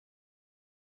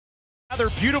Another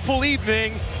beautiful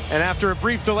evening, and after a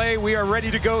brief delay, we are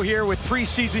ready to go here with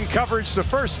preseason coverage. The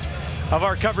first of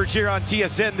our coverage here on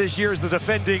TSN this year is the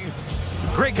defending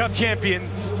Grey Cup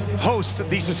champions host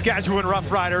the Saskatchewan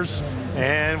Roughriders,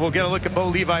 and we'll get a look at Bo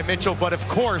Levi Mitchell. But of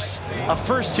course, a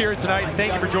first here tonight. And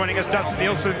thank you for joining us, Dustin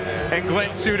Nielsen and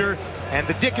Glenn Suter. And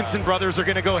the Dickinson brothers are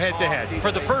going to go head-to-head.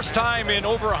 For the first time in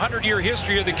over a 100-year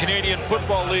history of the Canadian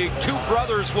Football League, two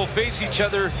brothers will face each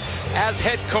other as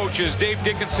head coaches. Dave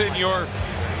Dickinson, your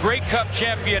Grey Cup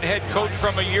champion head coach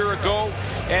from a year ago,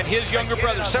 and his younger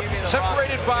brother,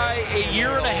 separated by a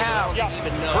year and a half.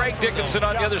 Craig Dickinson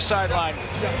on the other sideline,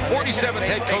 47th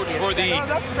head coach for the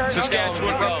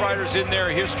Saskatchewan Roughriders in their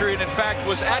history, and in fact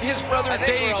was at his brother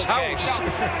Dave's house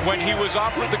when he was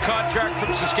offered the contract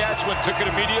from Saskatchewan, took it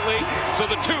immediately. So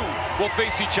the two will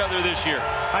face each other this year.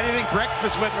 How do you think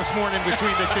breakfast went this morning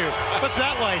between the two? What's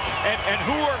that like? And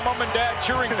who are mom and dad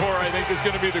cheering for, I think, is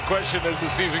going to be the question as the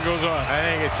season goes on. I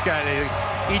think it's got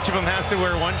each of them has to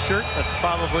wear one shirt. That's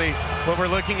probably what we're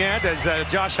looking at as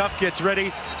Josh Huff gets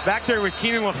ready. Back there with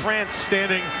Keenan LaFrance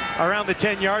standing around the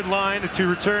 10-yard line to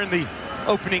return the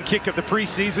opening kick of the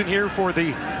preseason here for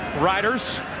the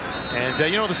Riders. And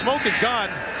you know, the smoke is gone.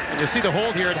 And you see the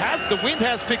hold here. The wind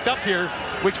has picked up here,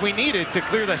 which we needed to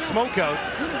clear the smoke out.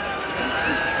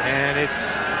 And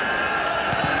it's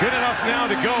good enough now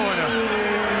to go, and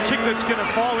a kick that's going to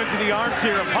fall into the arms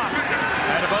here of Huff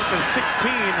at about the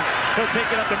 16. He'll take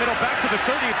it up the middle, back to the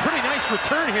 30. A pretty nice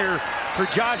return here for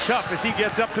Josh Huff as he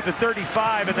gets up to the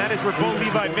 35, and that is where Bo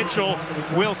Levi Mitchell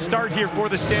will start here for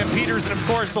the Stampeders. And of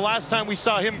course, the last time we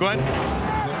saw him, Glenn,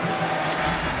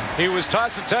 he was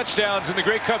tossing touchdowns in the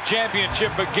Grey Cup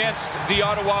Championship against the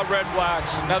Ottawa Red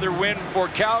Blacks. Another win for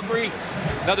Calgary,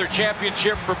 another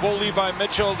championship for Bo Levi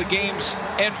Mitchell, the game's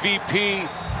MVP,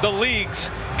 the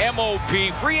league's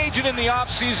MOP. Free agent in the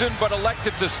offseason, but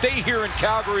elected to stay here in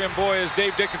Calgary, and boy, is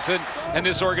Dave Dickinson and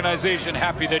this organization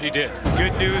happy that he did.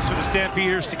 Good news for the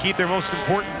Stampeders to keep their most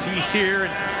important piece here,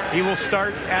 and he will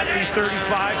start at the 35,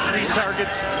 3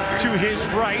 targets to his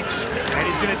right, and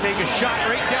he's going to take a shot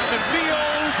right down the field.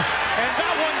 And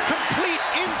that one complete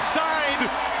inside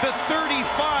the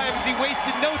 35 as he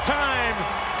wasted no time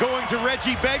going to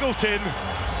Reggie Beggleton.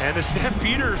 And the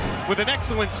Stampeders with an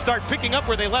excellent start, picking up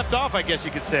where they left off, I guess you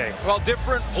could say. Well,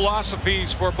 different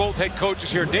philosophies for both head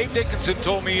coaches here. Dave Dickinson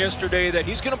told me yesterday that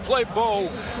he's going to play Bo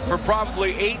for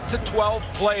probably 8 to 12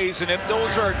 plays, and if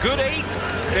those are a good 8,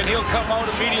 then he'll come out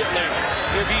immediately.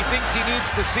 If he thinks he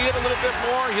needs to see it a little bit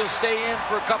more, he'll stay in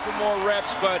for a couple more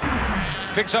reps, but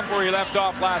picks up where he left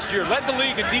off last year. Led the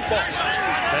league in deep balls.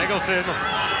 Beggleton,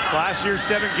 last year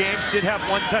 7 games, did have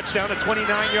 1 touchdown, a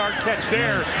 29-yard catch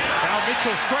there. Now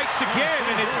Mitchell strikes again,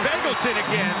 and it's Beggleton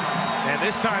again. And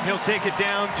this time he'll take it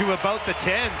down to about the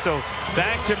 10. So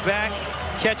back-to-back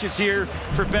catches here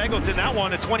for Beggleton. That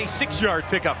one, a 26-yard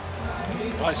pickup.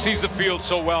 He sees the field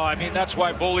so well. I mean, that's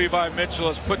why Bo Levi Mitchell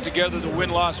has put together the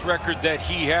win-loss record that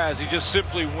he has. He just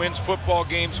simply wins football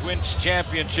games, wins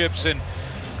championships, and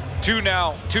two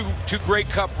Grey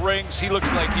Cup rings. He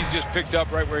looks like he's just picked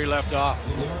up right where he left off.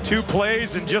 2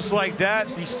 plays, and just like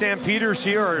that, the Stampeders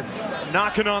here are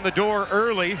knocking on the door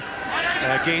early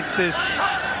against this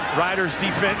Riders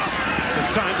defense.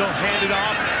 This time they'll hand it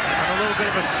off on a little bit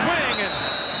of a swing,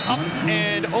 and up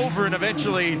and over, and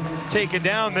eventually taken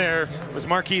down there was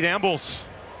Markeith Ambles.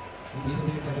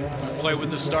 Play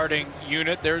with the starting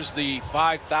unit. There's the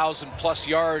 5,000+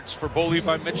 yards for Bo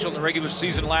Levi Mitchell in the regular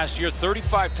season last year,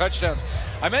 35 touchdowns.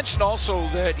 I mentioned also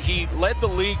that he led the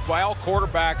league by all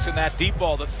quarterbacks in that deep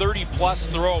ball, the 30+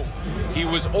 throw. He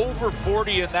was over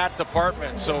 40 in that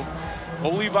department, so Bo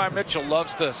Levi Mitchell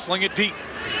loves to sling it deep.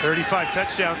 35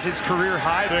 touchdowns, his career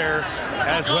high there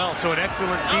as well. So an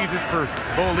excellent season for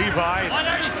Bo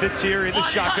Levi. He sits here in the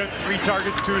shotgun, 3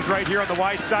 targets to his right here on the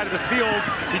wide side of the field.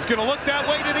 He's going to look that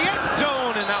way to the end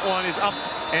zone, and that one is up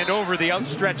and over the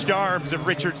outstretched arms of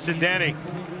Richard Sindani.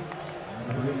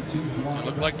 It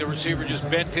looked like the receiver just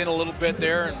bent in a little bit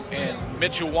there, and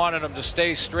Mitchell wanted him to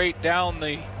stay straight down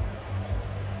the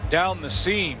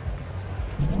seam.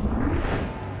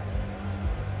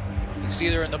 See,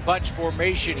 they're in the bunch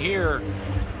formation here.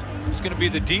 It's going to be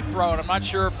the deep route. I'm not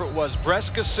sure if it was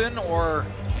Breskison or,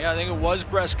 yeah, I think it was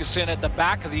Breskison at the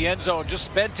back of the end zone.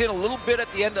 Just bent in a little bit at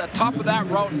the end, at the top of that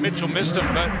route, and Mitchell missed him.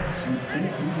 But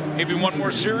maybe one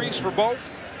more series for Bo.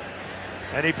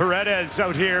 Eddie Paredes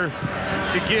out here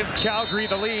to give Calgary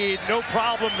the lead. No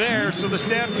problem there. So the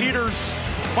Stampeders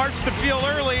march the field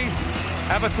early,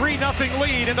 have a 3-0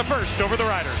 lead in the first over the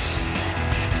Riders.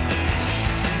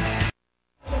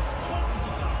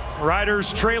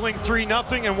 Riders trailing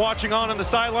 3-0 and watching on the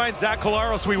sidelines. Zach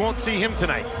Collaros, we won't see him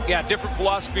tonight. Yeah, different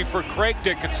philosophy for Craig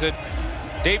Dickinson.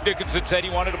 Dave Dickinson said he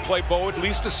wanted to play Bo at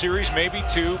least a series, maybe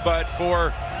two, but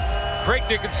for Craig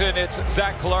Dickinson, it's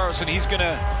Zach Collaros, and he's going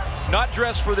to not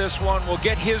dress for this one. We'll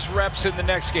get his reps in the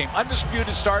next game.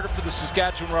 Undisputed starter for the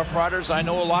Saskatchewan Roughriders. I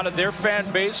know a lot of their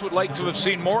fan base would like to have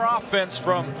seen more offense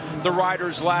from the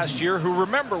Riders last year, who,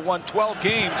 remember, won 12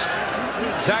 games.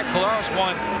 Zach Collaros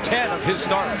won 10 of his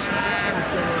starts.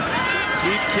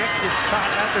 Deep kick, it's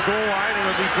caught at the goal line and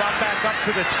will be brought back up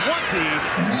to the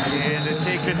 20. And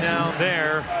taken down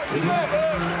there.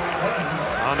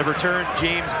 On the return,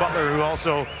 James Butler, who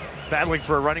also battling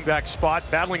for a running back spot,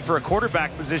 battling for a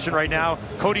quarterback position right now,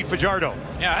 Cody Fajardo.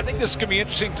 Yeah, I think this is going to be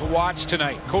interesting to watch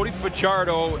tonight. Cody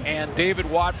Fajardo and David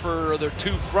Watford are their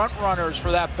two front runners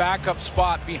for that backup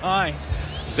spot behind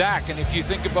Zach. And if you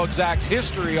think about Zach's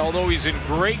history, although he's in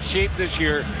great shape this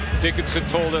year, Dickinson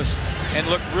told us, and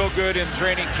looked real good in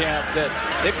training camp, that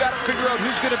they've got to figure out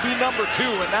who's going to be number two,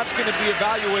 and that's going to be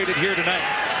evaluated here tonight.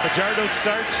 Fajardo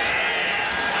starts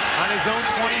on his own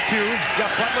 22.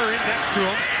 Got Butler in next to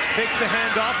him. Takes the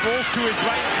handoff, rolls to his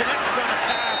right, connects on a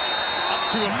pass up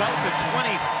to about the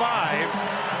 25.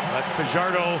 But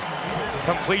Fajardo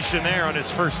completion there on his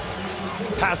first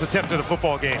pass attempt of the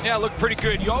football game. Yeah, looked pretty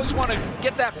good. You always want to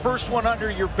get that first one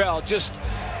under your belt. Just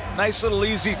nice little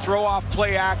easy throw-off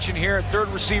play action here. Third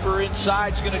receiver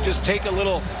inside is going to just take a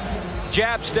little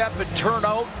jab step and turn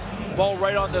out. Ball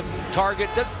right on the target.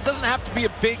 Doesn't have to be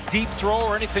a big, deep throw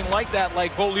or anything like that,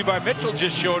 like Bo Levi Mitchell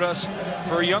just showed us.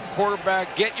 For a young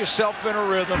quarterback, get yourself in a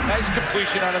rhythm. Nice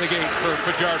completion out of the gate for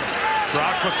Fajardo.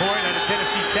 Brock McCoy on the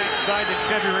Tennessee Tech side in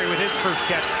February with his first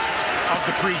catch of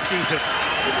the preseason.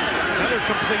 Another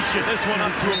completion, this one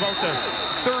up to about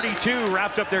the 32,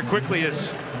 wrapped up there quickly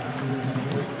as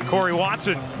Corey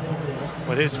Watson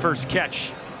with his first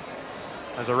catch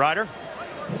as a Rider.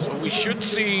 So we should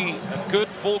see a good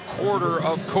full quarter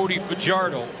of Cody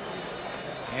Fajardo.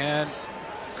 And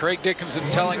Craig Dickinson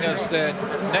telling us that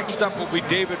next up will be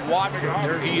David Watford.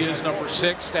 There he is, number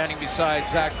 6, standing beside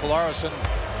Zach Collaros.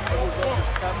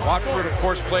 And Watford, of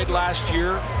course, played last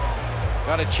year.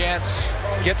 Got a chance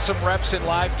to get some reps in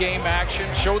live game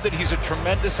action. Showed that he's a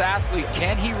tremendous athlete.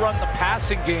 Can he run the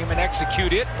passing game and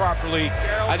execute it properly?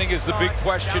 I think is the big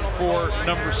question for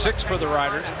number 6 for the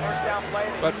Riders.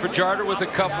 But Fajardo with a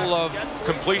couple of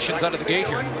completions out of the gate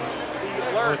here.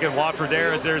 Look at Watford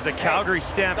there as there's a Calgary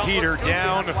Stampeder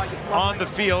down on the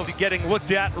field getting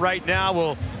looked at right now.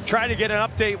 We'll try to get an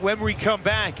update when we come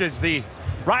back as the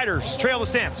Riders trail the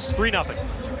Stamps 3-0.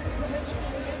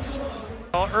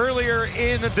 Well, earlier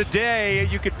in the day,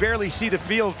 you could barely see the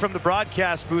field from the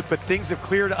broadcast booth, but things have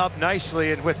cleared up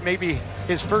nicely, and with maybe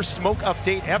his first smoke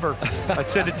update ever,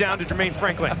 let's send it down to Jermaine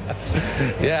Franklin.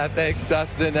 Yeah, thanks,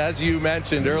 Dustin. As you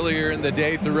mentioned earlier in the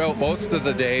day, throughout most of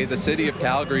the day, the city of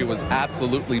Calgary was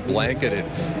absolutely blanketed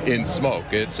in smoke.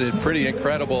 It's pretty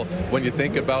incredible when you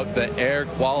think about the air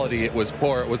quality. It was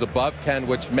poor. It was above 10,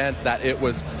 which meant that it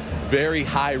was very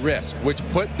high risk, which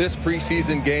put this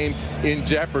preseason game in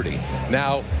jeopardy.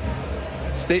 Now,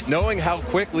 knowing how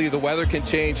quickly the weather can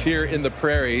change here in the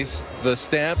prairies, the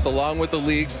Stamps, along with the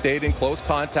league, stayed in close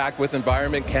contact with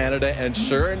Environment Canada, and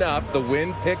sure enough, the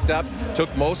wind picked up,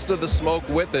 took most of the smoke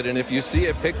with it, and if you see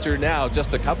a picture now,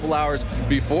 just a couple hours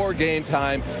before game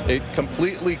time, it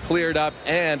completely cleared up,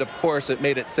 and of course, it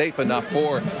made it safe enough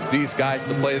for these guys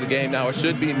to play the game. Now, it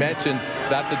should be mentioned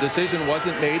that the decision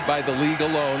wasn't made by the league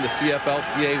alone. The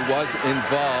CFLPA was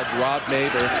involved. Rob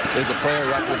Maber is a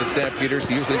player up with the Stampeders.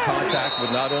 He was in contact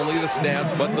with not only the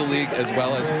Stamps, but the league, as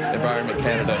well as Environment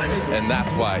Canada, and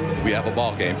that's why we have a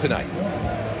ball game tonight.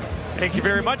 Thank you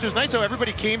very much. It was nice how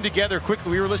everybody came together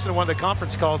quickly. We were listening to one of the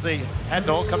conference calls. They had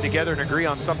to all come together and agree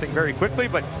on something very quickly,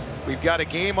 but we've got a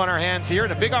game on our hands here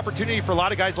and a big opportunity for a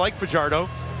lot of guys like Fajardo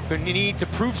who need to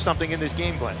prove something in this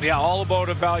game plan. Yeah, all about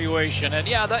evaluation. And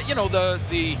yeah, that, you know,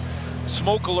 the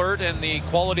smoke alert and the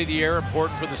quality of the air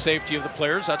important for the safety of the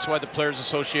players. That's why the Players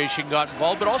Association got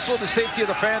involved, but also the safety of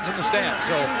the fans in the stands.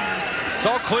 So it's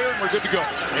all clear and we're good to go.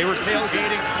 They were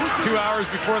tailgating 2 hours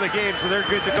before the game, so they're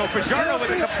good to go. Fajardo with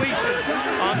a completion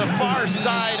on the far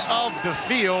side of the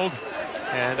field.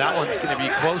 And that one's going to be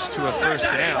close to a first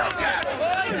down.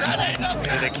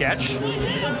 And a catch.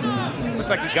 Looked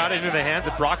like he got it into the hands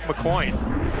of Brock McCoy.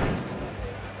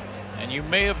 And you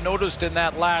may have noticed in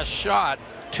that last shot,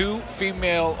 2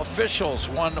 female officials,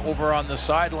 one over on the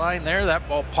sideline there. That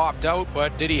ball popped out,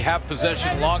 but did he have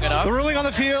possession long enough? The ruling on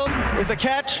the field is a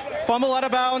catch, fumble out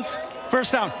of bounds,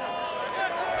 first down.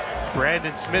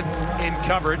 Brandon Smith in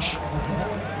coverage.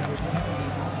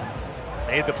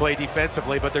 Made the play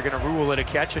defensively, but they're going to rule it a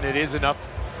catch, and it is enough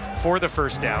for the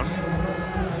first down.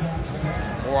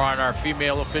 More on our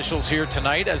female officials here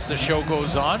tonight as the show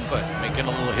goes on, but making a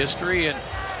little history. And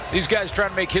these guys trying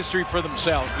to make history for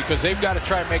themselves because they've got to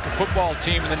try and make a football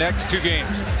team in the next 2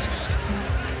 games.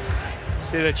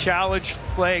 See the challenge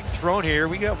flag thrown here.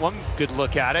 We got one good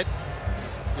look at it.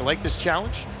 You like this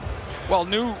challenge? Well,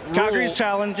 new rule. Calgary's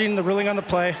challenging the ruling on the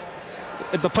play.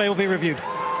 The play will be reviewed.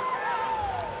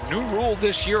 New rule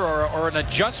this year, or an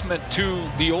adjustment to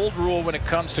the old rule when it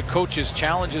comes to coaches'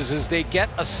 challenges, is they get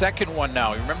a second one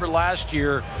now. You remember last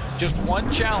year, just one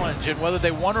challenge, and whether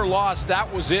they won or lost,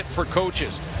 that was it for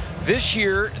coaches. This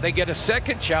year, they get a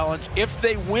second challenge. If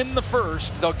they win the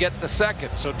first, they'll get the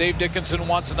second. So Dave Dickinson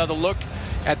wants another look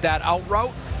at that out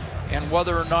route and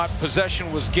whether or not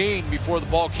possession was gained before the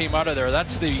ball came out of there.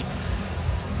 That's the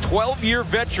 12-year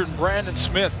veteran Brandon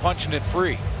Smith punching it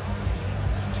free.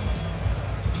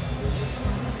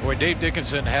 Boy, Dave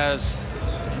Dickinson has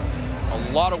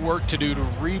a lot of work to do to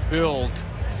rebuild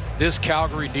this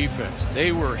Calgary defense.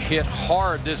 They were hit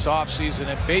hard this offseason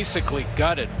and basically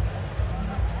gutted.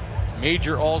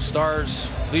 Major all-stars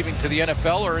leaving to the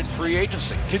NFL or in free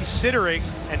agency. Considering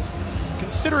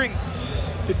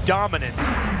the dominance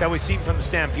that we've seen from the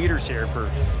Stampeders here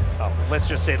for, let's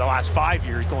just say, the last 5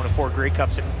 years, going to 4 Grey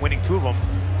Cups and winning 2 of them,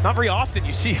 it's not very often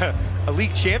you see a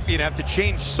league champion have to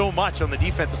change so much on the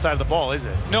defensive side of the ball, is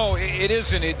it? No, it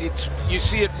isn't. You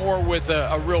see it more with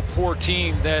a real poor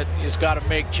team that has got to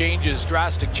make changes,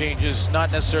 drastic changes,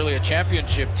 not necessarily a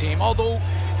championship team, although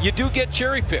you do get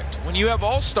cherry-picked. When you have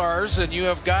all-stars and you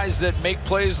have guys that make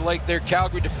plays like their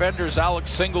Calgary defenders, Alex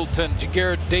Singleton,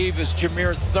 Jagarrett Davis,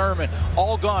 Jameer Thurman,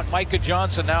 all gone. Micah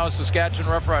Johnson now a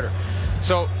Saskatchewan Roughrider.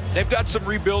 So they've got some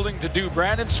rebuilding to do.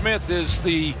 Brandon Smith is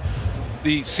the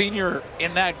senior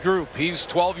in that group. He's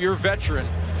 12-year veteran,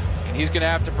 and he's going to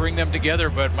have to bring them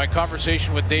together. But my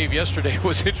conversation with Dave yesterday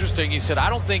was interesting. He said, I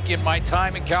don't think in my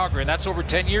time in Calgary, and that's over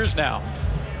 10 years now,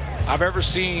 I've ever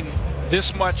seen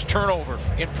this much turnover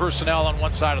in personnel on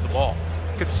one side of the ball.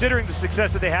 Considering the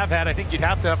success that they have had, I think you'd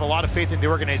have to have a lot of faith in the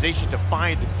organization to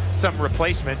find some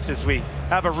replacements as we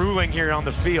have a ruling here on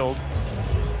the field.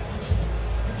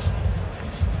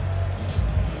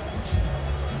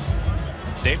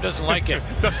 Dave doesn't like it.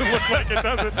 Doesn't look like it,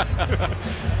 does it?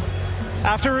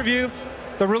 After review,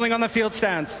 the ruling on the field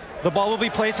stands. The ball will be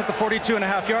placed at the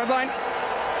 42.5-yard line.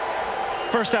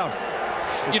 First down.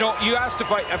 You know, you asked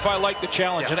if I liked the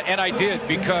challenge, yeah. and I did,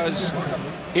 because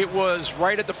it was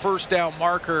right at the first down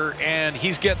marker, and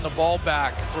he's getting the ball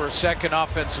back for a second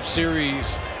offensive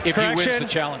series if he wins the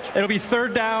challenge. It'll be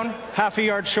third down, half a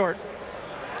yard short.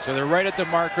 So they're right at the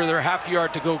marker. They're half a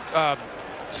yard to go.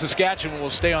 Saskatchewan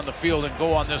will stay on the field and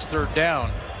go on this third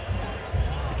down.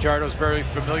 Fajardo's very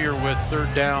familiar with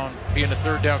third down, being a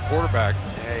third down quarterback.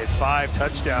 Yeah, he had 5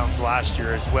 touchdowns last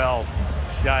year as well,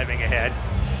 diving ahead.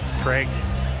 As Craig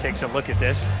takes a look at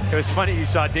this. It was funny, you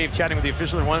saw Dave chatting with the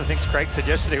official, and one of the things Craig said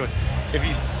yesterday was if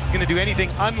he's going to do anything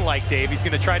unlike Dave, he's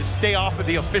going to try to stay off of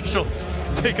the officials,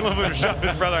 take a little bit of a shot at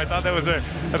his brother. I thought that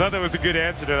was a good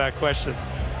answer to that question.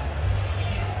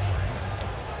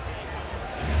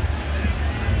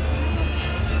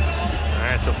 All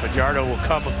right, so Fajardo will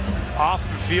come off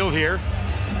the field here,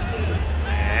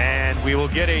 and we will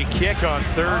get a kick on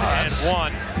 3rd and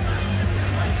 1.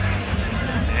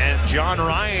 And John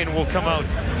Ryan will come out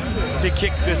to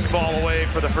kick this ball away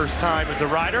for the first time as a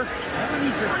Rider.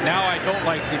 Now I don't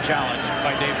like the challenge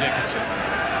by Dave Dickinson.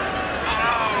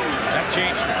 That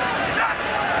changed it.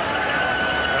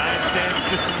 Ryan stands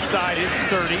just inside his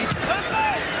 30.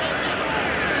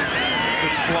 The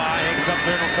fly hangs up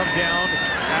there and will come down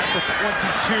at the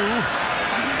 22.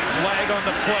 Flag on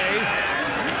the play.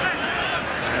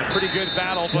 And a pretty good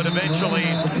battle, but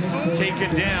eventually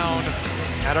taken down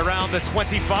at around the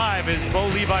 25 as Bo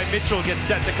Levi Mitchell gets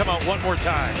set to come out one more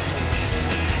time.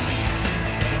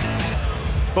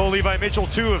 Bo Levi Mitchell,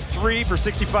 2 of 3 for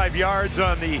 65 yards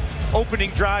on the opening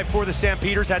drive for the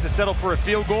Stampeders. Had to settle for a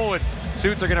field goal, and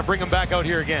Suits are going to bring him back out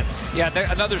here again. Yeah,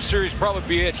 another series probably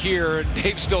be it here, and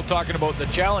Dave's still talking about the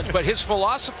challenge, but his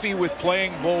philosophy with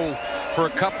playing Bo for a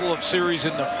couple of series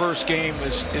in the first game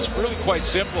is really quite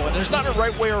simple, and there's not a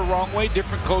right way or a wrong way.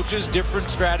 Different coaches, different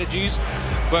strategies,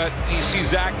 but you see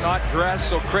Zach not dressed,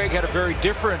 so Craig had a very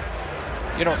different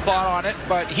thought on it,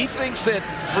 but he thinks that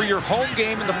for your home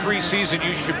game in the preseason,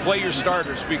 you should play your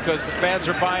starters because the fans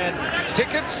are buying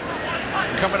tickets.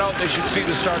 Coming out, they should see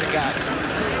the starting guys.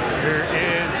 Here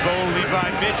is Bo Levi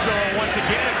Mitchell. Once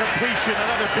again, a completion,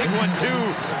 another big one too,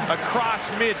 across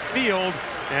midfield.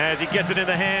 as he gets it in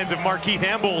the hands of Markeith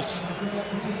Ambles.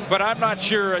 But I'm not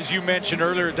sure, as you mentioned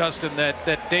earlier, Dustin,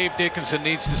 that Dave Dickinson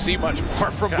needs to see much more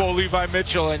from Bo Levi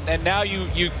Mitchell. And now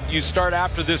you start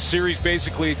after this series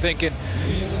basically thinking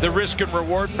the risk and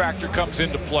reward factor comes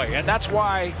into play. And that's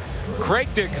why Craig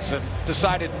Dickinson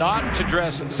decided not to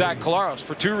dress Zach Collaros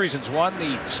for two reasons. One,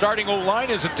 the starting O-line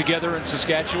isn't together in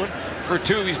Saskatchewan. For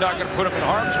two, he's not going to put him in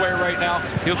harm's way right now.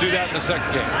 He'll do that in the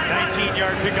second game.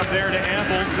 19-yard pickup there to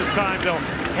Ambles. This time they'll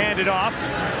hand it off.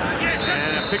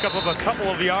 And a pickup of a couple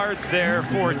of yards there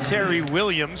for Terry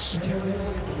Williams.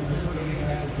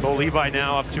 Bo Levi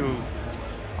now up to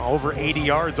over 80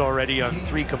 yards already on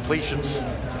 3 completions.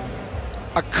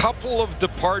 A couple of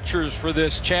departures for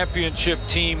this championship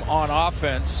team on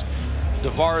offense.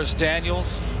 Devaris Daniels,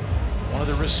 one of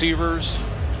the receivers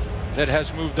that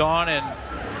has moved on, and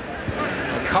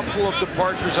a couple of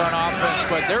departures on offense,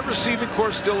 but their receiving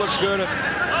corps still looks good,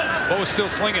 and Bo's still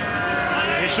slinging it.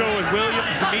 They show with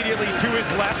Williams immediately to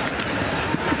his left.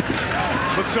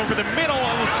 Looks over the middle,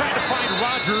 trying to find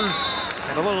Rogers,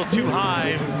 and a little too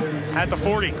high at the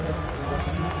 40.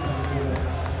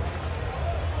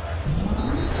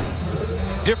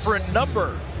 Different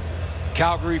number.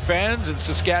 Calgary fans and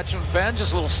Saskatchewan fans,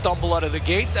 just a little stumble out of the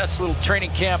gate. That's little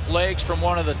training camp legs from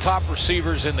one of the top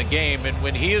receivers in the game. And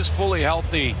when he is fully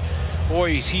healthy,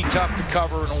 boy, is he tough to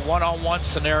cover in a one-on-one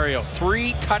scenario.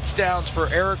 3 touchdowns for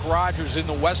Eric Rogers in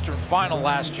the Western Final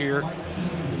last year.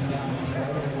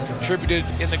 Contributed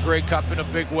in the Grey Cup in a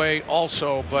big way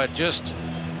also, but just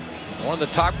one of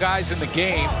the top guys in the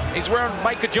game. He's wearing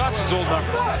Micah Johnson's old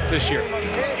number this year.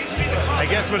 I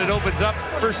guess when it opens up,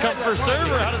 first come, first serve,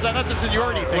 or how does that? That's a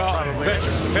seniority thing, well, probably.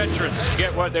 veterans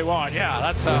get what they want. Yeah,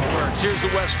 that's how it works. Here's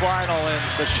the West Final and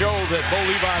the show that Bo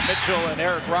Levi Mitchell and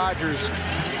Eric Rogers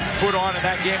put on in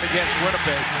that game against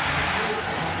Winnipeg.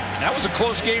 That was a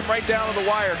close game right down to the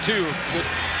wire, too. Good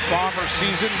Bomber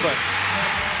season, but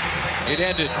it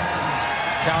ended.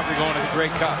 Calgary going to the Grey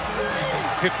Cup.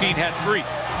 15 had 3.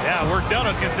 Yeah, worked out. I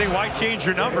was going to say, why change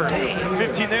your number?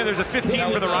 15 there. There's a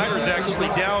 15 for the Riders actually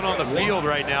down on the field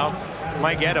right now.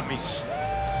 Mike Edam, he's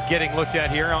getting looked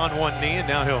at here on one knee, and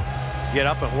now he'll get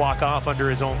up and walk off under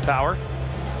his own power.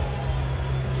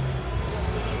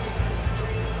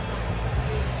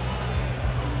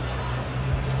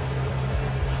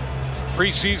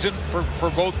 Preseason for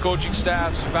both coaching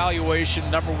staffs, evaluation,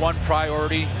 #1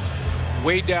 priority.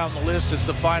 Way down the list is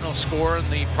the final score in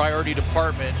the priority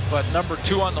department, but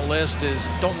 #2 on the list is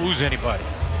don't lose anybody,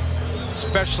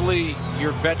 especially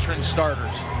your veteran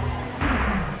starters.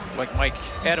 Like Mike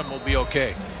Edam will be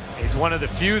okay. He's one of the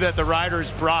few that the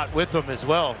Riders brought with them as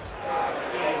well.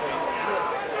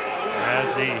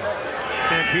 As the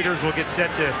Stampeders will get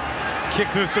set to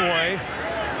kick this away.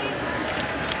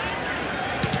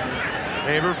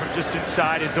 Weber from just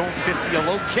inside his own 50, a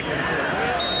low kick.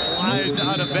 Flies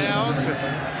out of bounds with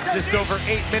just over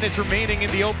 8 minutes remaining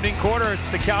in the opening quarter. It's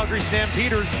the Calgary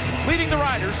Stampeders leading the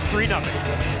Riders 3-0.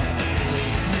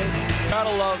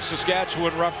 Gotta love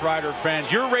Saskatchewan Roughrider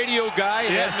fans. You're a radio guy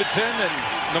in Edmonton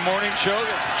and the morning show.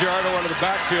 Gerardo out of the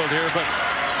backfield here, but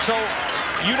so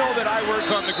you know that I work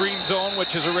on the Green Zone,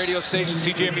 which is a radio station,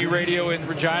 CJME Radio in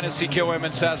Regina, CKOM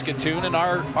in Saskatoon, and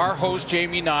our host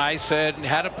Jamie Nye said and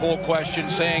had a poll question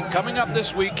saying, coming up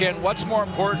this weekend, what's more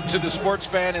important to the sports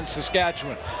fan in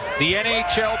Saskatchewan? The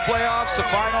NHL playoffs, the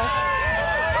finals,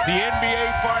 the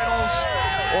NBA finals,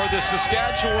 or the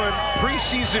Saskatchewan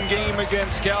preseason game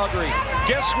against Calgary?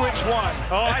 Guess which one?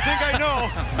 Oh, I think I know.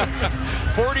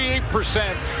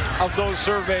 48% of those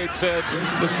surveyed said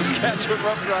the Saskatchewan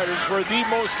Roughriders were the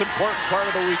most important part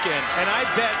of the weekend. And I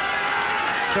bet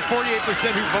the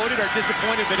 48% who voted are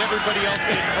disappointed that everybody else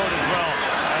didn't vote as well.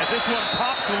 This one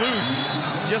pops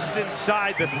loose just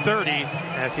inside the 30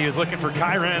 as he was looking for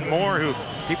Kyran Moore, who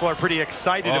people are pretty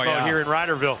excited about here in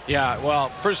Riderville. Yeah, well,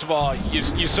 first of all,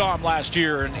 you saw him last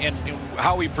year and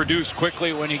how he produced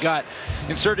quickly when he got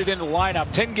inserted into the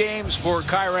lineup. 10 games for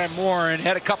Kyran Moore and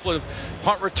had a couple of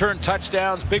punt return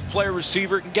touchdowns, big play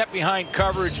receiver, can get behind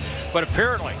coverage, but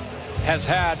apparently has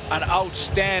had an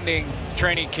outstanding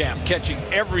training camp, catching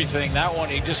everything. That one,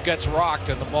 he just gets rocked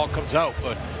and the ball comes out,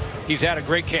 but he's had a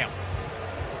great camp.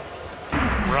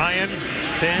 Ryan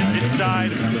stands inside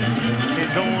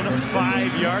his own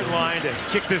 5-yard line to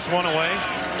kick this one away.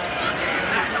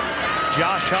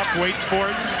 Josh Huff waits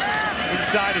for it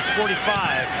inside his 45.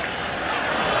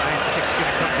 Ryan's kick's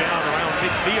going to come down around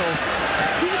midfield.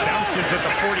 Bounces at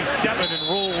the 47 and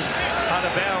rolls out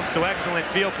of bounds. So excellent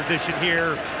field position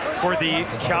here for the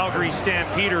Calgary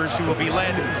Stampeders, who will be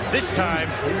led this time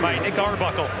by Nick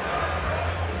Arbuckle.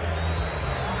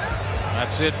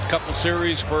 That's it. Couple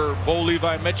series for Bo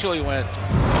Levi Mitchell. He went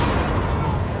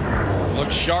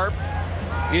Looks sharp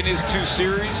in his 2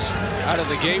 series. Out of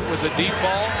the gate with a deep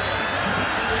ball.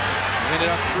 Ended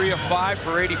up 3 of 5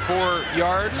 for 84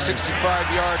 yards.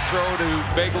 65-yard throw to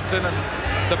Bagleton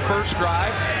in the first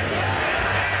drive.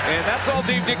 And that's all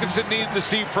Dave Dickinson needed to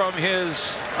see from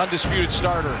his undisputed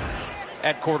starter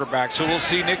at quarterback. So we'll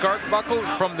see Nick Arbuckle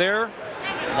from there.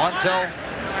 Montel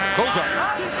Kozar.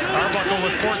 Arbuckle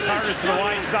with 4 targets to the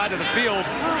wide side of the field.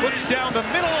 Looks down the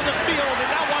middle of the field, and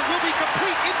that one will be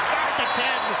complete inside the 10.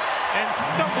 And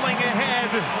stumbling ahead,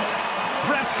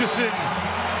 Brescison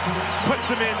puts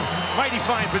him in mighty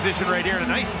fine position right here. And a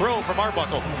nice throw from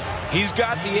Arbuckle. He's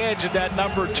got the edge at that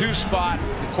number 2 spot,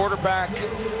 the quarterback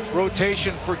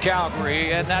rotation for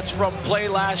Calgary, and that's from play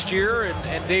last year.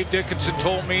 And Dave Dickinson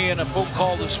told me in a phone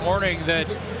call this morning that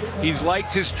he's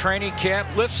liked his training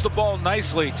camp. Lifts the ball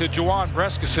nicely to Juwan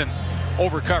Brescison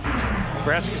over coverage.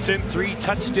 Brescison 3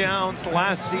 touchdowns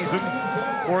last season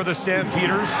for the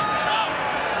Stampeders.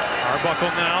 Arbuckle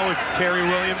now with Terry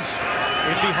Williams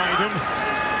in behind him.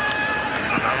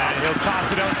 And he'll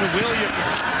toss it out to Williams,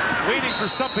 waiting for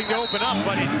something to open up,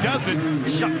 but it doesn't.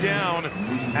 Shut down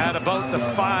at about the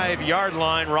 5-yard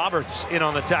line. Roberts in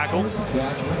on the tackle.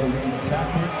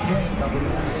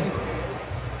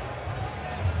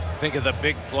 Think of the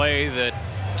big play that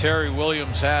Terry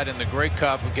Williams had in the Grey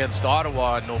Cup against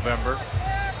Ottawa in November,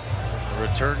 the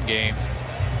return game.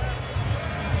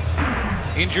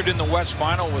 Injured in the West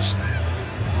Final was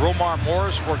Romar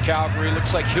Morris for Calgary.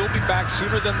 Looks like he'll be back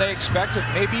sooner than they expected,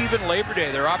 maybe even Labor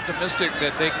Day. They're optimistic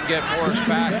that they can get Morris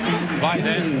back by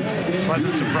then.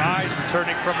 Pleasant surprise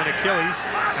returning from an Achilles.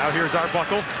 Now here's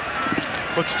Arbuckle.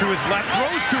 Looks to his left,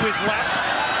 throws to his left,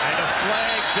 and a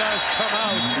flag does come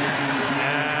out.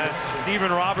 As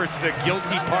Stephen Roberts, the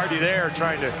guilty party there,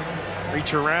 trying to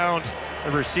reach around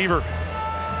the receiver.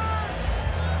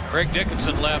 Greg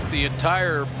Dickinson left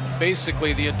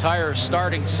basically the entire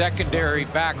starting secondary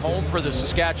back home for the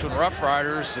Saskatchewan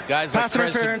Roughriders. The guys like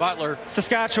Preston Butler.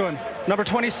 Saskatchewan, number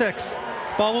 26.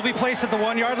 Ball will be placed at the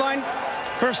 1-yard line.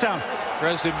 First down.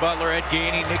 Preston Butler, Ed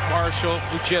Gainey, Nick Marshall,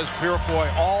 Luchez Purifoy,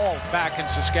 all back in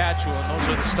Saskatchewan. Those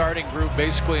are the starting group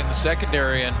basically in the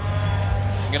secondary. And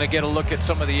I'm going to get a look at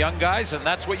some of the young guys, and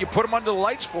that's what you put them under the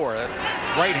lights for.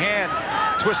 Right hand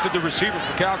twisted the receiver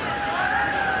for Calgary.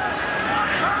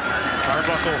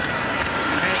 Arbuckle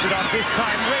hands it off this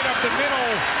time, right up the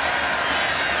middle.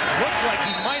 Looked like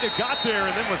he might have got there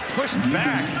and then was pushed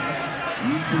back.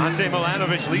 Ante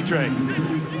Milanovic-Litre.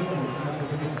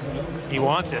 He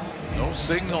wants it. No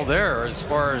signal there as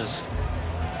far as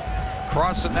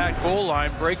crossing that goal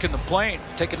line, breaking the plane.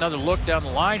 Take another look down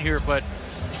the line here, but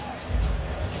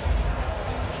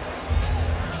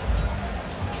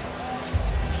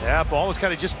yeah, ball was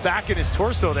kind of just back in his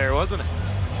torso there, wasn't it?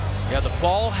 Yeah, the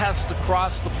ball has to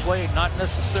cross the plane, not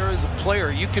necessarily the player.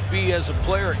 You could be, as a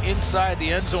player, inside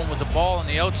the end zone with the ball on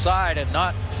the outside and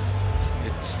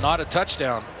it's not a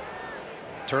touchdown.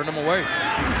 Turn him away.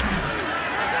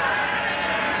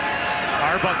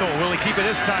 Arbuckle, will he keep it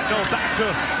this time? No, back to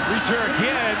return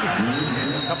again.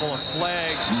 A couple of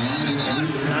flags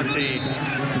at the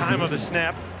time of the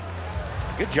snap.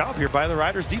 Good job here by the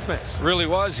Riders defense. Really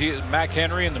was. Mac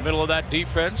Henry in the middle of that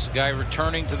defense, guy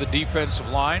returning to the defensive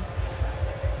line.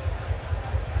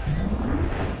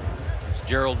 Is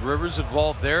Gerald Rivers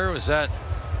involved there? Was that?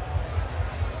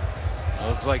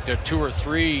 Looks like there are 2 or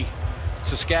 3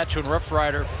 Saskatchewan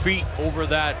Roughrider feet over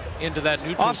that into that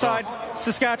neutral offside zone.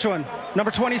 Saskatchewan,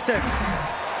 number 26.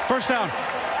 First down.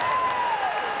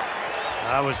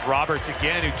 That was Roberts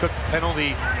again who took the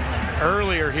penalty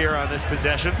earlier here on this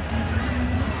possession.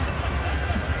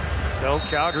 So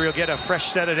Calgary will get a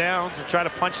fresh set of downs and try to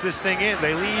punch this thing in.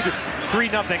 They lead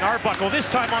 3-0. Arbuckle this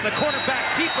time on the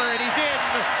quarterback keeper, and he's in.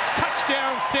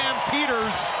 Touchdown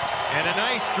Stampeders. And a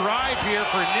nice drive here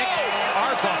for Nick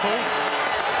Arbuckle.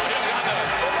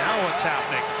 Now what's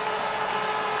happening?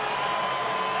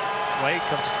 Flag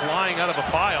comes flying out of a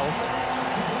pile.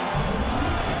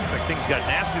 Looks like things got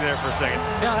nasty there for a second.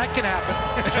 Yeah, that can happen.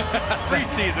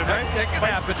 Preseason, right? That can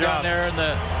happen down there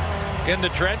in the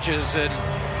trenches. And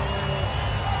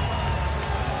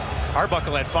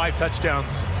Arbuckle had 5 touchdowns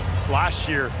last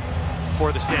year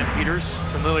for the Stampeders.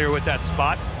 Familiar with that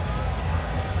spot.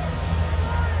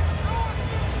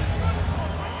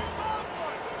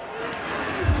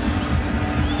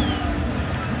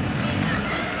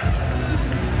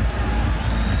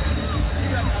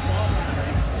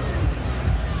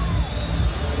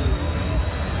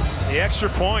 The extra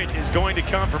point is going to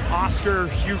come from Oscar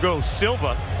Hugo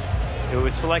Silva, who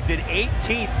was selected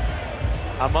 18th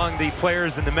among the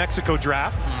players in the Mexico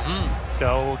draft.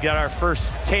 So we'll get our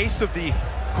first taste of the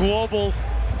global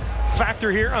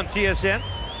factor here on TSN.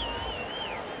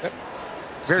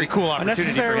 Very cool opportunity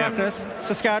Unnecessary for him. roughness,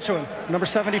 Saskatchewan, number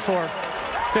 74.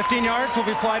 15 yards will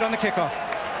be applied on the kickoff.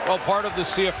 Well, part of the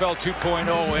CFL 2.0,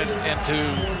 and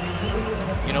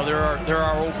to, you know, there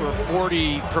are over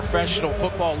 40 professional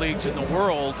football leagues in the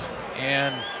world,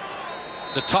 and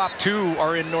the top 2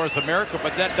 are in North America,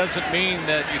 but that doesn't mean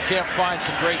that you can't find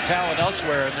some great talent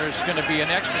elsewhere, and there's going to be an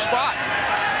extra spot.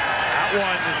 That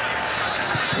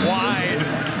one wide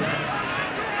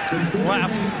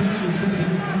left.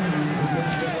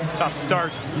 Tough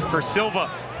start for Silva.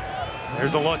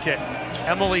 There's a look at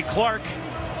Emily Clark,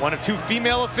 one of 2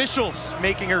 female officials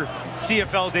making her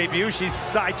CFL debut. She's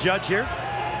side judge here.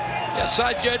 Yeah,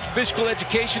 side judge, physical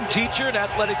education teacher, and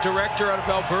athletic director out of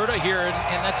Alberta here, and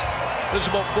lives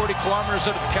about 40 kilometers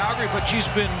out of Calgary, but she's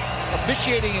been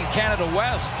officiating in Canada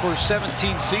West for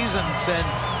 17 seasons, and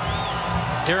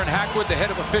Darren Hackwood, the head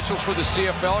of officials for the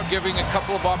CFL, are giving a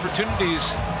couple of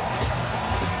opportunities.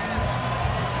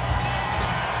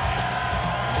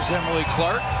 There's Emily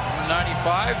Clark,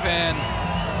 95, and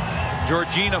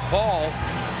Georgina Paul,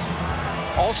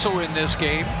 also in this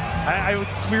game.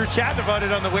 We were chatting about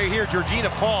it on the way here. Georgina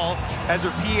Paul has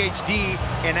her PhD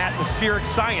in atmospheric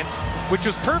science, which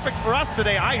was perfect for us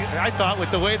today, I thought, with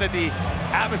the way that the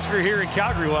atmosphere here in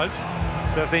Calgary was.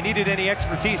 So if they needed any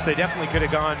expertise, they definitely could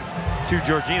have gone to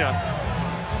Georgina.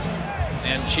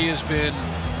 And she has been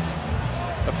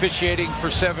officiating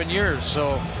for 7 years,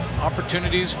 so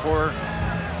opportunities for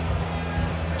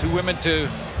 2 women to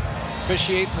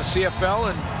officiate in the CFL,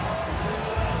 and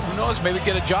who knows, maybe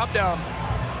get a job down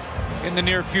in the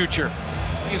near future.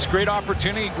 I think it's a great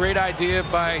opportunity, great idea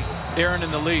by Darren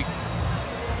and the league.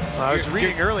 I was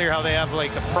reading earlier how they have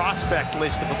like a prospect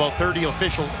list of about 30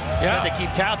 officials that they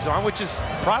keep tabs on, which is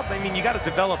probably, I mean, you got to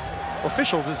develop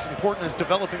officials as important as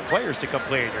developing players to come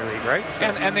play in your league, right? So.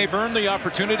 And they've earned the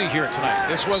opportunity here tonight.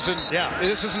 This wasn't,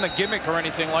 this isn't a gimmick or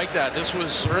anything like that. This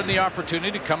was earned the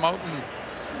opportunity to come out and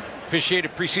officiate a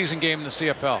preseason game in the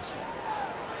CFL.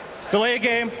 Delay a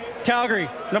game, Calgary,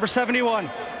 number 71.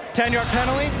 10-yard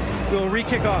penalty, we'll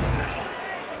re-kick off.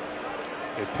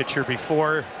 Good picture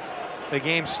before the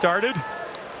game started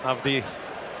of the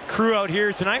crew out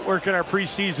here tonight working our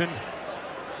preseason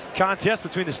contest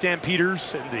between the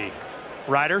Stampeders and the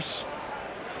Riders.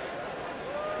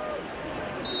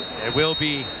 It will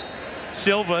be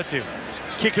Silva to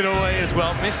kick it away as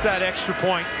well. Missed that extra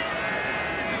point.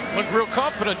 Look real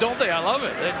confident, don't they? I love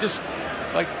it. They just,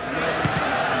 like,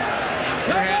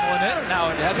 they're handling it. Now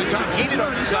it hasn't gotten heated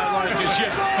on the sideline just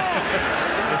yet.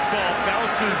 This ball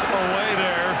bounces away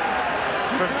there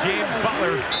from James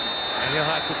Butler, and he'll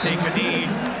have to take a knee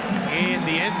in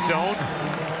the end zone.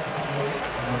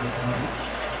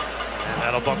 And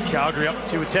that'll bump Calgary up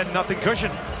to a 10-0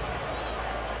 cushion.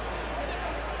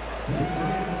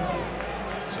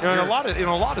 You know, in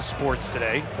a lot of sports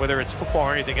today, whether it's football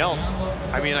or anything else,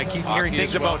 I mean, I keep hearing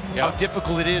things about how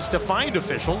difficult it is to find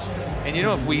officials, and you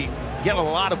know, if we get a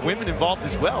lot of women involved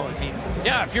as well, I mean,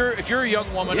 yeah, if you're a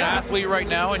young woman athlete right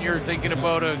now and you're thinking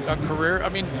about a career, I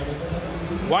mean,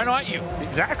 why not you?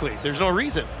 Exactly. There's no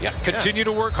reason. Yeah, continue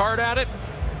to work hard at it,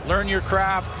 learn your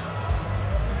craft,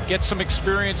 get some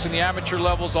experience in the amateur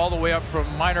levels, all the way up from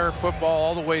minor football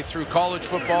all the way through college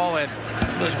football, and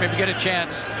let's maybe get a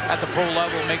chance at the pro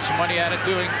level, make some money at it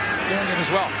doing it as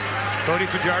well. Cody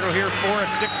Fajardo here, 4 of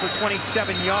 6 for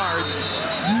 27 yards.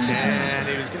 And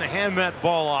he was going to hand that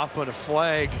ball off, but a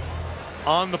flag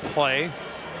on the play.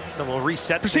 So we'll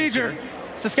reset. Procedure,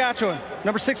 Saskatchewan,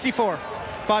 number 64.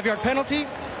 5-yard penalty.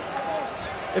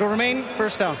 It'll remain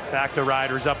first down. Back the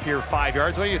Riders up here 5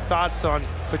 yards. What are your thoughts on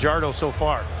Fajardo so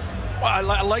far?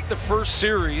 Well, I like the first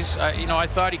series. You know, I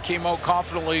thought he came out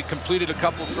confidently, completed a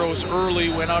couple throws early,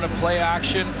 went out of play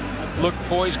action, looked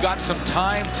poised, got some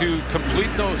time to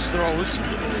complete those throws.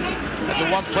 And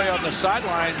the one play on the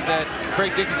sideline that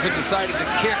Craig Dickinson decided to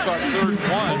kick on 3rd and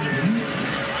 1.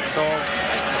 So,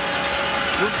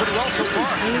 doing pretty well so far.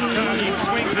 He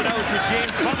swings it out to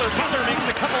James Butler. Butler makes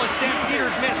a couple of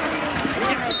Stampeders miss.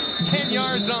 Gets 10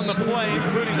 yards on the play,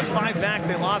 including the 5 back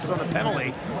they lost on the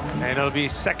penalty. And it'll be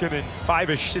 2nd and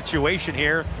 5-ish situation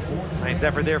here. Nice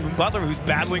effort there from Butler, who's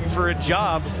battling for a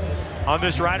job on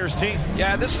this Riders team.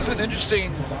 Yeah, this is an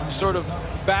interesting sort of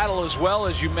battle as well,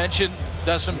 as you mentioned,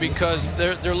 Dustin, because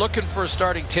they're looking for a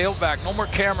starting tailback. No more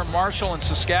Cameron Marshall in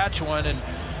Saskatchewan, and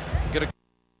get a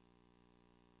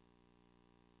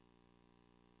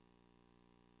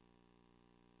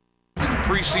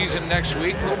preseason next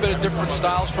week. A little bit of different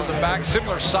styles from the back,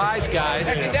 similar size guys.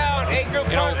 Down, group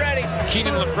ready.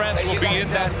 Keenan LaFrance will be in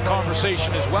that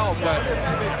conversation as well, but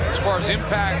as far as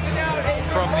impact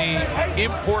from the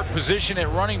import position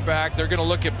at running back, they're going to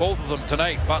look at both of them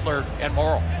tonight, Butler and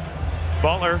Morrow.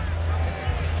 Butler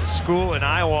school in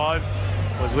Iowa,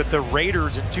 was with the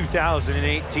Raiders in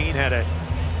 2018, had an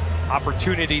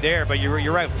opportunity there, but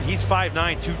you're right, he's 5'9",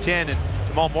 210, and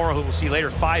Jamal Morrow, who we'll see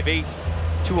later, 5'8",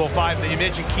 205. And then you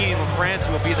mentioned Keenan LaFrance,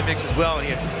 who will be in the mix as well. And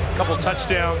he had a couple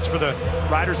touchdowns for the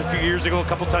Riders a few years ago, a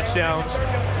couple touchdowns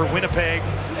for Winnipeg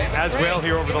as well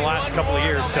here over the last couple of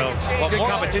years. So good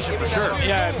competition for sure.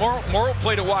 Yeah, Morrow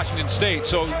played at Washington State,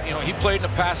 so he played in the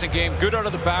passing game, good out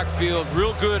of the backfield,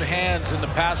 real good hands in the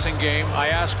passing game. I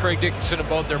asked Craig Dickinson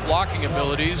about their blocking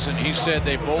abilities, and he said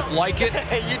they both like it.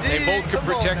 They both can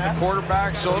protect the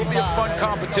quarterback, so it'll be a fun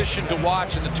competition to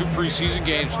watch in the 2 preseason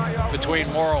games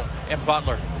between Morrow and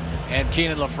Butler. And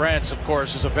Keenan LaFrance, of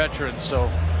course, is a veteran, so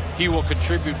he will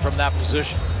contribute from that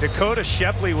position. Dakota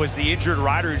Shepley was the injured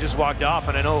Rider who just walked off,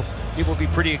 and I know people will be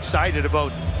pretty excited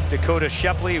about Dakota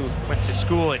Shepley, who went to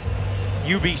school at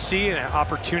UBC and an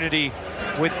opportunity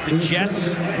with the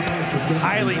Jets.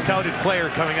 Highly touted player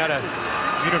coming out of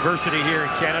university here in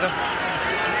Canada.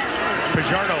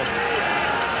 Fajardo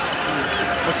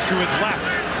looks to his left,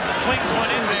 flings one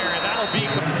in there, and that'll be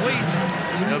complete.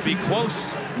 It'll be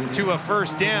close to a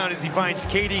first down as he finds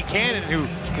KD Cannon, who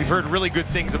we've heard really good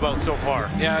things about so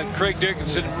far. Yeah, Craig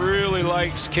Dickinson really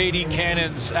likes KD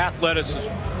Cannon's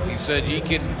athleticism. He said he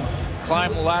can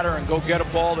climb the ladder and go get a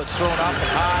ball that's thrown up and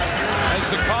high.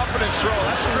 It's a confidence throw.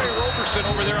 That's Trey Roberson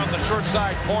over there on the short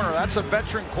side corner. That's a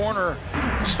veteran corner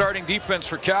starting defense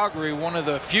for Calgary, one of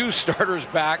the few starters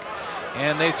back,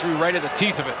 and they threw right at the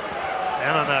teeth of it.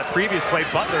 And on that previous play,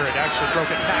 Butler had actually broke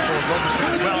a tackle with Roberson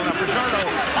as well. Now Fajardo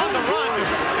on the run,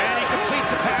 and he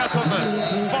completes a pass on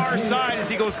the far side as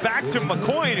he goes back to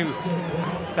McCoy, who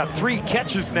got 3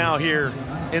 catches now here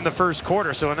in the first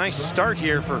quarter. So a nice start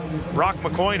here for Brock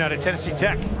McCoy out of Tennessee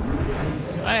Tech.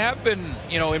 I have been,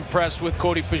 impressed with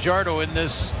Cody Fajardo in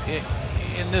this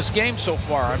game so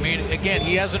far. I mean, again,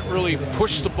 he hasn't really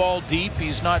pushed the ball deep.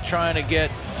 He's not trying to get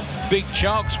big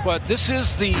chunks, but this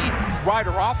is the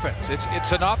Rider offense.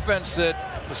 It's an offense that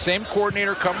the same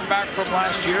coordinator coming back from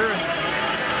last year,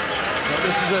 and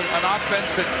this is an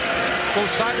offense that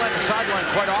goes sideline to sideline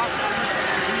quite often.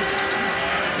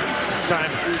 This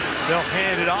time they'll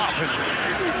hand it off, and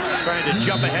trying to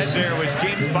jump ahead there was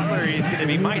James Butler. He's going to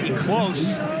be mighty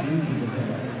close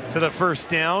to the first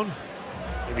down,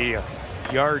 maybe a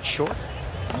yard short.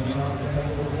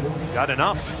 Got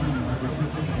enough.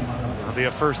 It'll be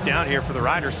a first down here for the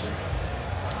Riders.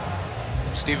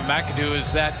 Stephen McAdoo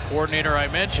is that coordinator I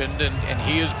mentioned, and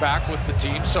he is back with the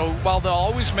team. So while they'll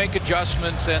always make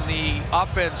adjustments and the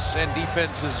offense and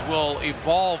defenses will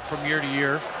evolve from year to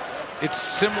year, it's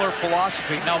similar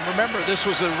philosophy. Now remember, this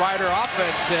was a Rider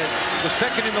offense that was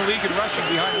second in the league in rushing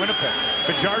behind Winnipeg.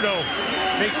 Fajardo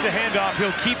makes the handoff.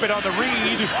 He'll keep it on the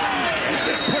read. He's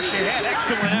going to push ahead.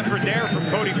 Excellent effort there from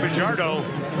Cody Fajardo.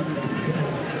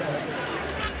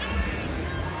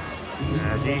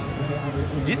 As he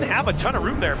didn't have a ton of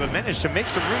room there, but managed to make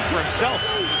some room for himself.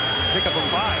 Pick up a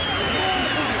 5.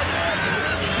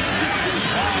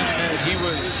 He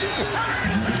was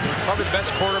probably the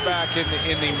best quarterback in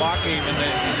the mock game, in the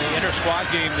inter-squad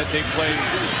game that they played.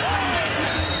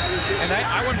 And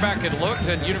I went back and looked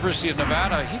at University of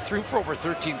Nevada. He threw for over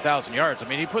 13,000 yards. I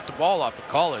mean, he put the ball up at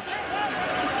college.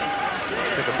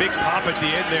 Took a big pop at the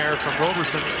end there from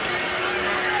Roberson.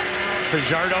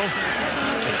 Fajardo.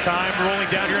 Time rolling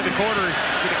down here in the corner.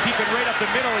 Going to keep it right up the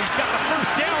middle. He's got the first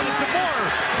down and some more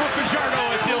for Fajardo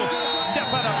as he'll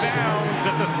step out of bounds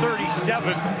at the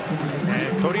 37.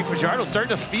 And Cody Fajardo starting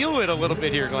to feel it a little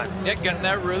bit here, Glenn. Yeah, getting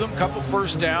that rhythm, couple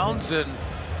first downs, and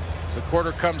as the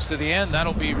quarter comes to the end,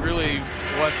 that'll be really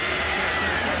what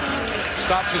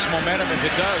stops his momentum if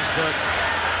it does, but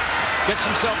gets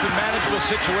himself in manageable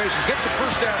situations. Gets the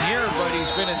first down here, but he's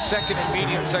been in second and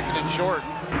medium, second and short.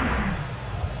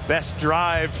 Best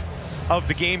drive of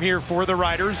the game here for the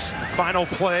Riders. The final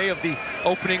play of the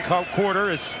opening quarter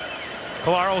as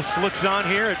Collaros looks on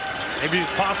here at maybe his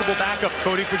possible backup,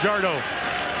 Cody Fajardo.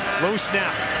 Low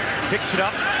snap, picks it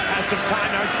up, has some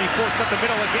time. Now he's going to be forced up the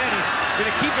middle again. He's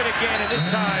going to keep it again, and this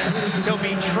time he'll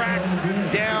be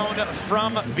tracked down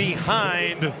from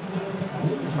behind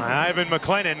by Ivan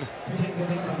McLennan.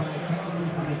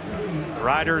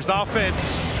 Riders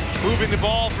offense moving the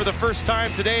ball for the first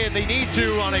time today, and they need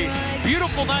to on a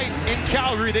beautiful night in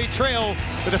Calgary. They trail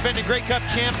the defending Grey Cup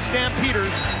champ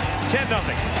Stampeders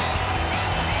 10-0.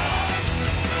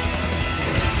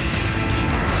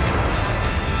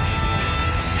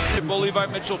 Bo Levi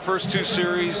Mitchell, first 2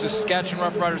 series, the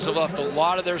Saskatchewan Roughriders have left a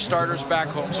lot of their starters back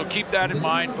home, so keep that in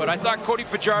mind. But I thought Cody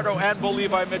Fajardo and Bo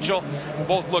Levi Mitchell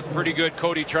both looked pretty good.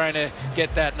 Cody trying to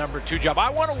get that number 2 job. I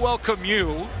want to welcome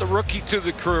you, the rookie, to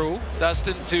the crew.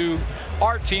 Dustin, to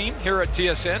our team here at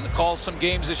TSN calls some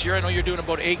games this year. I know you're doing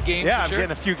about 8 games Yeah, this I'm year.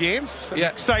 getting a few games. I'm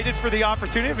excited for the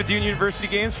opportunity. I've been doing university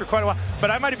games for quite a while. But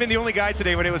I might have been the only guy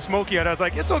today when it was smoky out. I was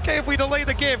like, it's okay if we delay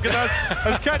the game, because I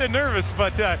was kind of nervous,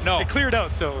 but no. it cleared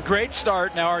out. So great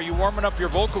start. Now, are you warming up your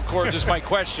vocal cords is my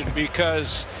question,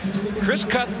 because Chris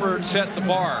Cuthbert set the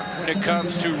bar when it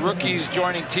comes to rookies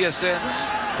joining TSN's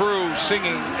crew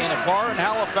singing in a bar in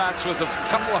Halifax with a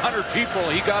couple of hundred people.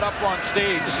 He got up on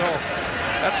stage, so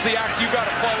that's the act you got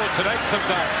to follow tonight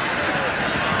sometime.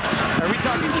 Are we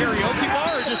talking karaoke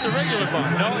bar or just a regular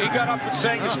bar? No, he got up and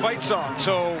sang his fight song.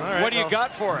 So right, what do you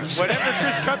got for us? Whatever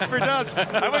Chris Cuthbert does.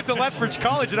 I went to Lethbridge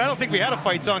College, and I don't think we had a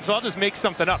fight song, so I'll just make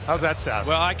something up. How's that sound?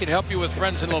 Well, I can help you with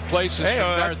Friends in Low Places. Hey,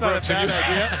 that's not a bad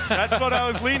idea. That's what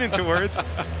I was leaning towards.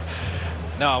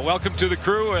 No, welcome to the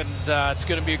crew, and it's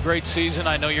going to be a great season.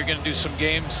 I know you're going to do some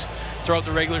games throughout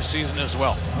the regular season as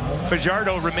well.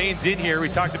 Fajardo remains in here. We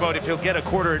talked about if he'll get a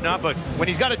quarter or not, but when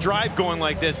he's got a drive going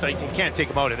like this, you can't take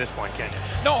him out at this point, can you?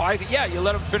 No, yeah, you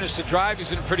let him finish the drive.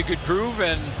 He's in a pretty good groove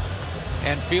and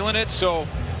feeling it, so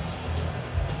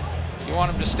you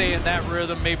want him to stay in that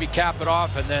rhythm, maybe cap it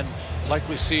off, and then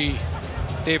likely see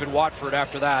David Watford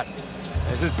after that.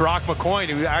 This is Brock McCoy,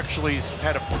 who actually has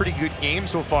had a pretty good game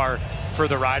so far for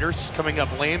the Riders, coming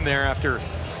up lame there after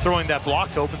throwing that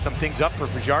block to open some things up for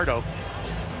Fajardo.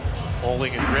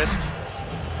 Holding his wrist.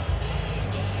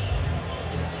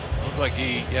 Looked like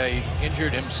he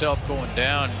injured himself going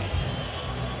down.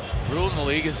 The rule in the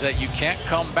league is that you can't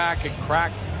come back and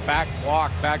crack back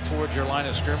walk back towards your line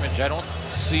of scrimmage. I don't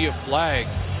see a flag.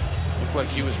 Looked like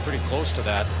he was pretty close to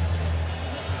that.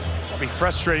 It'll be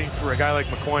frustrating for a guy like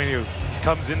McCoy, who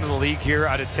comes into the league here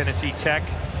out of Tennessee Tech.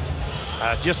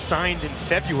 Just signed in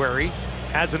February,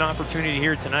 has an opportunity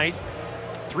here tonight.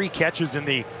 3 catches in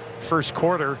the first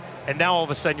quarter, and now all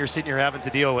of a sudden you're sitting here having to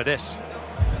deal with this.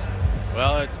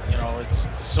 Well, it's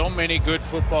so many good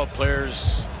football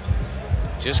players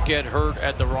just get hurt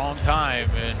at the wrong time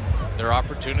and their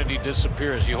opportunity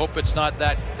disappears. You hope it's not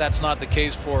that's not the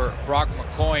case for Brock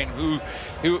McCoy,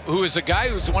 who is a guy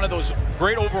who's one of those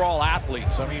great overall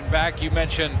athletes. I mean, back you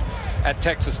mentioned at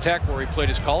Texas Tech where he played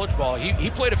his college ball.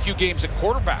 He played a few games at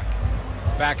quarterback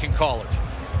back in college.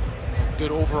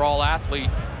 Good overall athlete.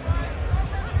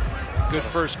 Good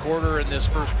first quarter in this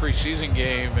first preseason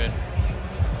game, and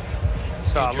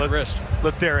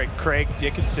look there at Craig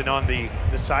Dickinson on the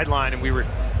sideline, and we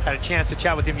had a chance to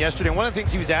chat with him yesterday. And one of the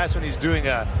things he was asked when he was doing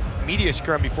a media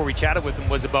scrum before we chatted with him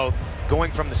was about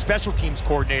going from the special teams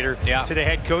coordinator to the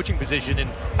head coaching position. And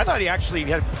I thought he actually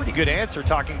had a pretty good answer,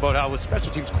 talking about how with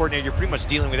special teams coordinator, you're pretty much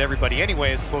dealing with everybody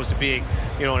anyway, as opposed to being,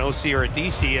 an OC or a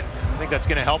DC. And I think that's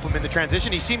going to help him in the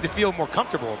transition. He seemed to feel more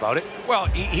comfortable about it. Well,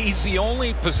 he's the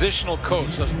only positional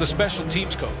coach, the special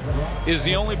teams coach, is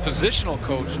the only positional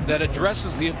coach that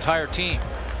addresses the entire team.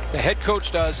 The head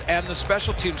coach does, and the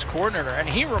special teams coordinator. And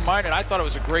he reminded, I thought it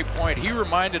was a great point, he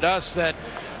reminded us that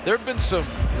there have been some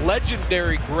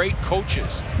legendary great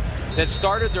coaches that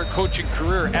started their coaching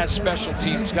career as special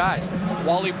teams guys.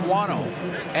 Wally Buono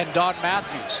and Don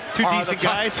Matthews. 2 decent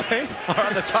guys, hey? Are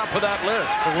on the top of that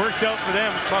list. It worked out for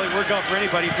them, probably worked out for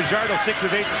anybody. Fajardo 6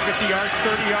 of 8 for 50 yards,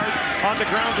 30 yards on the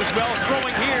ground as well.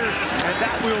 Throwing here, and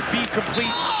that will be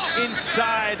complete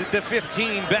inside the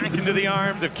 15, back into the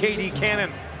arms of K.D.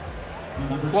 Cannon.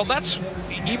 Well,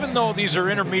 even though these are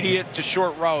intermediate to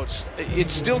short routes, it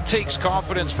still takes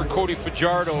confidence for Cody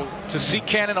Fajardo to see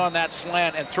Cannon on that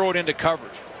slant and throw it into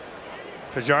coverage.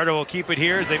 Fajardo will keep it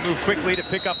here as they move quickly to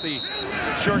pick up the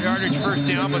short yardage first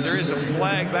down, but there is a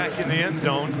flag back in the end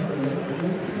zone.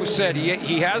 We said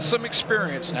he has some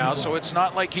experience now, so it's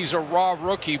not like he's a raw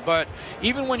rookie, but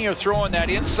even when you're throwing that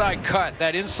inside cut,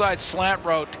 that inside slant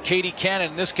route to K.D.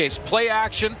 Cannon in this case, play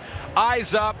action,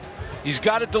 eyes up, he's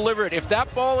got to deliver it. If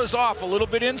that ball is off a little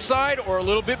bit inside or a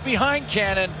little bit behind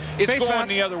Cannon, it's Face going mask,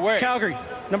 the other way. Calgary,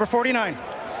 number 49.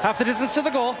 Half the distance to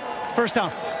the goal, first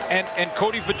down. And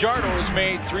Cody Fajardo has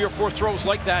made 3 or 4 throws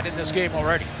like that in this game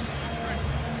already.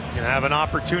 Going to have an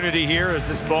opportunity here as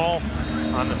this ball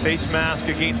on the face mask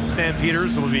against the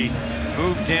Stampeders will be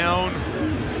moved down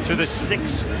to the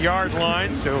 6-yard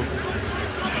line. So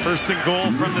first and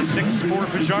goal from the 6 for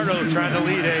Fajardo, trying to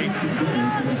lead a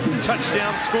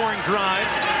touchdown scoring drive.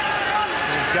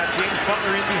 And he's got James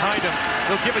Butler in behind him.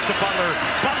 He'll give it to Butler.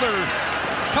 Butler,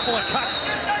 couple of cuts,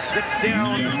 gets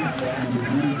down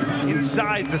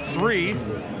inside the 3.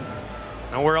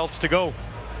 Nowhere else to go.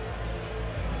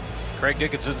 Craig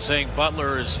Dickinson saying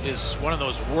Butler is one of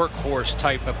those workhorse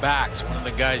type of backs, one of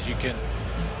the guys you can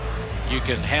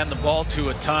hand the ball to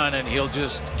a ton and he'll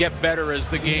just get better as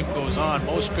the game goes on.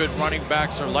 Most good running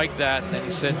backs are like that. And then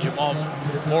he said Jamal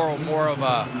Morrow more of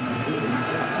a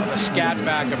a scat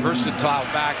back, a versatile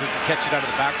back who can catch it out of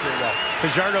the backfield well.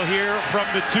 Fajardo here from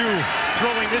the 2,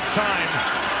 throwing this time.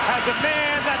 Has a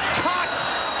man that's caught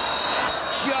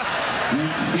just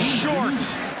short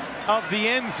of the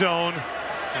end zone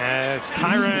as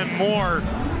Kyron Moore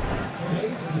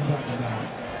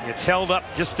gets held up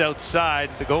just outside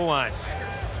the goal line.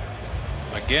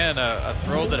 Again, a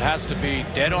throw that has to be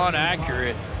dead on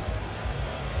accurate.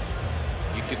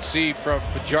 You can see from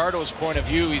Fajardo's point of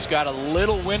view, he's got a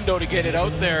little window to get it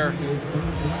out there.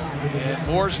 And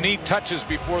Moore's knee touches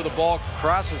before the ball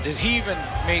crosses. Does he even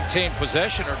maintain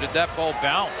possession, or did that ball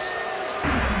bounce?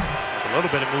 A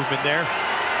little bit of movement there.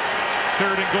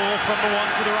 3rd and goal from the 1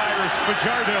 for the Riders.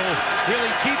 Fajardo, will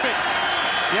he keep it?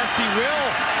 Yes, he will.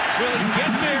 Will he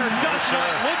get there? Does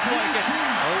not look like it.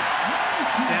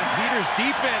 Stampeders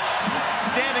defense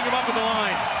standing him up at the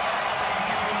line.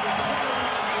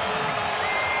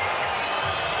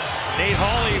 Nate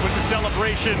Hawley with the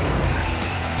celebration.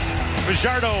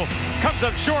 Fajardo comes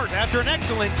up short after an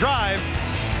excellent drive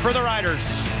for the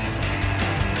Riders.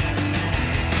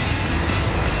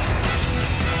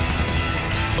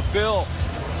 Phil,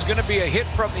 it's going to be a hit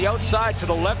from the outside to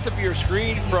the left of your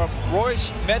screen from Royce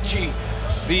Mechie,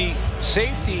 the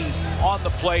safety on the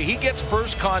play. He gets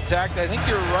first contact. I think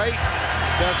you're right,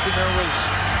 Dustin. There was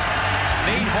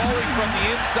Nate Hawley from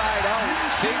the inside out,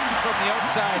 safety from the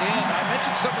outside in. I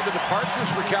mentioned some of the departures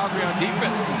for Calgary on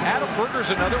defense. Adam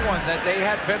Berger's another one that they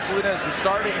had penciled in as the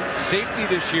starting safety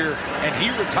this year, and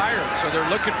he retired. So they're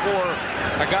looking for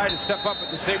a guy to step up at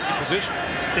the safety position.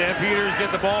 Stampeders get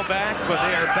the ball back, but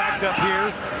they are backed up here.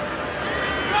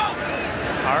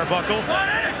 Arbuckle. 3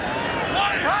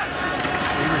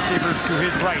 receivers to his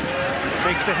right.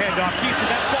 Makes the handoff, keeps it.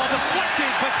 That ball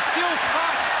deflected, but still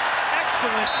caught.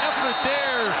 Excellent effort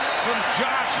there from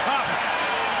Josh Huff,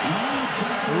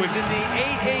 who was in the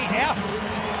AAF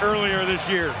earlier this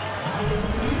year.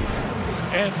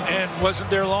 And wasn't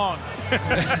there long.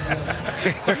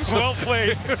 Well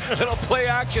played. Little play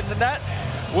action, and that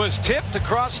was tipped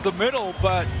across the middle,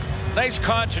 but nice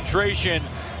concentration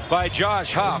by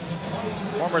Josh Huff,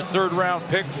 former 3rd-round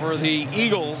pick for the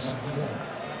Eagles.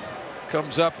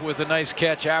 Comes up with a nice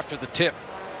catch after the tip.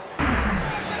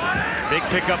 Big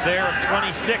pickup there of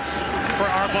 26 for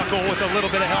Arbuckle with a little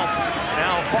bit of help.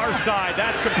 Now far side,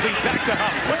 that's complete. Back to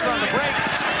Huff, puts on the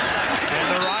brakes. And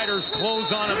the Riders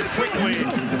close on him quickly.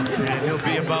 And he'll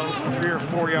be about 3 or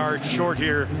 4 yards short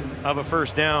here of a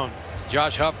first down.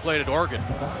 Josh Huff played at Oregon.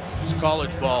 It's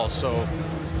college ball, so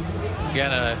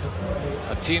again, a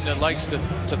team that likes to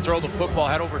throw the football,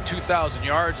 had over 2,000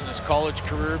 yards in his college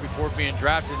career before being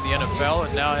drafted in the NFL,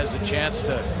 and now has a chance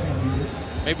to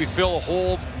maybe fill a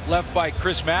hole left by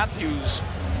Chris Matthews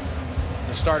in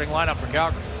the starting lineup for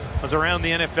Calgary. Was around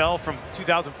the NFL from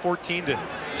 2014 to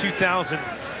 2018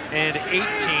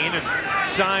 and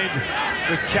signed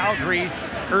with Calgary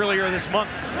earlier this month.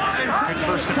 Good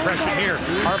first impression here.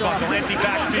 Arbuckle, empty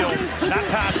backfield. That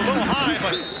pass a little high,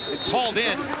 but it's hauled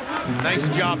in. Nice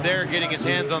job there getting his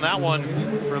hands on that one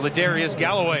for Ladarius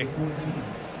Galloway.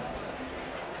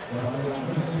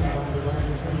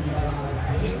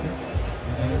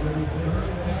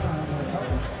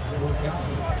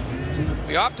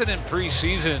 We often in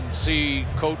preseason see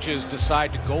coaches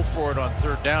decide to go for it on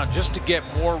 3rd down just to get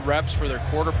more reps for their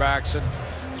quarterbacks. And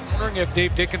I'm wondering if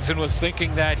Dave Dickinson was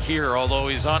thinking that here, although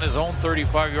he's on his own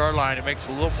 35-yard line, it makes it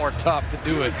a little more tough to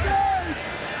do it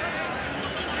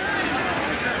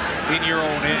in your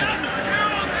own end.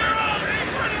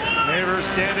 Neighbor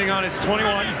standing on his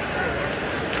 21.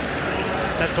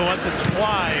 Set to let this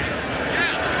fly.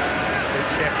 Good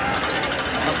kick.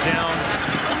 Up down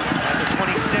at the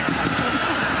 26.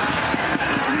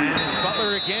 And it's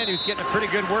Butler again, who's getting a pretty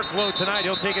good workload tonight.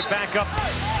 He'll take it back up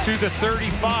to the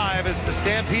 35 as the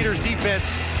Stampeders defense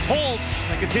holds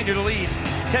and continue to lead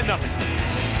 10-0.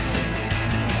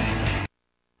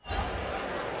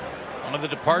 One of the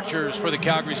departures for the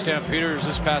Calgary Stampeders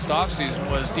this past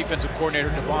offseason was defensive coordinator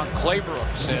Devon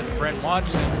Claybrooks, and Brent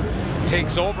Monson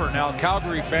takes over. Now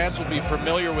Calgary fans will be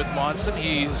familiar with Monson.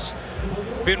 He's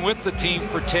been with the team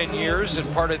for 10 years and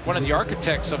one of the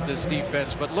architects of this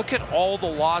defense. But look at all the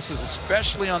losses,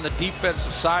 especially on the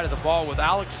defensive side of the ball, with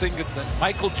Alex Singleton,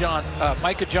 Micah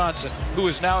Johnson, who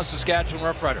is now a Saskatchewan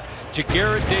Roughrider,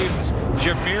 Jagarrett Davis,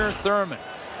 Jameer Thurman.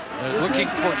 Looking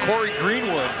for Corey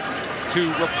Greenwood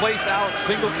to replace Alex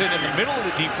Singleton in the middle of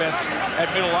the defense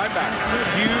at middle linebacker.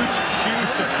 Huge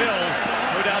shoes to fill,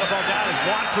 no doubt about that, as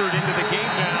Watford into the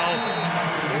game now.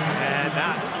 And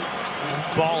that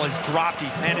ball is dropped. He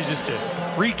manages to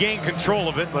regain control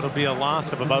of it, but it'll be a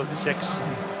loss of about 6.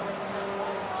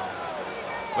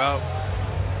 Well,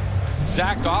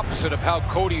 exact opposite of how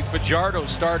Cody Fajardo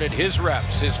started his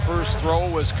reps. His first throw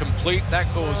was complete.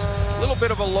 That goes a little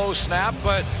bit of a low snap,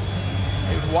 but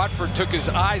Watford took his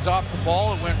eyes off the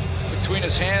ball and went between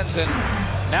his hands, and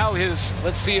now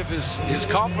let's see if his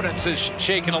confidence is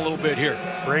shaken a little bit here.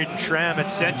 Braden Schramm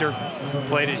at center.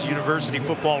 Played his university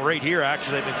football right here,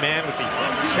 actually, at McMahon with the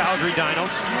Calgary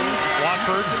Dinos.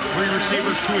 Watford, 3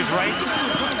 receivers to his right.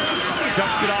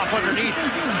 Dumps it off underneath,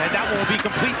 and that will be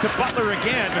complete to Butler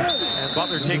again. And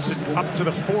Butler takes it up to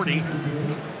the 40.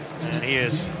 And he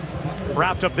is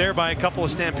wrapped up there by a couple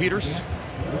of Stampeders.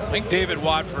 I think David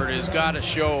Watford has got to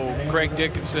show Craig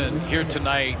Dickinson here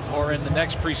tonight or in the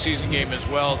next preseason game as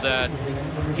well that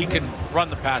he can run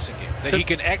the passing game, that he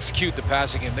can execute the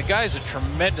passing game. The guy's a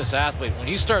tremendous athlete. When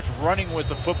he starts running with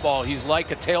the football, he's like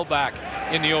a tailback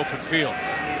in the open field.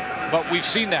 But we've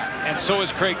seen that, and so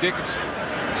is Craig Dickinson.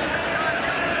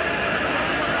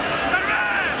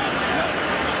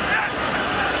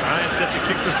 Ryan set to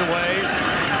kick this away.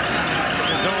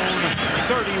 His own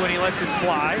 30 when he lets it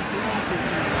fly.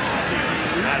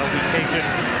 That'll be taken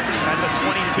at the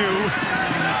 22.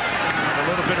 A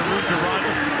little bit of room to run.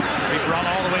 He brought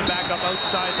all the way back up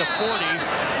outside the 40.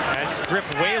 As Griff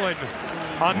Whalen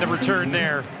on the return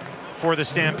there for the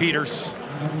Stampeders.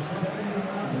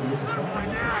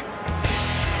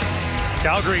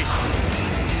 Calgary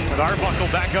with Arbuckle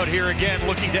back out here again,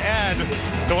 looking to add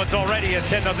to what's already a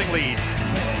 10-0 lead.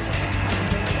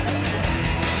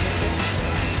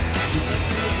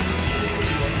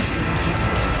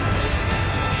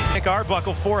 Nick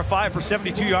Arbuckle, 4 of 5 for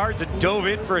 72 yards and dove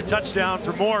in for a touchdown.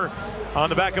 For more on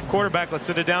the backup quarterback, let's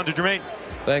send it down to Jermaine.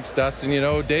 Thanks, Dustin. You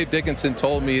know, Dave Dickinson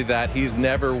told me that he's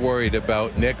never worried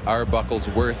about Nick Arbuckle's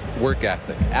work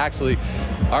ethic. Actually,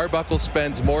 Arbuckle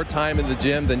spends more time in the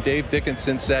gym than Dave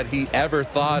Dickinson said he ever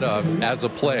thought of as a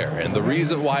player. And the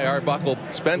reason why Arbuckle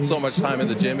spends so much time in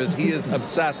the gym is he is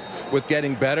obsessed with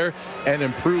getting better and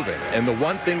improving. And the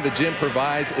one thing the gym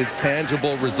provides is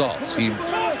tangible results. He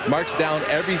marks down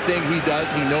everything he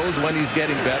does. He knows when he's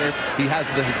getting better. He has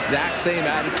the exact same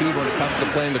attitude when it comes to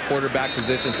playing the quarterback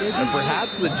position. And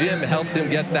perhaps the gym helped him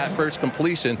get that first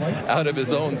completion out of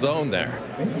his own zone there.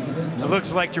 It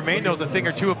looks like Jermaine knows a thing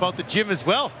or two about the gym as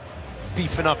well.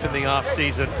 Beefing up in the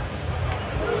offseason.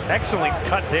 Excellent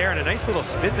cut there and a nice little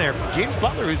spin there from James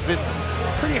Butler, who's been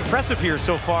pretty impressive here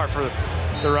so far for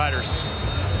the Riders.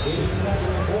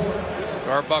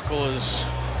 Arbuckle is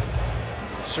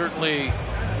certainly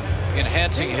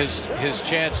enhancing his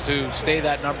chance to stay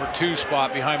that #2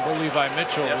 spot behind Bo Levi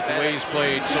Mitchell with the way he's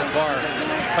played so far.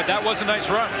 But that was a nice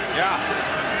run. Yeah.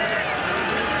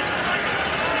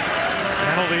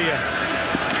 Penalty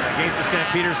against the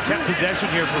Stampeders, kept possession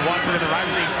here for Watford, and the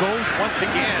Riders. He goes once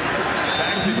again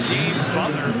back to James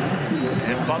Butler.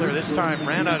 And Butler this time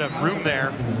ran out of room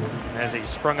there as he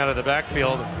sprung out of the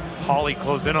backfield. Hawley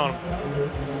closed in on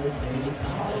him.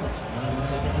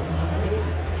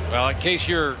 Well, in case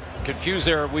you're confused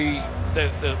there,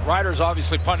 the Riders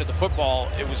obviously punted the football.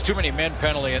 It was too many men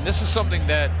penalty, and this is something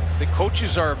that the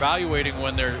coaches are evaluating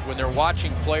when they're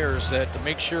watching players, that to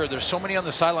make sure there's so many on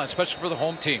the sideline, especially for the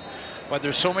home team. But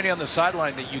there's so many on the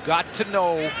sideline that you got to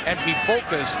know and be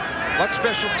focused what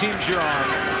special teams you're on.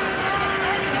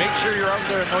 Make sure you're out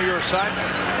there and know your assignment,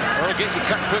 or it'll get you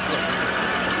cut quickly.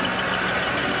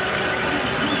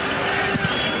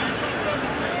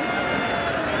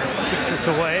 Kicks this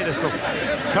away. This will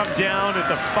come down at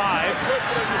the 5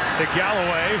 to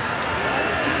Galloway.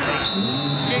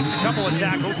 Escapes a couple of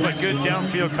tackles, but good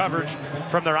downfield coverage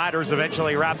from the Riders.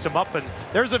 Eventually wraps him up, and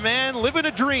there's a man living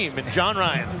a dream in John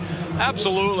Ryan.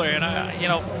 Absolutely, and you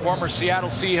know, former Seattle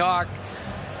Seahawk,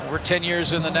 over 10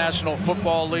 years in the National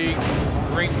Football League,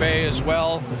 Green Bay as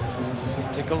well.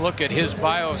 Take a look at his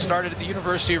bio. Started at the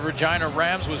University of Regina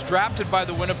Rams, was drafted by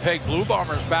the Winnipeg Blue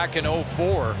Bombers back in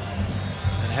 '04.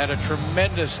 Had a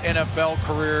tremendous NFL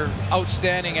career,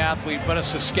 outstanding athlete, but a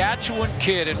Saskatchewan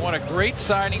kid, and what a great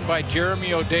signing by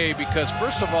Jeremy O'Day, because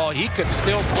first of all, he could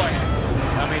still play.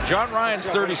 I mean, John Ryan's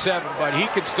 37, but he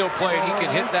could still play and he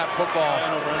can hit that football.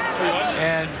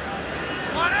 And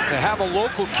to have a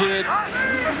local kid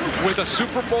with a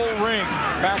Super Bowl ring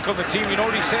back on the team, you know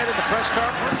what he said in the press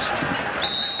conference?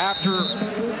 After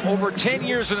over 10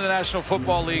 years in the National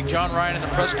Football League, John Ryan in the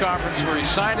press conference where he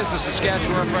signed as a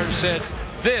Saskatchewan Roughrider said,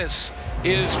 "This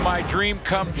is my dream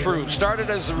come true." Started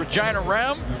as a Regina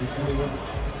Ram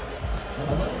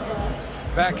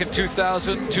back in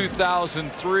 2000,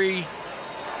 2003.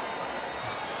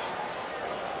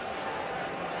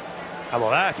 How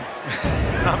about that?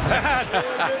 Not bad.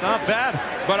 Not bad.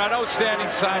 But an outstanding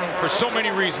signing for so many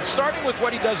reasons, starting with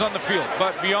what he does on the field.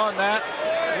 But beyond that,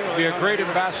 he'll be a great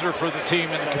ambassador for the team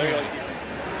and the community.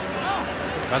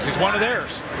 Because he's one of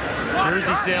theirs.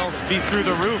 Jersey sales be through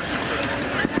the roof.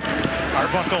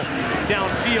 Arbuckle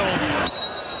downfield.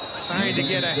 Trying to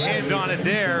get a hand on it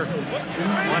there.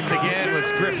 Once again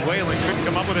was Griff Whalen. Couldn't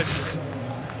come up with it.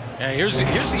 Yeah,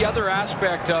 here's the other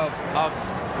aspect of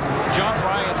John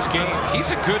Ryan's game.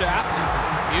 He's a good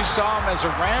athlete. You saw him as a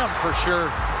Ram for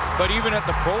sure. But even at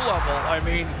the pro level, I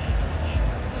mean,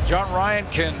 John Ryan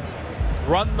can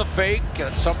run the fake.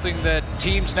 That's something that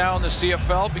teams now in the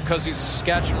CFL, because he's a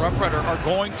Saskatchewan Roughrider, are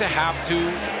going to have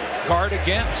to guard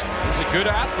against. He's a good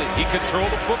athlete. He can throw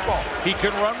the football. He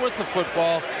can run with the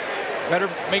football. Better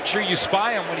make sure you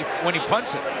spy him when he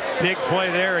punts it. Big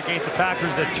play there against the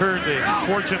Packers that turned the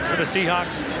fortunes for the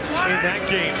Seahawks in that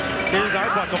game. Here's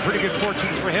Arbuckle. Pretty good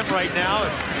fortunes for him right now.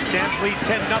 Stamps lead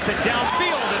 10-0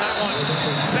 downfield, and that one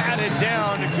batted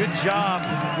down. Good job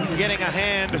getting a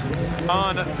hand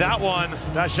on that one.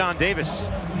 Dashawn Davis.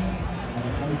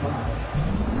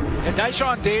 And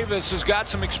Dashawn Davis has got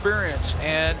some experience,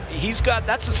 and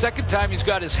that's the second time he's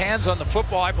got his hands on the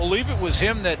football. I believe it was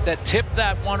him that tipped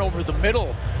that one over the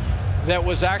middle that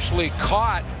was actually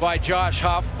caught by Josh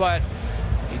Huff, but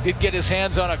he did get his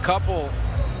hands on a couple.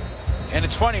 And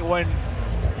it's funny when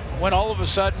all of a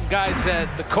sudden guys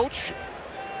that the coach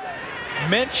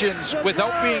mentions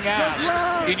without being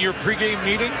asked in your pregame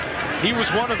meeting, he was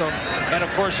one of them, and of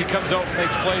course he comes out and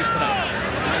makes plays tonight.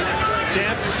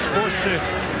 Stamps forced to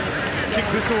kick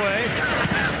this away.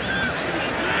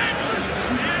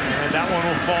 And that one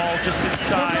will fall just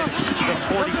inside the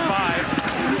 45.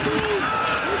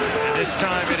 And this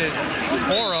time it is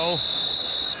Morrow.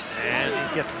 And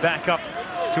he gets back up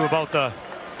to about the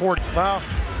 40. Well,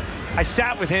 I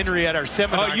sat with Henry at our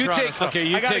seminar. Oh, you take, okay,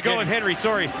 you I gotta take go with Henry,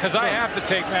 sorry. Because I have to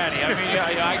take Manny. I mean,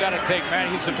 I got to take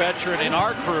Manny. He's a veteran in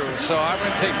our crew, so I'm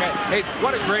going to take Manny. Hey,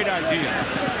 what a great idea.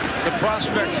 The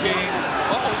prospects game.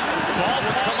 Ball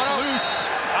comes loose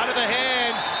out of the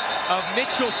hands of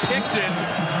Mitchell Picton,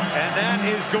 and that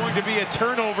is going to be a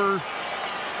turnover.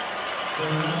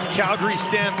 Calgary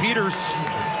Stampeders.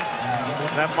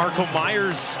 That Marco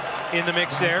Myers in the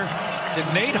mix there.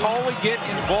 Did Nate Hawley get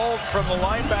involved from the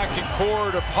linebacking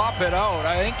core to pop it out?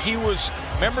 I think he was,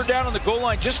 remember, down on the goal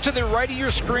line, just to the right of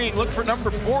your screen. Look for number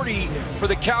 40 for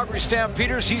the Calgary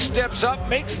Stampeders. He steps up,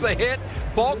 makes the hit.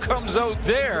 Ball comes out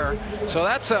there. So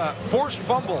that's a forced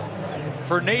fumble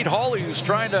for Nate Hawley, who's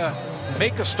trying to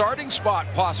make a starting spot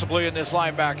possibly in this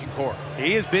linebacking core.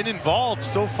 He has been involved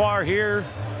so far here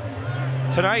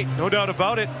tonight, no doubt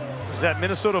about it. It was that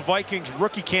Minnesota Vikings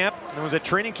rookie camp. It was at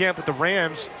training camp with the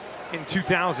Rams in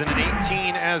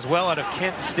 2018 as well, out of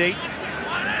Kent State.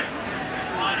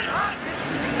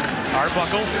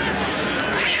 Arbuckle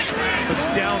looks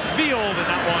downfield, and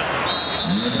that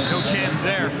one, no chance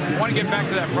there. I want to get back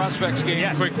to that prospects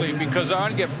game quickly, because I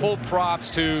want to give full props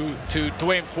to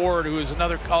Dwayne Ford, who is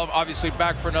another, obviously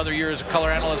back for another year as a color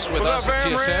analyst with us at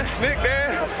TSN. Nick,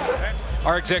 Dan.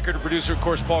 Our executive producer, of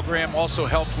course, Paul Graham, also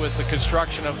helped with the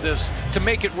construction of this to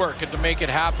make it work and to make it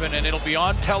happen. And it'll be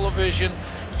on television.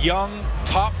 Young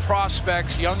top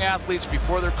prospects, young athletes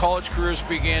before their college careers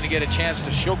begin to get a chance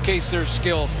to showcase their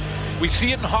skills. We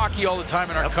see it in hockey all the time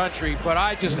in our country, but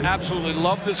I just absolutely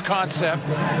love this concept.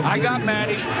 I got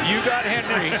Matty, you got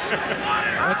Henry.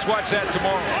 Let's watch that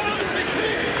tomorrow.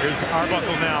 Here's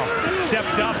Arbuckle now.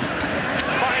 Steps up,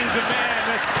 finds a man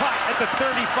that's caught at the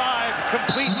 35,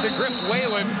 complete to Griff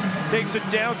Whalen, takes it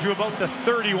down to about the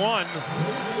 31.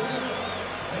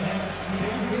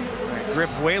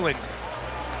 Griff Whalen,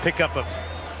 pickup of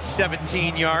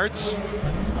 17 yards.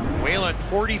 Whalen,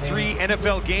 43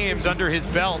 NFL games under his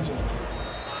belt.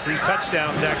 3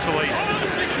 touchdowns, actually,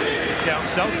 down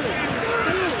south.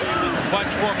 Bunch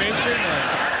formation.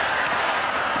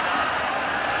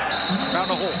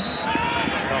 Found a hole.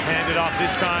 They'll hand it off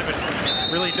this time,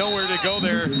 and really nowhere to go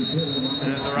there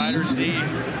as the Riders D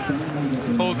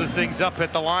closes things up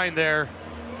at the line there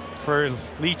for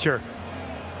Leacher.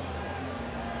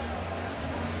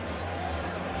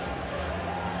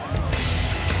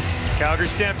 Calgary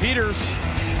Stampeders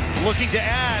looking to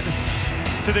add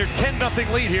to their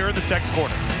 10-0 lead here in the second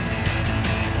quarter.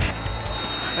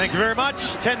 Thank you very much.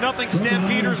 10-0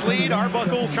 Stampeders lead.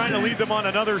 Arbuckle trying to lead them on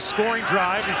another scoring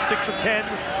drive. He's 6 of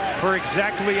 10 for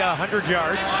exactly 100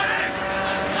 yards.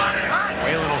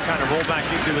 Whalen will kind of roll back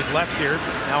into his left here.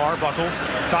 Now Arbuckle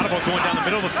thought about going down the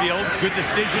middle of the field. Good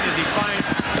decision as he finds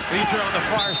Leacher on the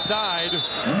far side.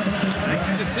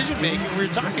 Nice decision making. We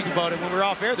were talking about it when we were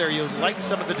off air there. You like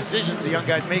some of the decisions the young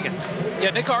guy's making. Yeah,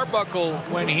 Nick Arbuckle,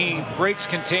 when he breaks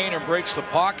contain or breaks the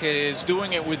pocket, is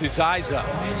doing it with his eyes up.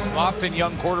 And often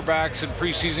young quarterbacks in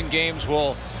preseason games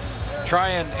will try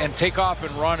and take off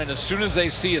and run, and as soon as they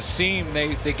see a seam,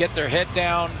 they get their head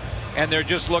down and they're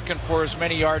just looking for as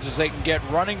many yards as they can get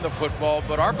running the football.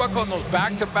 But Arbuckle on those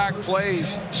back-to-back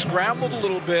plays scrambled a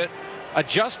little bit,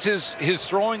 adjust his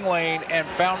throwing lane, and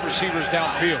found receivers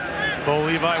downfield. Bo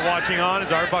Levi watching on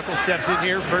as Arbuckle steps in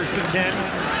here, 1st and 10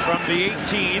 from the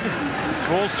 18.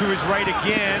 Rolls to his right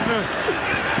again,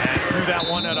 and threw that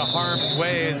one out of harm's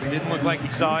way as it didn't look like he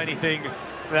saw anything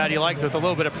that he liked, with a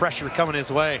little bit of pressure coming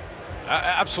his way.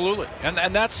 Absolutely, and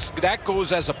that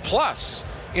goes as a plus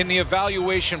in the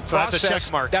evaluation process. That's a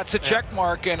check mark. That's a check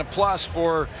mark and a plus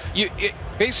for you.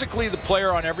 Basically, the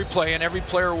player on every play, and every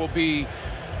player will be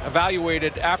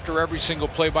evaluated after every single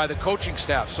play by the coaching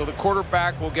staff. So the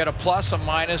quarterback will get a plus, a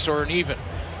minus, or an even,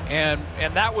 and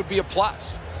that would be a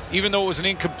plus. Even though it was an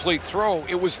incomplete throw,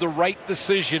 it was the right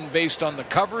decision based on the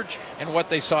coverage and what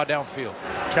they saw downfield.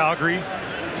 Calgary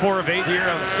 4 of 8 here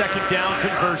on 2nd down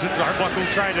conversions. Arbuckle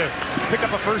trying to pick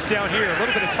up a 1st down here. A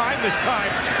little bit of time this time.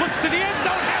 Looks to the end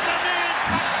zone, has a man,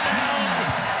 touchdown!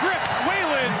 Griff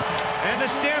Whalen, and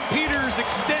the Stampeders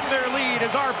extend their lead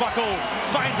as Arbuckle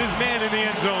finds his man in the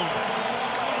end zone.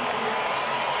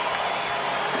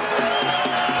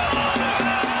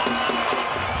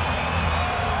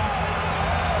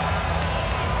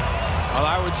 Well,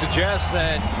 I would suggest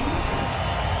that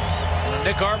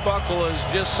Nick Arbuckle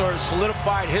has just sort of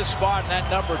solidified his spot in that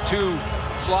number 2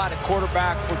 slot at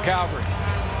quarterback for Calgary.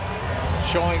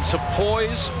 Showing some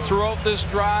poise throughout this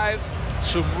drive,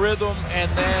 some rhythm, and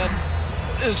then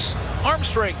his arm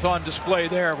strength on display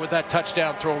there with that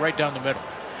touchdown throw right down the middle.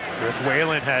 Griff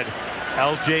Whalen had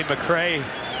L.J. McCray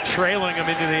trailing him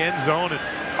into the end zone, and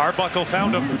Arbuckle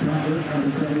found him.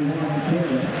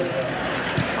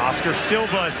 Oscar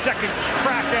Silva, 2nd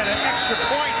crack at an extra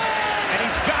point, and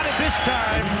he's got it this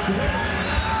time.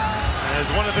 As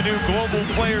one of the new global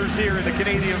players here in the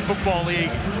Canadian Football League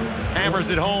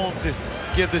hammers it home to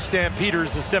give the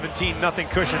Stampeders a 17-0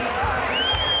 cushion.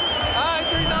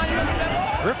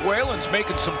 Griff Whalen's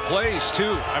making some plays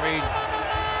too. I mean,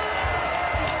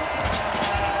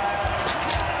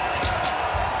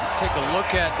 take a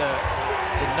look at the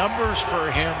numbers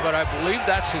for him, but I believe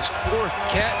that's his 4th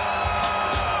catch.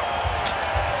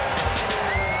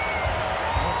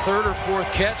 3rd or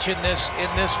 4th catch in this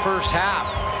first half,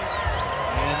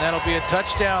 and that'll be a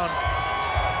touchdown.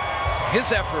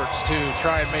 His efforts to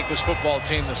try and make this football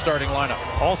team the starting lineup.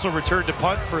 Also returned to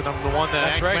punt for them, the one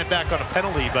that went back on a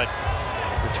penalty, but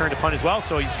returned to punt as well.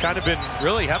 So he's kind of been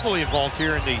really heavily involved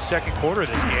here in the 2nd quarter of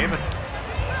this game.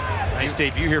 And nice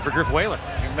debut here for Griff Whalen.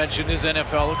 You mentioned his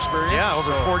NFL experience. Yeah,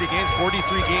 over 40 games,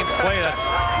 43 games played. That's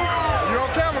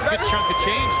a good chunk of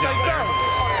change down there.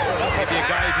 Maybe a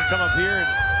guy who can come up here and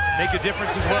make a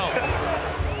difference as well.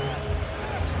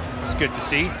 It's good to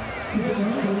see.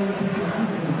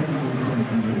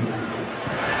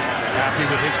 Happy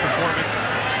with his performance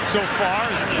so far.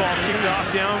 This ball kicked off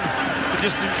down to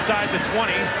just inside the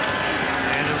 20.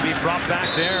 And it'll be brought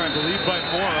back there, I believe, by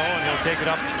Morrow, and he'll take it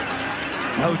up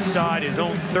outside his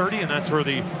own 30, and that's where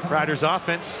the Riders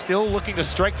offense, still looking to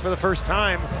strike for the first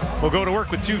time, will go to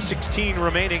work with 2:16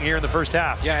 remaining here in the first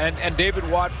half. Yeah, and David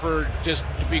Watford, just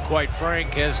to be quite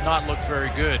frank, has not looked very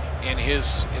good in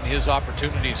his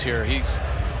opportunities here. He's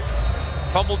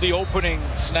fumbled the opening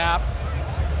snap,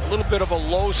 a little bit of a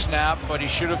low snap, but he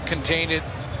should have contained it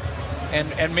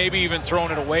and maybe even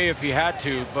thrown it away if he had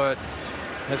to, but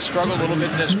has struggled a little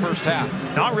bit in this first half.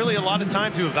 Not really a lot of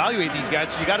time to evaluate these guys,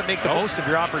 so you got to make the most of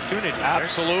your opportunity.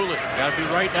 Absolutely. Got to be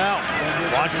right now.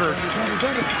 Watford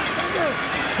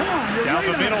down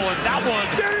the middle, and that one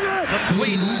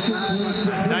completes.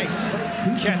 Nice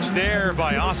catch there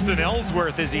by Austin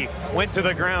Ellsworth as he went to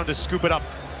the ground to scoop it up.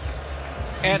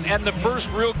 And the first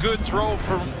real good throw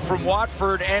from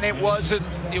Watford, and it wasn't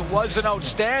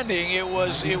outstanding. It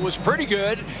was pretty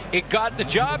good. It got the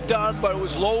job done, but it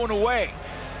was low and away.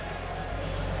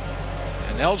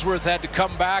 And Ellsworth had to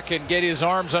come back and get his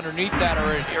arms underneath that,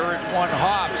 or it one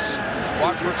hops.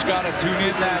 Watford's got to tune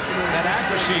in that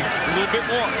accuracy a little bit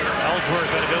more. Ellsworth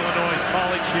out of Illinois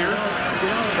College here,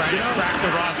 trying to crack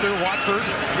the roster. Watford,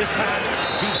 this pass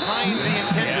behind the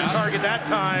intended target that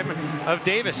time of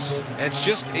Davis. It's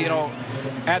just, you know,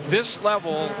 at this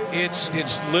level, it's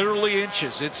literally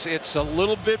inches. It's a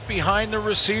little bit behind the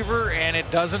receiver, and it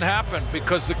doesn't happen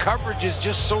because the coverage is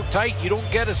just so tight. You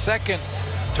don't get a second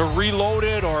to reload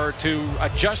it or to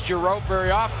adjust your route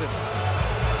very often.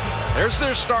 There's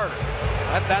their starter.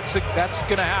 That's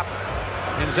going to happen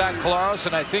in Zach Collaros,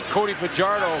 and I think Cody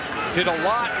Fajardo did a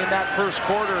lot in that first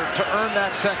quarter to earn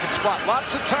that second spot.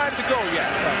 Lots of time to go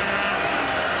yet.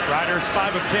 Riders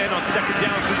 5 of 10 on second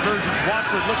down conversions.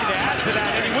 Watford looking to add to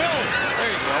that, and he will.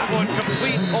 There you go. Going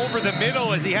complete over the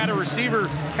middle as he had a receiver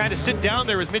kind of sit down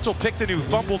there as Mitchell Picton, who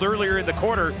fumbled earlier in the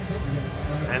quarter.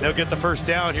 And they'll get the first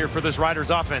down here for this Riders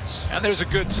offense. And there's a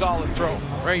good solid throw,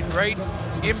 right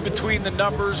in between the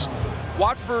numbers.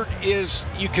 Watford is,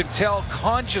 you can tell,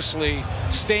 consciously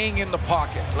staying in the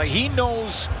pocket. Like, he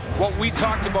knows what we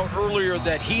talked about earlier,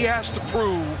 that he has to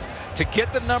prove to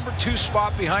get the number 2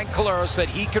 spot behind Caleros that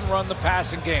he can run the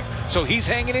passing game. So he's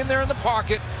hanging in there in the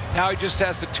pocket. Now he just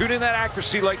has to tune in that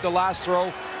accuracy like the last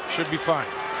throw. Should be fine.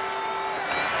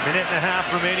 Minute and a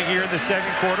half remaining here in the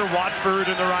second quarter. Watford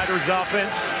and the Riders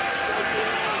offense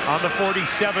on the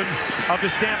 47 of the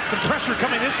Stamp. Some pressure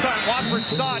coming this time. Watford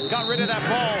saw it, got rid of that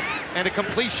ball, and a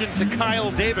completion to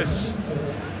Kyle Davis.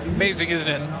 Amazing, isn't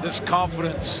it? This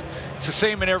confidence. It's the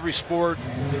same in every sport.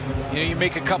 You know, you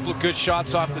make a couple of good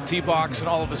shots off the tee box, and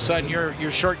all of a sudden your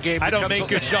short game. I don't make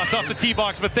good shots off the tee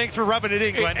box, but thanks for rubbing it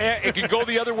in, Glenn. It can go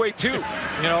the other way too.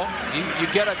 You know, you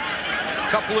get a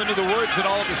couple into the woods, and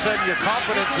all of a sudden your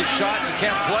confidence is shot and you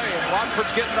can't play. And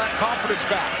Watford's getting that confidence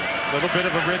back. A little bit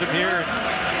of a rhythm here.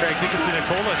 Craig Dickinson had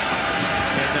told us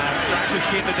in the practice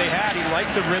game that they had, he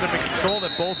liked the rhythm and control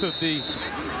that both of the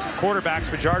quarterbacks,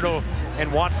 Fajardo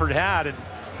and Watford, had. And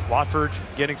Watford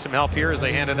getting some help here as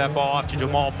they handed that ball off to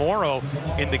Jamal Morrow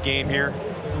in the game here.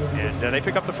 And they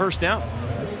pick up the first down.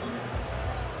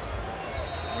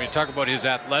 When you talk about his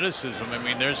athleticism, I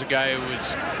mean, there's a guy who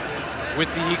was with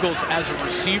the Eagles as a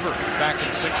receiver back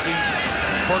in 16,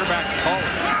 quarterback in college.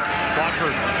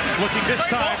 Watford looking this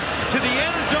time to the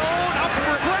end zone, up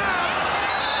for grabs.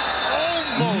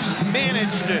 Almost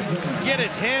managed to get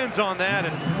his hands on that.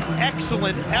 An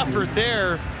excellent effort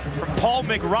there from Paul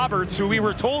McRoberts, who we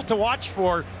were told to watch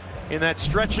for in that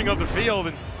stretching of the field,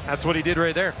 and that's what he did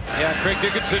right there. Yeah, Craig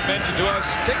Dickinson mentioned to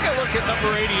us, take a look at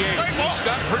number 88. He's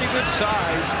got pretty good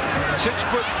size,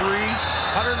 6'3",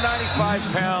 195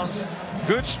 pounds,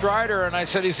 good strider. And I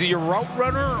said, is he a route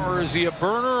runner or is he a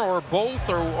burner or both,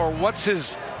 or what's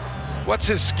his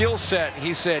skill set?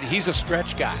 He said he's a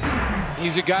stretch guy.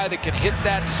 He's a guy that can hit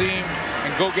that seam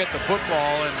and go get the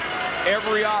football, and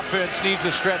every offense needs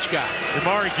a stretch guy.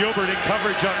 Amari Gilbert in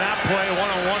coverage on that play,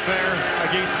 one-on-one there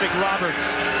against McRoberts.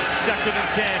 2nd and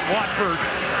 10, Watford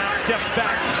steps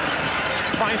back,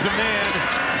 finds a man,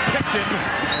 Picton,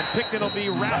 and Picton will be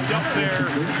wrapped up there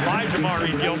by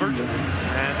Amari Gilbert,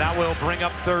 and that will bring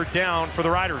up 3rd down for the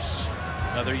Riders.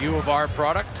 Another U of R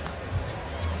product.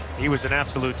 He was an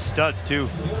absolute stud too.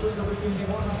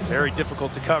 Very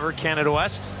difficult to cover, Canada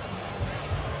West.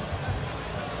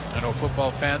 I know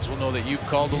football fans will know that you've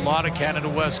called a lot of Canada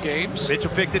West games.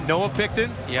 Mitchell Picton, Noah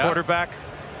Picton, yeah. Quarterback,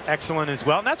 excellent as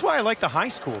well. And that's why I like the high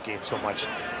school game so much.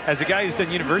 As a guy who's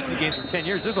done university games for 10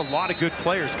 years, there's a lot of good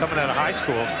players coming out of high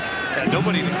school that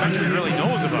nobody in the country really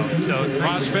knows about. So it's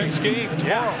Prospects game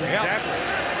tomorrow. Yeah,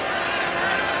 exactly.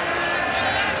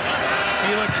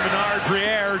 Felix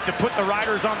Menard-Briere to put the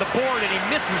Riders on the board, and he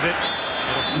misses it.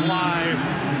 It'll fly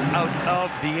out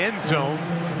of the end zone.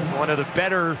 One of the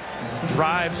better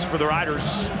drives for the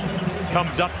Riders.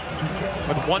 Comes up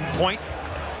with 1 point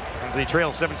as they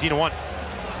trail 17-1.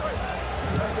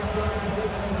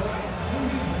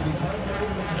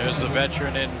 There's the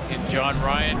veteran in John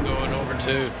Ryan going over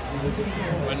to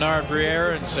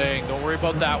Menard-Briere and saying, don't worry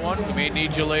about that one. We may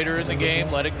need you later in the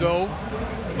game. Let it go.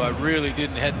 But really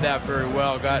didn't head that very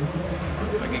well. He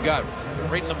got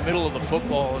right in the middle of the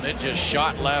football, and it just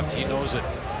shot left. He knows it.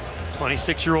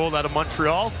 26-year-old out of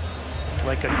Montreal.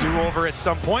 Like a do-over at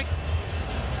some point.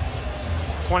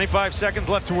 25 seconds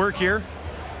left to work here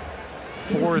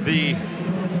for the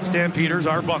Stampeders.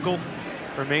 Arbuckle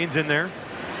remains in there.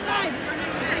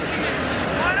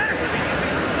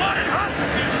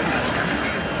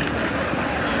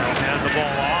 And the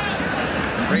ball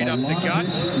off. Right up the gut.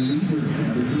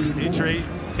 Dietrich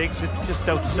takes it just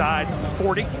outside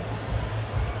 40.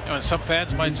 And some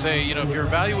fans might say, you know, if you're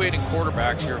evaluating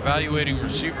quarterbacks, you're evaluating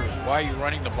receivers, why are you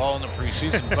running the ball in the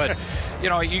preseason? But, you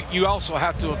know, you also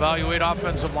have to evaluate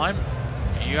offensive linemen.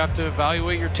 You have to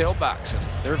evaluate your tailbacks and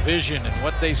their vision and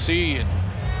what they see and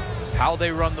how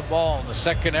they run the ball in the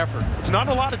second effort. It's not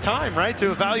a lot of time, right,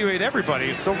 to evaluate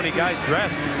everybody. So many guys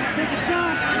dressed.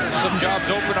 Some jobs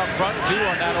open up front, too,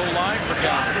 on that O-line for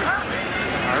Calgary.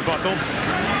 Arbuckle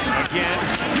again.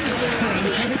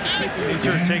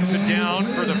 Nature takes it down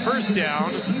for the first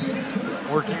down.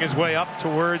 Working his way up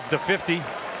towards the 50.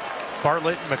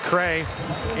 Bartlett and McCray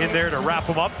in there to wrap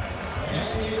him up.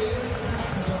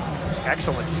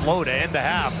 Excellent flow to end the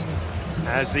half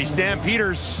as the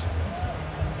Stampeders,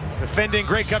 defending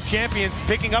Grey Cup champions,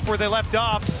 picking up where they left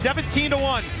off.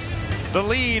 17-1, the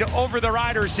lead over the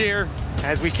Riders here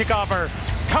as we kick off our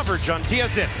coverage on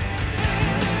TSN.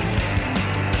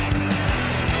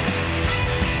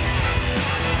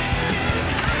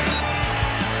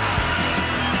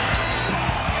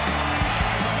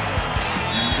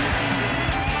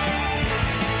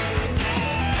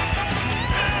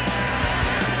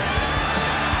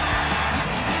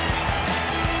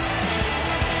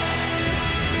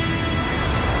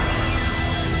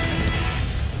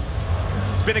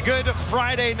 been a good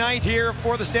Friday night here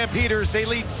for the Stampeders. They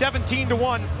lead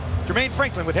 17-1. Jermaine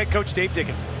Franklin with head coach Dave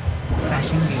Dickinson.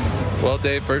 Well,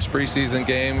 Dave, first preseason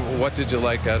game, what did you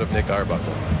like out of Nick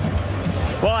Arbuckle?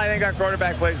 Well, I think our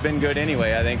quarterback play has been good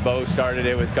anyway. I think Bo started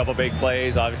it with a couple big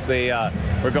plays. Obviously,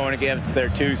 we're going against their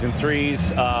 2s and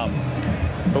 3s.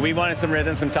 But we wanted some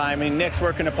rhythm, some timing. Nick's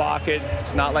working the pocket.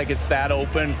 It's not like it's that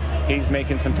open. He's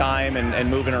making some time and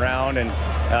moving around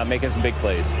and making some big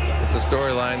plays. It's a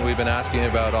storyline we've been asking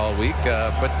about all week.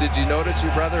 But did you notice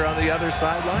your brother on the other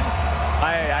sideline?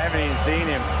 I haven't even seen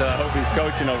him, so I hope he's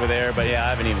coaching over there. But yeah, I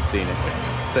haven't even seen it.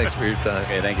 Thanks for your time.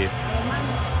 Okay, thank you.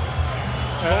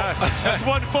 That's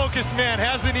one focused man.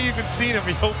 Hasn't even seen him.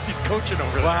 He hopes he's coaching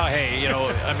over there. Well, hey, you know,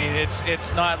 I mean,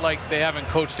 it's not like they haven't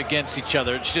coached against each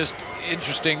other. It's just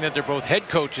interesting that they're both head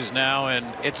coaches now, and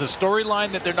it's a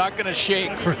storyline that they're not going to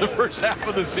shake for the first half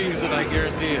of the season, I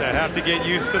guarantee you. I have to get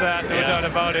used to that, no doubt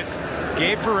about it.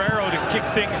 Gabe Ferrero to kick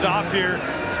things off here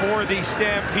for the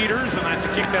Stampeders, and that's a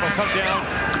kick that'll come down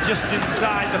just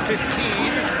inside the 15,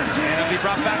 and it'll be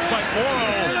brought back by Morrow.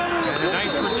 And a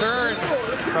nice return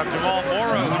from Jamal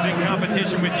Morrow, who's in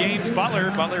competition with James Butler.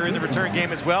 Butler in the return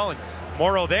game as well, and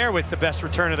Morrow there with the best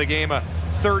return of the game, a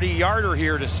 30-yarder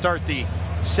here to start the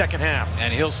second half.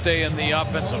 And he'll stay in the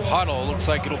offensive huddle. Looks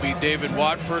like it'll be David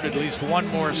Watford at least one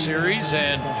more series,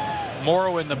 and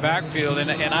Morrow in the backfield.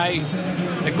 And I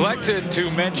neglected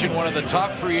to mention one of the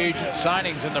top free agent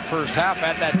signings in the first half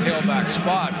at that tailback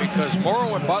spot, because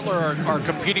Morrow and Butler are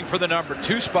competing for the number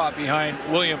 2 spot behind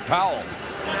William Powell,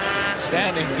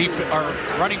 standing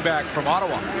running back from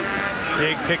Ottawa.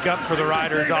 Big pickup for the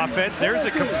Riders offense. There's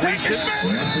a completion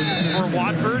for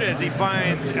Watford as he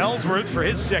finds Ellsworth for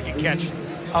his second catch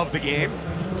of the game.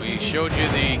 We showed you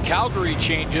the Calgary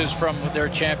changes from their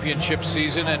championship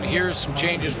season, and here's some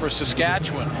changes for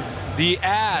Saskatchewan. The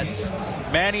adds: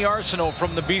 Manny Arsenault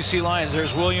from the BC Lions.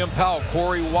 There's William Powell,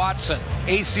 Corey Watson,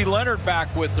 AC Leonard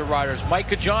back with the Riders,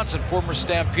 Micah Johnson, former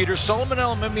Stampeder. Solomon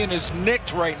Elimimian is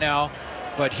nicked right now,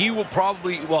 but he will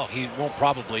probably, well, he won't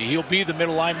probably, he'll be the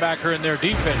middle linebacker in their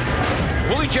defense.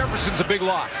 Willie Jefferson's a big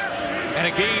loss, and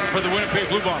a gain for the Winnipeg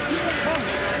Blue Bombers.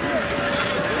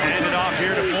 Hand it off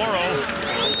here to Morrow.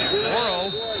 And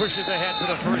Morrow pushes ahead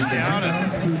for the first down.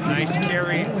 A nice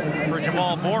carry for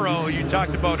Jamal Morrow, who you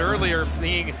talked about earlier,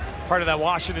 being part of that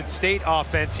Washington State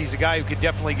offense. He's a guy who could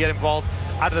definitely get involved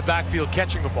out of the backfield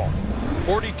catching the ball.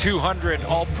 4,200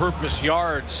 all-purpose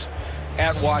yards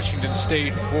at Washington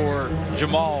State for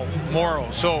Jamal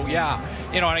Morrow. So yeah,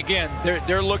 you know, and again,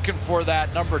 they're looking for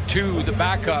that number 2, the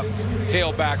backup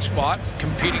tailback spot,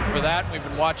 competing for that. We've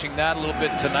been watching that a little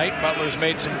bit tonight. Butler's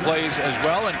made some plays as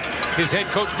well, and his head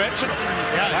coach mentioned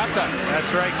him at halftime. That's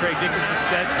right. Craig Dickinson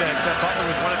said that Butler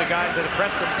was one of the guys that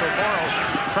impressed him, so Morrow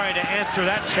trying to answer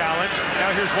that challenge.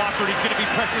 Now here's Watford. He's going to be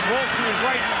pressured, rolls to his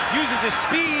right, uses his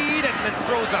speed, and then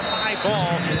throws a high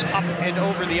ball up and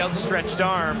over the outstretched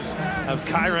arms of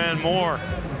Kyran Moore.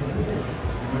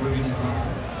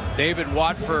 David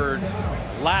Watford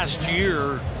last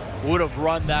year would have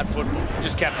run that football.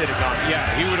 Just kept it and gone. Yeah,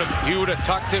 he would have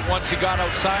tucked it once he got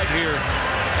outside here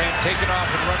and taken off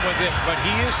and run with it. But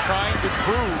he is trying to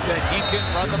prove that he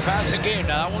can run the passing game.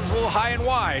 Now that one's a little high and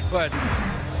wide, but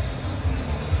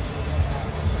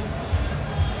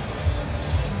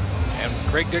and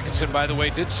Craig Dickinson, by the way,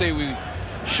 did say we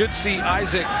should see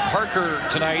Isaac Parker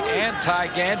tonight and Ty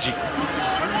Ganji.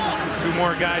 2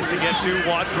 more guys to get to.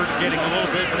 Watford getting a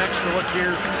little bit of an extra look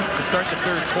here to start the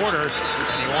third quarter.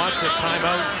 And he wants a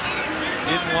timeout.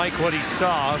 Didn't like what he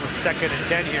saw with 2nd and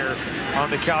 10 here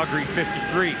on the Calgary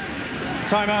 53.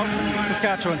 Timeout,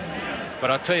 Saskatchewan.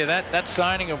 But I'll tell you, that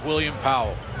signing of William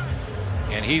Powell,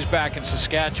 and he's back in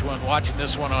Saskatchewan watching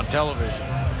this one on television,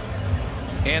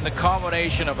 and the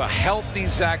combination of a healthy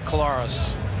Zach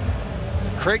Collaros.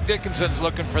 Craig Dickinson's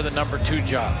looking for the number 2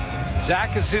 job.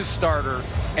 Zach is his starter,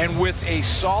 and with a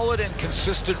solid and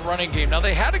consistent running game. Now,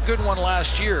 they had a good one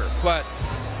last year, but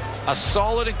a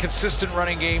solid and consistent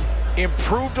running game,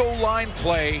 improved O-line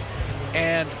play,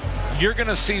 and you're going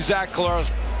to see Zach Collaros,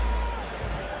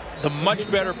 the much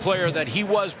better player that he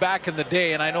was back in the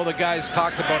day. And I know the guys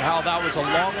talked about how that was a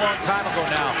long, long time ago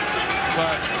now,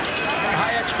 but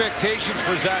high expectations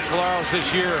for Zach Collaros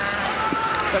this year.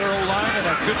 Better O-line and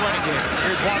a good running game.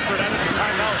 Here's Watford out of the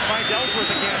timeout. Finds Ellsworth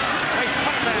again. Nice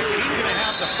cutback, and he's going to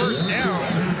have the first down.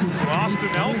 So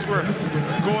Austin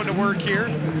Ellsworth going to work here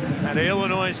at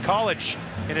Illinois College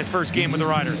in his first game with the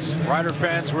Riders. Rider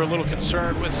fans were a little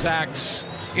concerned with Zach's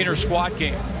inter-squad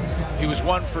game. He was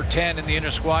 1 for 10 in the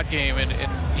inter-squad game, and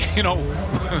you know,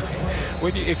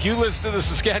 if you listen to the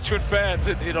Saskatchewan fans,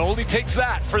 it only takes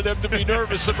that for them to be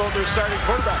nervous about their starting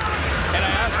quarterback. And I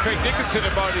asked Craig Dickinson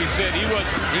about it. He said he goes,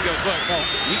 look, no,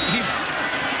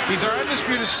 he's our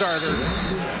undisputed starter,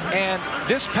 and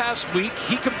this past week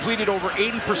he completed over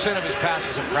 80% of his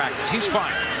passes in practice. He's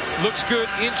fine, looks good,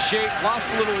 in shape, lost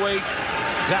a little weight.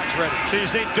 Zach's ready. So you're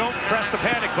saying don't press the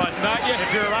panic button. Not yet. If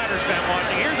you're a Riders fan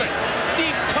watching. Here's a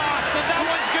deep toss, and that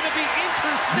one's going to be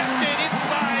intercepted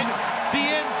inside the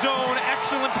end zone.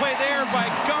 Excellent play there by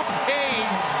Gump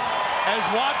Hayes as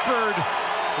Watford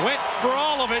went for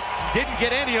all of it. Didn't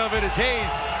get any of it as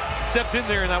Hayes stepped in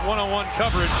there in that one-on-one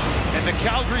coverage. And the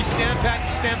Calgary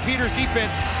Stampeders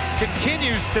defense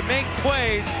continues to make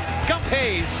plays. Gump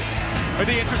Hayes for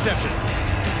the interception.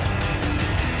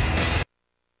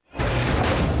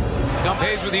 Gump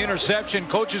Hayes with the interception.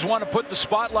 Coaches want to put the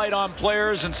spotlight on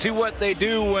players and see what they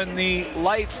do when the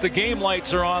game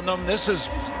lights are on them. This is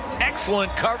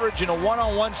excellent coverage in a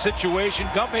one-on-one situation.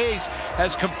 Gump Hayes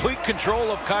has complete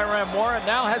control of Kyran Moore and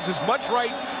now has as much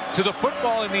right to the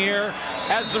football in the air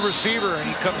as the receiver, and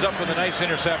he comes up with a nice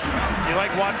interception. You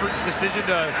like Watford's decision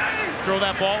to throw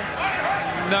that ball?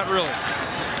 Not really.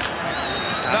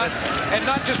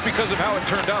 Not just because of how it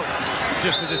turned out.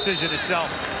 Just the decision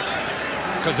itself.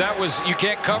 Because that was, you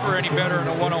can't cover any better in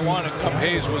a one-on-one, and Gump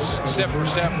Hayes was step for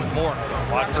step with Moore.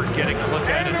 Watford getting a look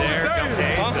at it there. Gump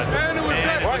Hayes.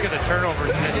 And look at the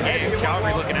turnovers in this game.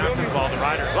 Calgary looking after the ball. The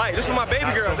Riders. Like, this is for my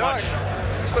baby girl, dog.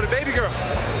 This is for the baby girl.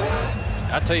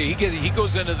 I tell you, he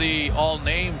goes into the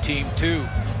all-name team too.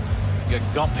 You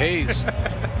got Gump Hayes.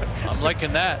 I'm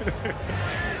liking that.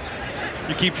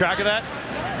 You keep track of that?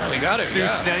 We got it.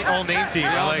 Suits all-name team.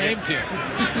 I like all-name team.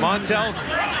 Montel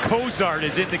Cozart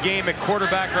is in the game at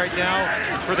quarterback right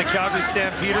now for the Calgary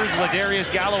Stampeders.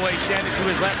 Ladarius Galloway standing to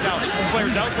his left now.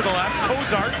 Players out to the left.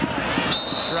 Cozart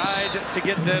tried to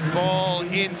get that ball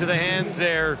into the hands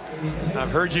there of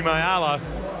Herji Mayala.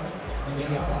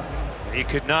 He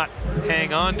could not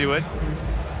hang on to it.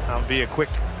 That'll be a quick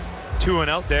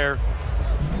 2-and-out there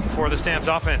for the Stamps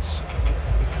offense.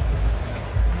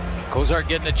 Cozart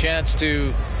getting a chance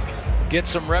to get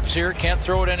some reps here. Can't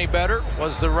throw it any better.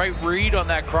 Was the right read on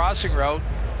that crossing route.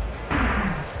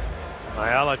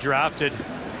 Mayala drafted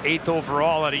 8th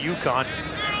overall out of UConn.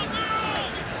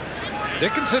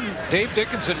 Dave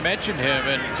Dickinson mentioned him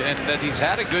and that he's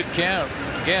had a good camp.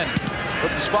 Again,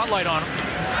 put the spotlight on him.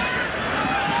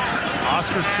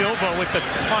 Oscar Silva with the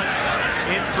punt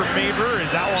in for Maber.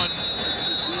 Is that one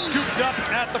scooped up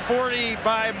at the 40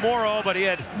 by Morrow, but he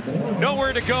had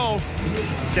nowhere to go.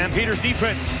 Stampeders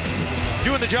defense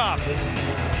doing the job.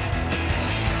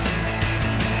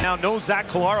 Now no Zach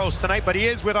Collaros tonight, but he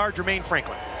is with our Jermaine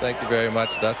Franklin. Thank you very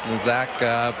much, Dustin. Zach,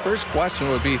 first question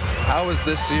would be, how is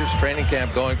this year's training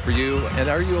camp going for you? And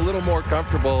are you a little more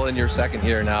comfortable in your second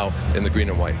year now in the green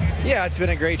and white? Yeah, it's been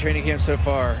a great training camp so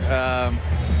far.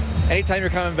 Anytime you're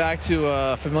coming back to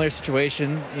a familiar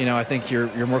situation, you know, I think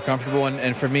you're more comfortable,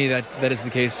 and for me that is the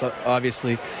case,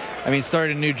 obviously. I mean,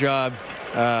 starting a new job,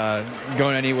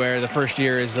 going anywhere, the first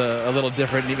year is a little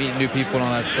different, meeting new people and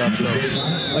all that stuff. So,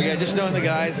 again, just knowing the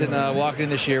guys and walking in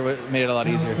this year made it a lot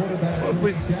easier.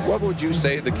 What would you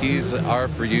say the keys are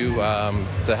for you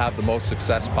to have the most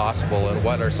success possible, and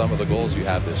what are some of the goals you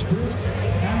have this year?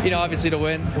 You know, obviously to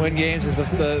win games is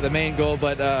the main goal,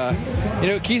 but you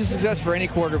know, keys to success for any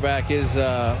quarterback is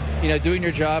you know, doing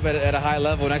your job at a high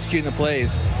level and executing the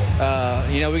plays.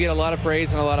 You know, we get a lot of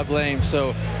praise and a lot of blame, so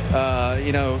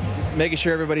you know, making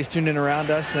sure everybody's tuned in around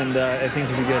us and things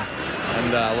will be good.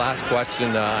 And last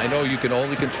question, I know you can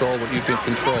only control what you can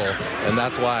control, and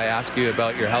that's why I ask you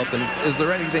about your health. And is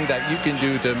there anything that you can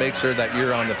do to make sure that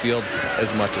you're on the field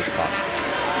as much as possible?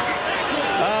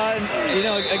 You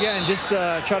know, again, just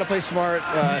try to play smart,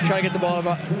 try to get the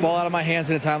ball out of my hands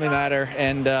in a timely manner,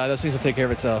 and those things will take care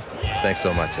of itself. Thanks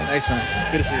so much. Thanks,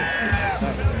 man. Good to see you.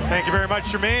 Thanks. Thank you very much,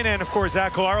 Jermaine, and of course,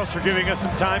 Zach Collaros for giving us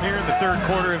some time here in the third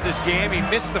quarter of this game. He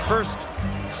missed the first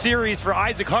series for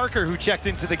Isaac Harker, who checked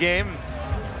into the game.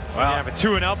 Well, we have a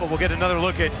 2-and-out, but we'll get another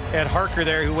look at Harker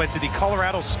there, who went to the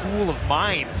Colorado School of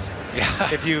Mines.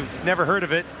 Yeah. If you've never heard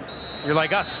of it, you're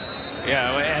like us.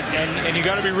 Yeah, and you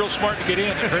got to be real smart to get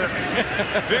in.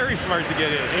 Very smart to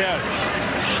get in. Yes.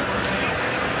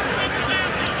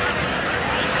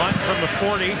 Punt from the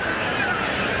 40.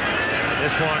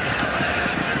 This one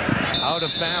out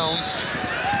of bounds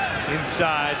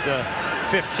inside the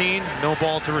 15. No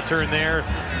ball to return there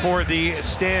for the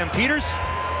Stampeders.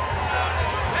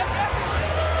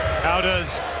 How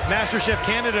does MasterChef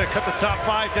Canada cut the top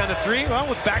 5 down to 3? Well,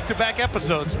 with back-to-back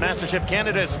episodes. MasterChef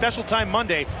Canada is Special Time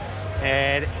Monday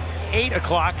at 8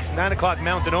 o'clock, 9 o'clock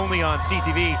Mountain only on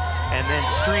CTV, and then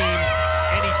stream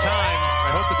anytime. I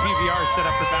hope the PVR is set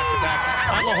up for back-to-backs.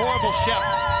 I'm a horrible chef,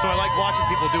 so I like watching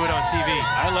people do it on TV.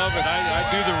 I love it. I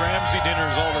do the Ramsey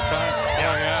dinners all the time.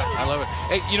 Yeah, I love it.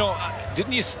 Hey, you know,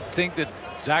 didn't you think that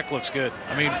Zach looks good?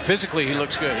 I mean, physically he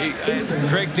looks good.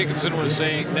 Craig Dickinson was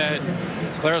saying that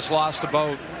Claris lost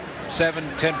about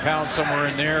 7-10 pounds somewhere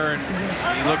in there,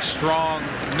 and he looks strong.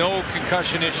 No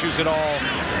concussion issues at all.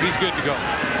 He's good to go.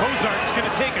 Cozart's going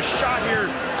to take a shot here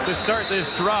to start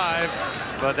this drive,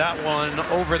 but that one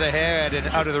over the head and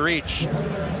out of the reach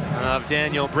of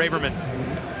Daniel Braverman.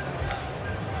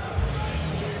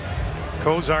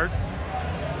 Cozart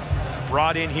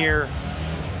brought in here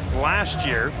last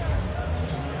year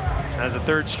as a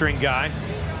third-string guy,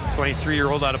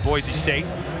 23-year-old out of Boise State.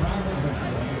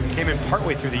 Came in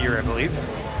partway through the year, I believe.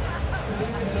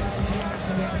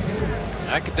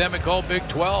 Academic All Big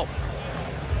 12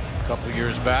 a couple of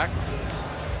years back.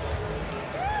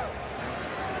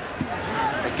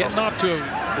 But getting off to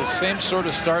the same sort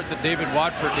of start that David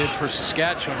Watford did for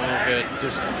Saskatchewan a little bit.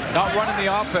 Just not running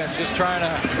the offense, just trying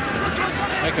to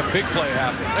make a big play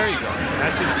happen. There you go.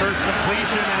 That's his first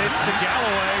completion, and it's to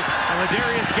Galloway. And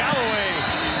Ladarius Galloway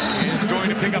is going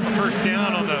to pick up a first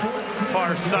down on the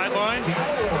far sideline.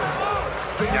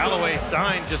 Galloway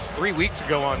signed just 3 weeks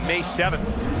ago on May 7th.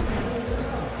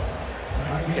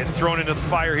 Getting thrown into the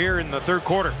fire here in the third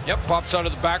quarter. Yep, pops out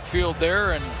of the backfield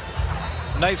there, and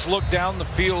nice look down the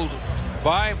field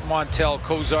by Montel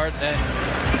Cozart, and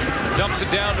then dumps it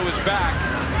down to his back.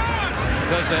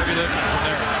 Does the heavy lifting from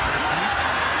there.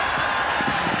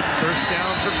 First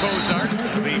down for Cozart.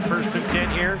 It'll be 1st and 10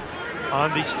 here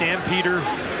on the Stampeder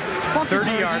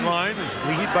 30-yard line.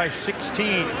 Lead by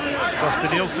 16.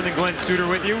 Dustin Nielsen and Glenn Suter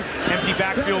with you. Empty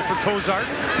backfield for Cozart.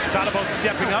 Thought about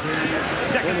stepping up.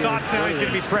 Second thoughts now, he's going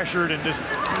to be pressured and just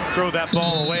throw that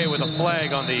ball away with a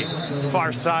flag on the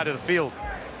far side of the field.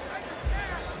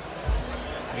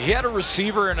 He had a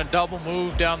receiver in a double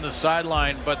move down the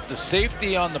sideline, but the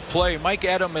safety on the play, Mike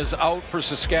Edom is out for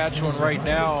Saskatchewan right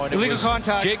now. And illegal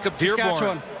contact, Jacob Dearborn.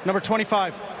 Saskatchewan, number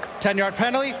 25. 10-yard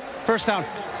penalty, first down.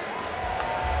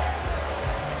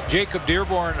 Jacob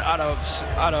Dearborn out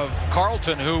of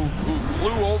Carleton, who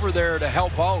flew over there to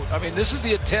help out. I mean, this is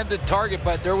the intended target,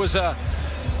 but there was a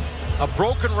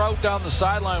broken route down the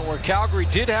sideline where Calgary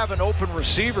did have an open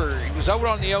receiver. He was out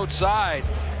on the outside.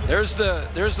 There's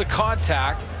the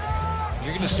contact.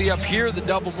 You're going to see up here the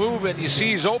double move, and you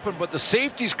see he's open, but the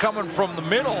safety's coming from the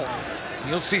middle.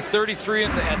 You'll see 33,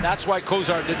 and that's why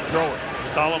Cozart didn't throw it.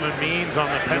 Solomon Means on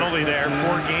the penalty there.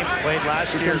 4 games played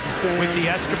last year with the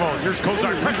Eskimos. Here's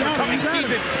Cozart, pressure coming,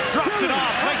 season, drops it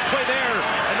off. Nice play there,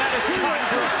 and that is caught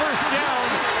for a first down,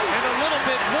 and a little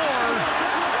bit more.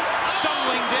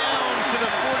 Stumbling down to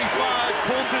the 45,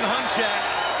 Colton Hunchak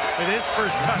with his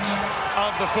first touch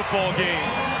of the football game.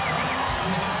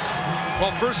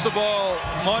 Well, first of all,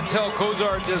 Montel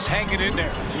Cozart just hanging in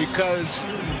there, because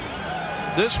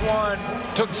this one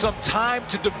took some time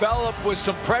to develop with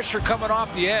some pressure coming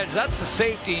off the edge. That's the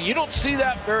safety. You don't see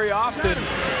that very often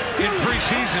in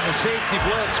preseason, the safety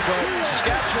blitz, but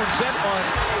Saskatchewan sent one.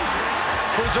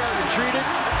 Cozart retreated,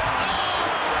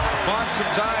 bought some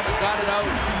time, and got it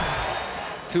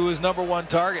out to his #1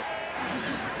 target.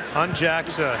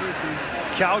 Hunchak's a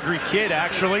Calgary kid,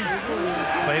 actually.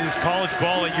 Played his college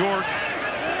ball at York.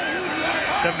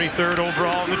 73rd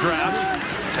overall in the draft.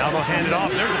 Now they'll hand it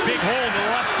off. There's a big hole in the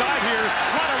left side here.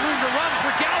 A lot of room to run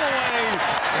for Galloway.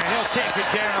 And he'll take it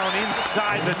down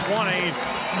inside the 20.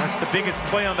 That's the biggest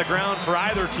play on the ground for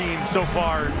either team so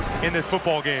far in this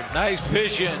football game. Nice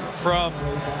vision from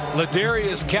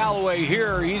Ladarius Galloway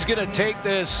here. He's going to take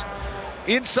this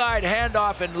inside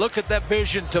handoff, and look at that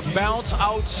vision to bounce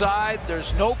outside.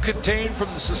 There's no contain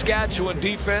from the Saskatchewan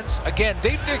defense. Again,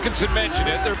 Dave Dickinson mentioned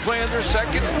it. They're playing their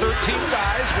second and third team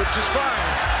guys, which is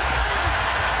fine.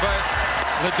 But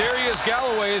Ladarius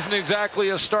Galloway isn't exactly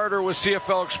a starter with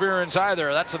CFL experience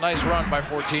either. That's a nice run by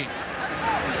 14.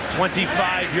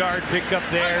 25-yard pickup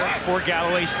there for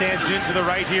Galloway. Stands into the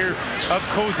right here of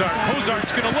Cozart.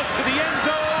 Cozart's going to look to the end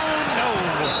zone. No.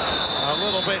 A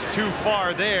little bit too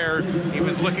far there. He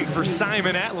was looking for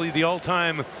Simon Atlee, the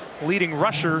all-time leading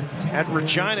rusher at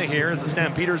Regina here, as the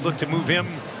Stampeders look to move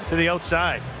him to the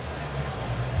outside.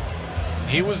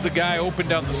 He was the guy open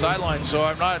down the sideline, so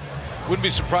wouldn't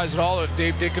be surprised at all if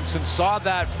Dave Dickinson saw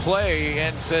that play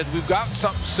and said, we've got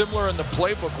something similar in the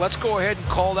playbook. Let's go ahead and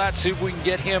call that, see if we can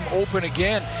get him open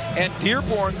again. And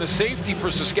Dearborn, the safety for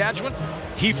Saskatchewan,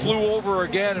 he flew over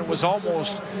again and was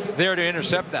almost there to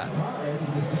intercept that.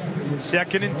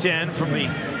 2nd and 10 from the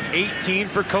 18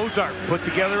 for Cozart. Put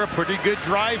together a pretty good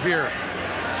drive here.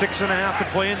 6.5 to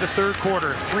play in the third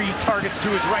quarter. 3 targets to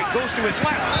his right, goes to his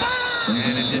left.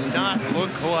 And it did not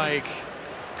look like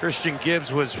Christian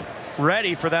Gibbs was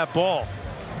ready for that ball.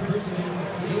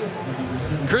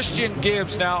 Christian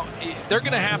Gibbs, now they're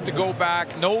going to have to go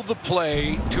back, know the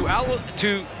play,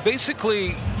 to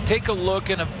basically take a look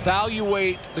and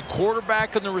evaluate the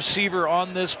quarterback and the receiver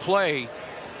on this play.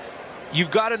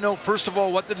 You've got to know, first of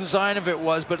all, what the design of it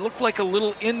was, but it looked like a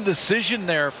little indecision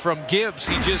there from Gibbs.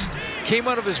 He just came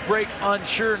out of his break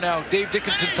unsure. Now, Dave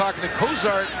Dickinson talking to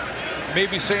Cozart,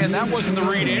 maybe saying that wasn't the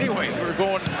read anyway. We were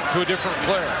going to a different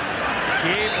player.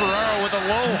 Gabe Ferraro with a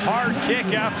low, hard kick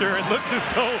after it looked as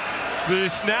though the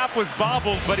snap was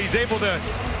bobbled, but he's able to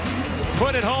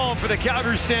put it home for the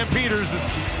Calgary Stampeders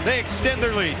as they extend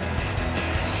their lead.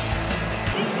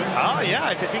 Oh, yeah,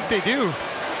 I think they do.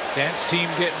 Dance team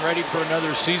getting ready for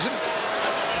another season.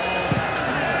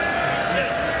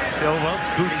 Silva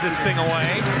boots this thing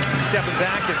away, stepping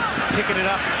back and picking it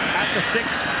up at the 6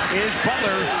 is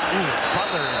Butler. Ooh,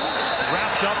 Butler's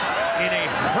wrapped up in a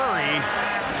hurry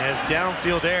as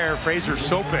downfield air, Fraser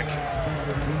Sopik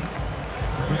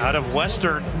out of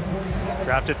Western,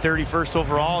 drafted 31st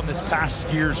overall in this past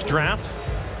year's draft.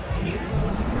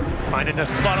 Finding a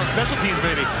spot on special teams,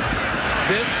 maybe.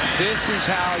 This is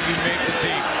how you make the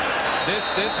team.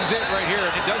 This is it right here,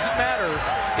 and it doesn't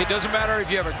matter. It doesn't matter if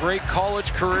you have a great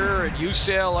college career at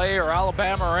UCLA or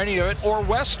Alabama or any of it, or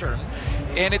Western.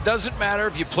 And it doesn't matter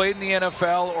if you played in the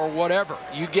NFL or whatever.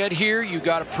 You get here, you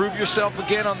got to prove yourself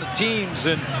again on the teams,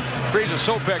 and Fraser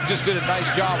Sopik just did a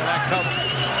nice job on that cover.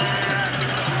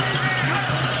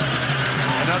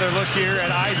 Another look here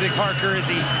at Isaac Harker as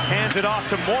he hands it off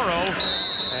to Morrow,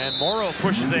 and Morrow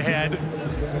pushes ahead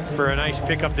for a nice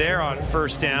pickup there on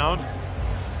first down.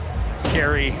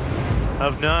 Carry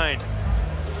of 9.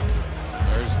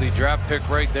 There's the draft pick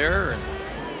right there.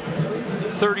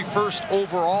 31st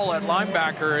overall at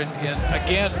linebacker, and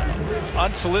again,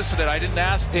 unsolicited. I didn't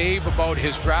ask Dave about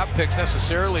his draft picks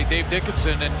necessarily, Dave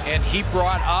Dickinson, and he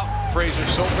brought up Fraser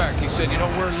Sopik. He said, you know,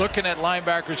 we're looking at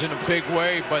linebackers in a big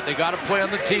way, but they got to play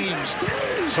on the teams.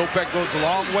 Sopik goes a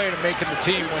long way to making the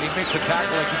team when he makes a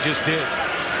tackle like he just did.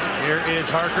 Here is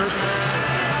Harker.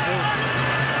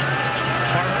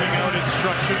 Barking out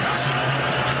instructions.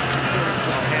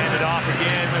 Hand it off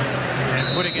again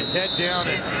and putting his head down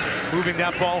and moving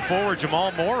that ball forward.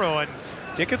 Jamal Morrow, and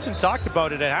Dickinson talked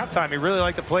about it at halftime. He really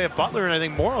liked the play of Butler, and I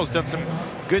think Morrow's done some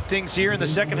good things here in the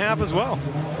second half as well.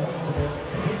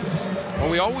 Well,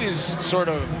 we always sort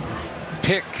of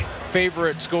pick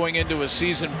favorites going into a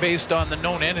season based on the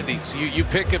known entities. You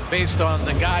pick it based on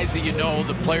the guys that you know,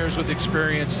 the players with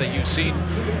experience that you've seen,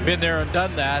 been there and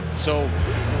done that. So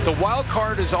the wild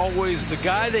card is always the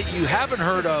guy that you haven't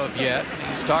heard of yet.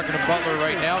 He's talking to Butler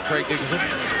right now, Craig Dickinson.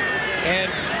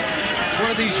 And one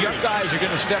of these young guys are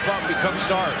going to step up and become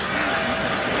stars.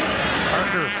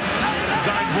 Harker,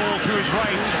 design roll to his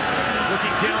right,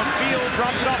 looking downfield,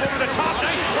 drops it off over the top.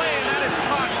 Nice play, and that is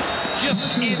caught just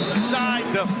inside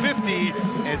the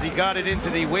 50 as he got it into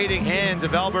the waiting hands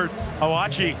of Albert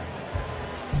Hawachi.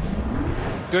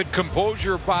 Good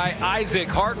composure by Isaac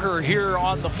Harker here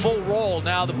on the full roll.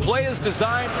 Now the play is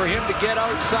designed for him to get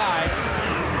outside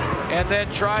and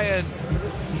then try and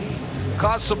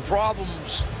cause some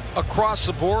problems across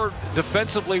the board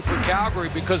defensively for Calgary,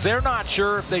 because they're not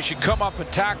sure if they should come up and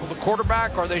tackle the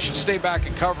quarterback or they should stay back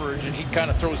in coverage, and he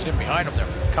kind of throws it in behind him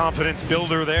there. Confidence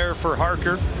builder there for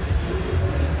Harker.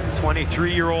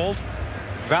 23-year-old.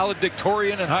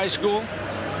 Valedictorian in high school.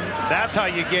 That's how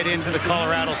you get into the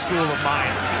Colorado School of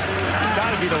Mines.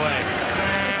 Gotta be the way.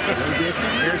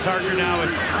 Here's Harker now with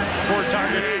 4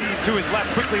 targets to his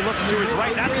left, quickly looks to his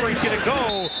right. That's where he's gonna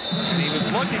go. And he was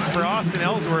looking for Austin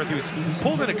Ellsworth, who's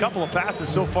pulled in a couple of passes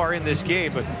so far in this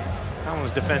game, but that one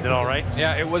was defended all right.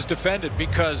 Yeah, it was defended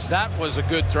because that was a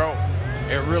good throw.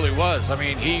 It really was. I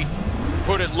mean, he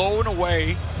put it low and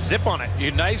away. Zip on it.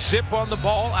 A nice zip on the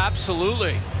ball,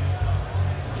 absolutely.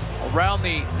 Around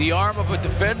the arm of a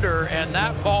defender, and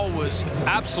that ball was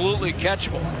absolutely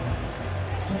catchable.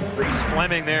 Reese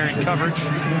Fleming there in coverage.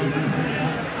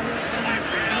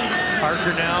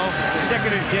 Parker now,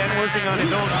 2nd and 10, working on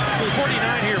his own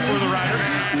 49 here for the Riders.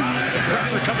 Some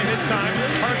pressure coming this time.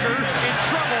 Parker in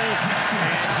trouble,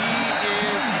 and he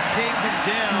is taken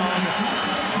down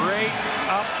right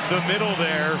up the middle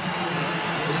there.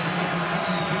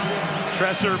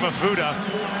 Tresor Mafuda.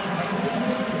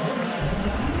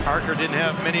 Parker didn't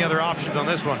have many other options on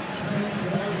this one.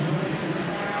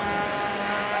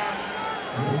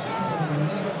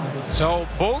 So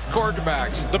both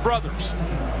quarterbacks, the brothers,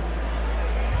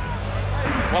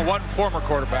 well, one former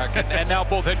quarterback and now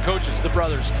both head coaches, the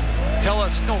brothers, tell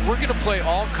us, no, we're going to play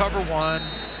all cover 1.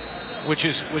 which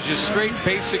is straight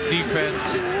basic defense.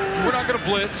 We're not going to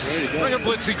blitz. We're not going to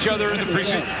blitz each other in the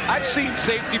preseason. I've seen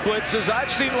safety blitzes. I've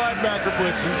seen linebacker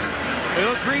blitzes. They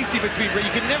look greasy between, but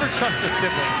you can never trust a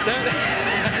sibling.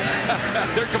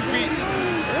 They're competing.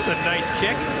 There's a nice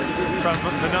kick from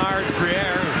Bernard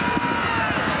Briere.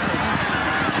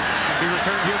 Be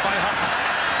returned here by Huff.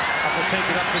 Huff will take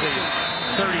it up to the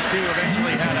 32.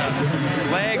 Eventually had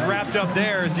a leg wrapped up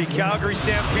there as the Calgary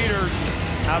Stampeders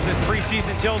have this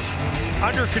preseason tilt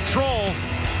under control.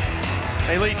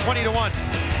 They lead 20-1.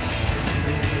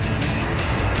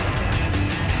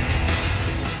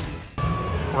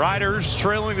 Riders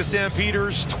trailing the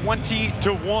Stampeders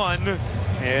 20-1.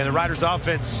 And the Riders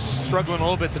offense struggling a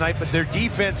little bit tonight, but their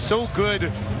defense so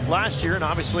good last year, and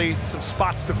obviously some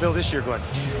spots to fill this year, Glenn.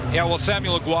 Yeah, well,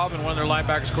 Samuel Aguavin, one of their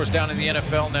linebackers, of course, down in the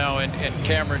NFL now, and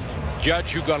Cameron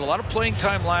Judge, who got a lot of playing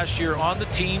time last year on the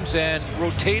teams and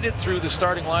rotated through the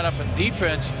starting lineup and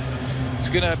defense, is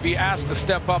going to be asked to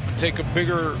step up and take a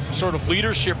bigger sort of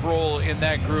leadership role in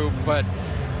that group. But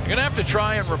you're going to have to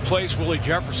try and replace Willie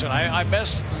Jefferson. I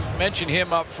mentioned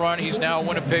him up front. He's now a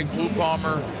Winnipeg Blue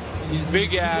Bomber.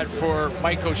 Big ad for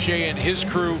Mike O'Shea and his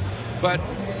crew. But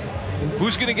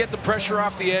who's going to get the pressure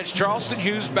off the edge? Charleston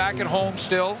Hughes back at home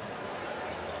still.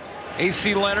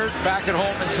 A.C. Leonard back at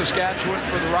home in Saskatchewan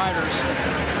for the Riders.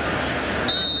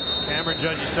 Cameron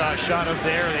Judge, you saw a shot up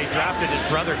there. They drafted his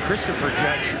brother Christopher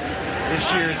Judge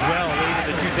this year as well, late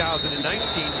in the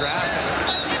 2019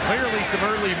 draft. Clearly some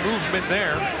early movement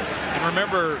there. And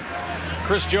remember,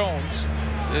 Chris Jones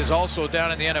is also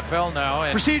down in the NFL now.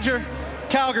 And procedure,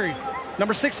 Calgary,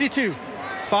 number 62.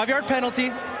 5-yard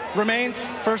penalty, remains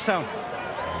first down.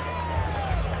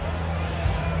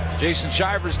 Jason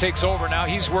Shivers takes over now.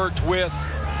 He's worked with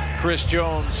Chris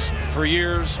Jones for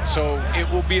years, so it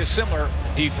will be a similar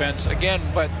defense again,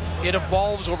 but it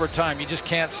evolves over time. You just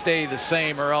can't stay the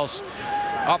same, or else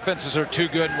offenses are too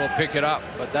good and we'll pick it up.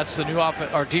 But that's the new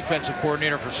defensive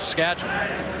coordinator for Saskatchewan.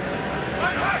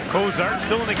 Cozart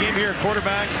still in the game here,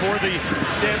 quarterback for the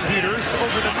Stampeders.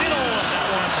 Over the middle of that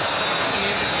one,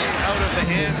 in and out of the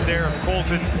hands there of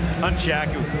Colton Hunchak,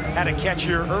 who had a catch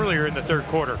here earlier in the third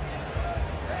quarter.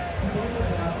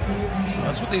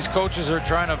 That's what these coaches are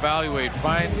trying to evaluate.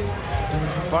 Find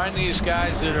these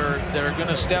guys that are going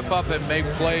to step up and make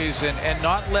plays, and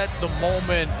not let the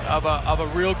moment of a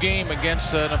real game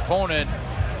against an opponent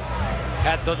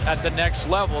at the next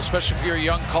level, especially if you're a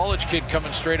young college kid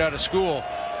coming straight out of school,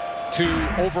 to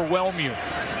overwhelm you.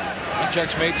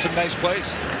 Hunchak's made some nice plays,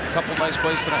 a couple nice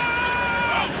plays tonight.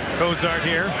 Cozart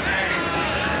here.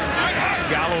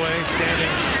 Galloway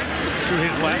standing to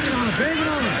his left.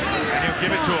 And he'll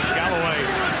give it to him. Galloway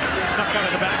snuck out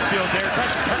of the backfield there.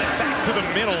 Tries to cut it back to the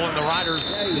middle, and the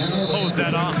Riders close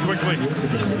that off quickly.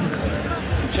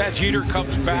 Chad Jeter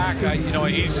comes back. You know,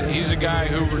 he's a guy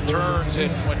who returns,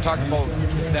 and when talking about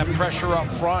that pressure up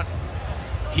front,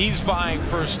 he's vying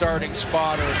for a starting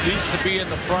spot, or at least to be in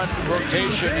the front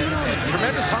rotation, and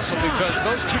tremendous hustle, because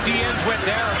those two DNs went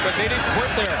down, but they didn't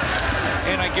quit there.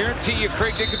 And I guarantee you,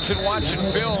 Craig Dickinson watching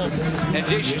film and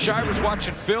Jason Shivers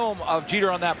watching film of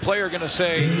Jeter on that play are going to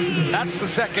say, that's the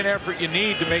second effort you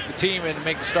need to make the team and to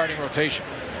make the starting rotation.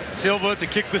 Silva to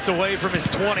kick this away from his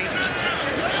 20. He's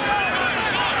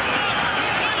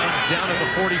down at the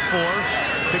 44.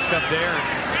 Picked up there.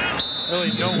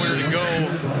 Really nowhere to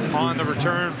go on the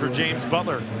return for James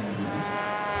Butler.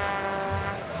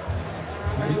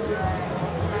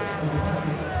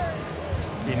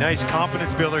 A nice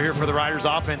confidence builder here for the Riders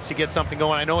offense to get something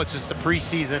going. I know it's just a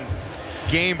preseason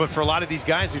game, but for a lot of these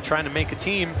guys who are trying to make a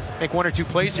team, make one or two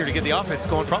plays here to get the offense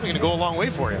going, probably going to go a long way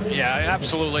for you. Yeah,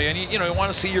 absolutely. And you know, you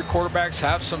want to see your quarterbacks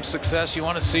have some success. You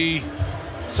want to see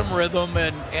some rhythm,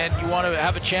 and you want to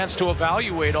have a chance to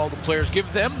evaluate all the players,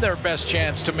 give them their best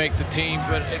chance to make the team.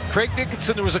 But Craig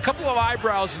Dickinson, there was a couple of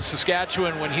eyebrows in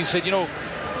Saskatchewan when he said, you know,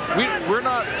 we're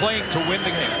not playing to win the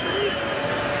game.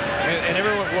 And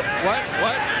everyone, what?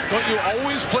 Don't you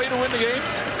always play to win the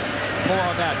games? More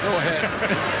on that. Go ahead.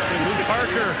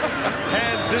 Parker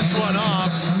hands this one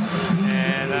off,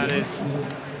 and that is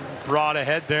brought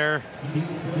ahead there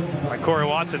by Corey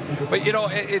Watson. But you know,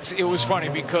 it was funny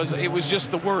because it was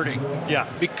just the wording. Yeah.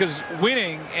 Because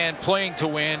winning and playing to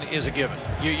win is a given.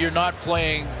 You're not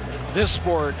playing this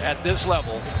sport at this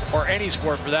level, or any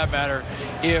sport for that matter,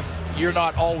 if you're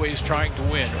not always trying to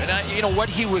win. And you know what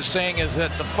he was saying is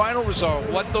that the final result,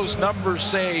 what those numbers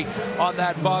say on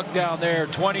that bug down there,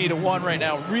 20-1 right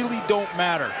now, really don't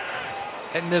matter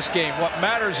in this game. What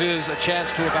matters is a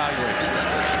chance to evaluate.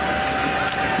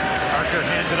 Parker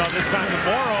hands it on this time to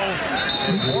Morrow,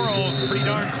 and Morrow's pretty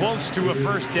darn close to a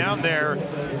first down there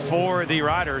for the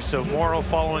Riders. So Morrow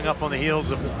following up on the heels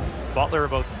of Butler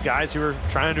about guys who are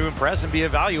trying to impress and be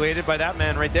evaluated by that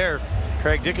man right there,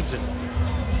 Craig Dickinson.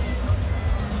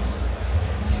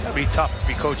 That'd be tough to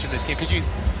be coaching this game because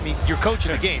you're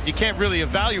coaching a game. You can't really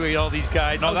evaluate all these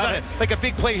guys. No, like a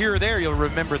big play here or there, you'll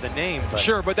remember the name. But.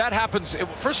 Sure, but that happens.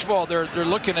 First of all, they're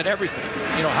looking at everything.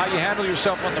 You know, how you handle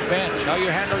yourself on the bench, how you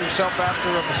handle yourself after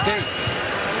a mistake.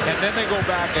 And then they go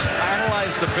back and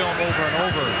analyze the film over and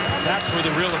over. That's where the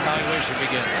real evaluation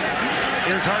begins.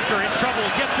 Here's Harker in trouble,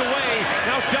 gets away,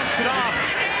 now dumps it off.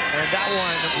 And that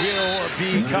one will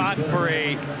be caught for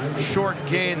a short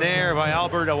gain there by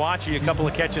Albert Awachi. A couple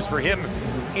of catches for him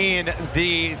in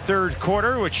the third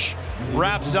quarter, which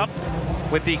wraps up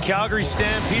with the Calgary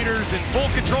Stampeders in full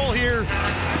control here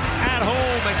at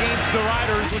home against the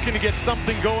Riders, looking to get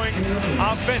something going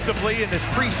offensively in this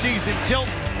preseason tilt.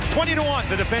 20-1,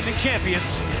 the defending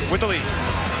champions with the lead.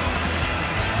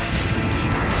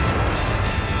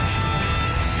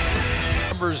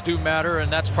 Numbers do matter, and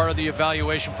that's part of the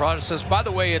evaluation process. By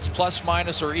the way, it's plus,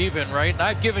 minus, or even, right? And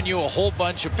I've given you a whole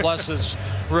bunch of pluses,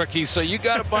 rookie, so you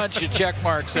got a bunch of check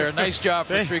marks there. Nice job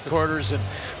for 3 quarters, and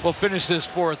we'll finish this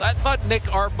fourth. I thought Nick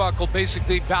Arbuckle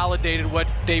basically validated what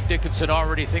Dave Dickinson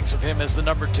already thinks of him as the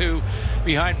number 2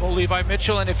 behind Mo Levi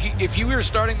Mitchell. And if you were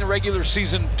starting the regular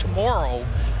season tomorrow,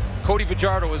 Cody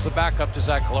Fajardo is the backup to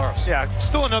Zach Collaros. Yeah,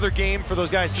 still another game for those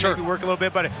guys to maybe work a little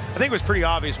bit, but I think it was pretty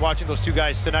obvious watching those 2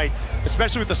 guys tonight,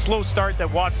 especially with the slow start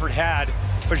that Watford had.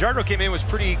 Fajardo came in, was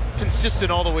pretty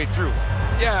consistent all the way through.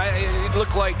 Yeah, it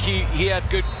looked like he had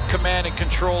good command and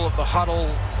control of the huddle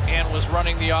and was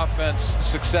running the offense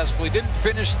successfully. Didn't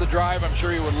finish the drive, I'm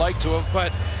sure he would like to have,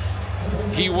 but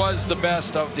he was the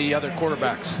best of the other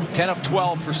quarterbacks. 10 of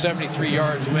 12 for 73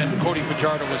 yards when Cody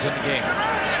Fajardo was in the game.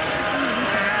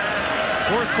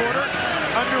 Fourth quarter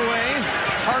underway.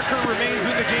 Harker remains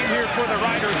in the game here for the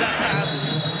Riders. That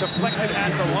pass deflected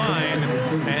at the line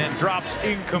and drops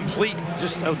incomplete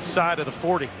just outside of the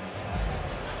 40.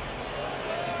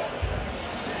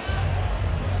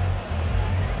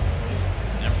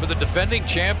 And for the defending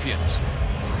champions,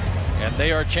 and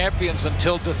they are champions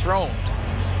until dethroned,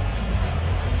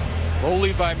 Mo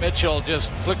Levi Mitchell, just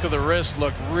flick of the wrist,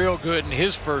 looked real good in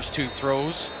his first 2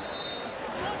 throws.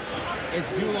 It's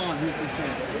Dulon who's his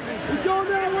champion. He's going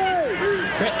that way!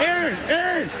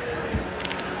 Aaron!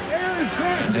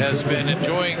 And has been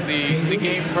enjoying the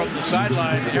game from the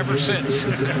sideline ever since.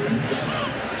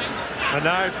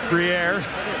 Bernard Briere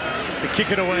to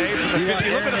kick it away from the 50.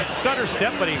 Look at a stutter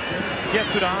step, but he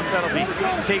gets it off. That'll be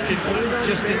taken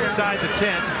just inside the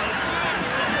 10.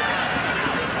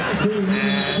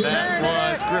 And that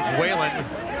was Griff Whalen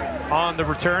on the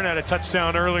return. Had a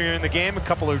touchdown earlier in the game. A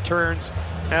couple of returns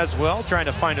as well, trying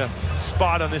to find a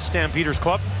spot on this Stampeders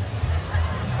club.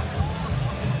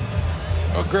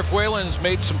 Well, Griff Whalen's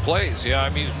made some plays. Yeah, I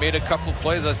mean, he's made a couple of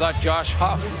plays. I thought Josh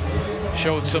Huff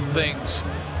showed some things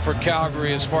for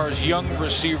Calgary as far as young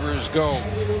receivers go.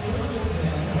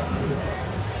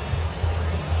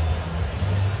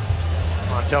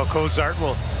 Montel Cozart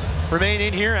will remain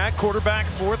in here at quarterback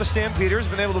for the Stampeders.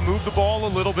 Been able to move the ball a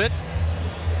little bit.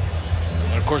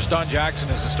 And of course, Don Jackson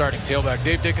is the starting tailback.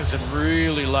 Dave Dickinson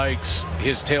really likes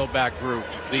his tailback group,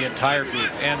 the entire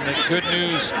group. And the good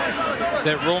news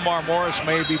that Romar Morris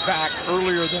may be back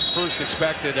earlier than first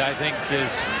expected, I think,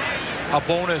 is a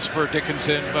bonus for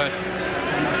Dickinson. But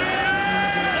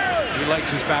he likes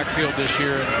his backfield this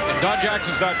year. And Don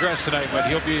Jackson's not dressed tonight, but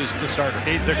he'll be the starter.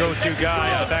 He's the go-to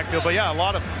guy on the backfield. But yeah, a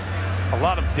lot of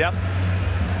depth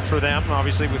for them,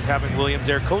 obviously, with having Williams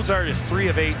there. Cozart is 3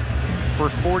 of 8 for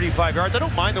 45 yards. I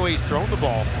don't mind the way he's thrown the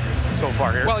ball so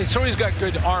far here. Well, he's always got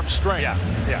good arm strength.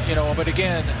 Yeah. You know, but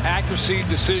again, accuracy,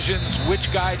 decisions, which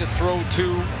guy to throw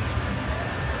to,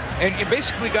 and you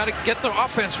basically got to get the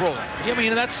offense rolling. I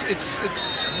mean,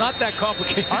 it's not that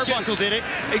complicated. Arbuckle did it.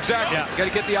 Exactly. Yeah. You got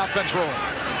to get the offense rolling.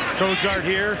 Cozart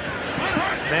here.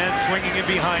 Man swinging in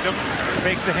behind him.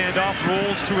 Makes the handoff,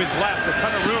 rolls to his left. A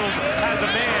ton of room, has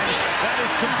a man. That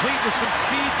is complete with some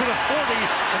speed to the 40.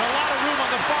 And a lot of room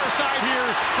on the far side here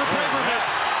for Braverman.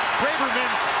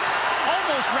 Braverman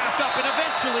almost wrapped up and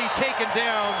eventually taken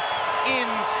down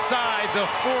inside the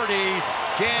 40.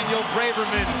 Daniel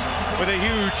Braverman with a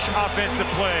huge offensive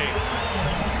play.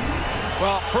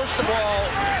 Well, first of all,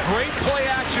 great play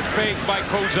action fake by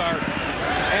Cozart.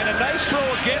 And a nice throw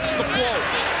against the flow.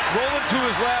 Rolling to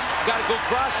his left, got to go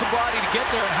across the body to get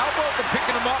there. And how about them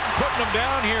picking him up and putting him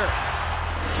down here?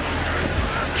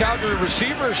 Calgary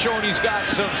receiver is showing he's got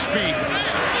some speed.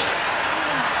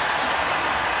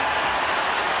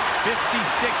 56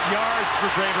 yards for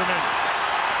Braverman.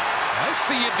 I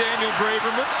see you, Daniel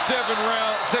Braverman,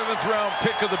 7th round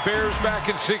pick of the Bears back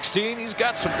in 16. He's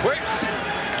got some quicks.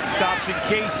 stops in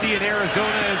KC and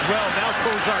Arizona as well. Now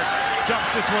Cozart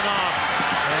jumps this one off.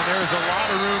 And there's a lot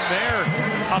of room there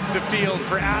up the field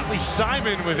for Atlee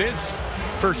Simon with his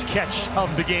first catch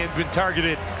of the game. Been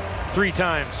targeted 3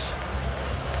 times.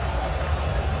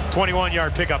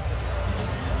 21-yard pickup.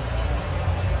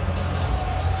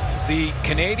 The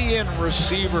Canadian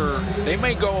receiver, they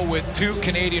may go with 2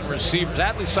 Canadian receivers.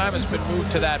 Atlee Simon's been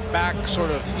moved to that back,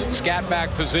 sort of scat back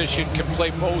position, can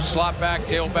play both slot back,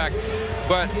 tailback.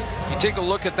 But you take a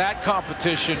look at that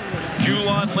competition.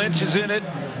 Julon Lynch is in it.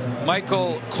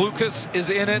 Michael Klukas is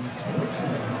in it.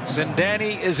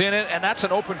 Zindani is in it. And that's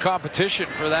an open competition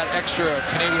for that extra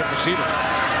Canadian receiver.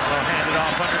 Well, handed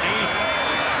off underneath.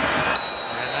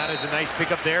 Is a nice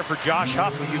pickup there for Josh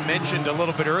Huff, who you mentioned a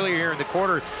little bit earlier here in the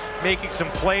quarter, making some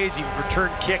plays. He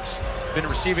returned kicks, been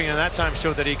receiving, and that time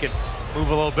showed that he can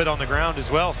move a little bit on the ground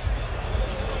as well.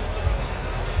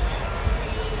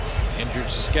 Injured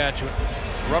Saskatchewan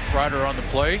Roughrider on the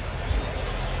play.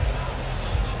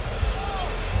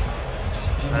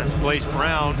 That's Blaze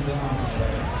Brown.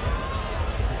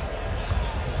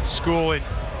 School in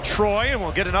Troy, and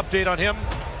we'll get an update on him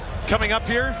coming up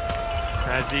here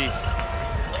as the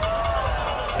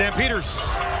Stampeders,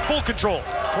 full control,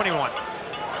 21.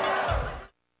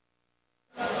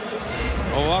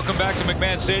 Well, welcome back to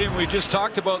McMahon Stadium. We just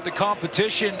talked about the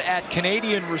competition at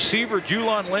Canadian receiver.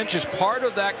 Julon Lynch is part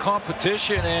of that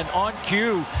competition and on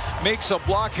cue makes a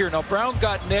block here. Now, Brown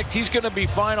got nicked. He's going to be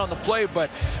fine on the play, but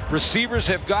receivers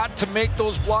have got to make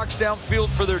those blocks downfield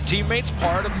for their teammates.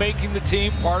 Part of making the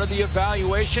team, part of the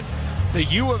evaluation. The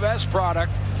U of S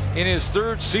product in his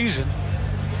 3rd season.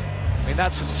 I mean,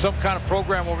 that's some kind of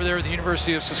program over there at the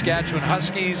University of Saskatchewan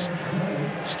Huskies.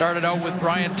 Started out with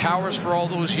Brian Towers for all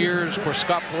those years. Of course,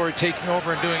 Scott Flory taking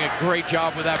over and doing a great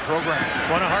job with that program.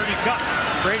 Won a Hardy Cup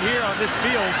right here on this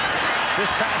field this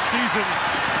past season.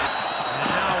 And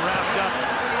now wrapped up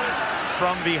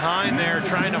from behind there,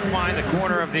 trying to find the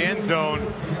corner of the end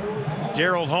zone.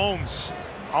 Gerald Holmes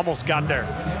almost got there.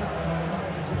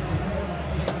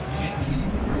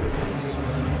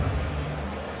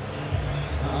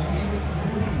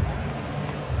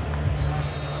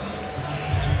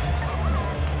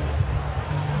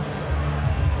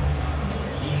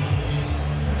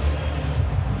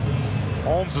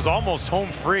 Holmes was almost home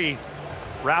free,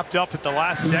 wrapped up at the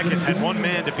last second, had 1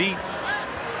 man to beat,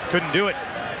 couldn't do it.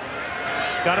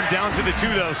 Got him down to the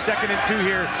 2 though, 2nd and 2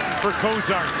 here for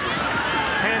Cozart.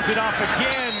 Hands it off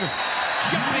again,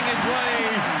 chipping his way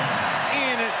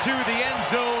in to the end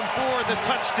zone for the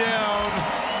touchdown.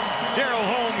 Daryl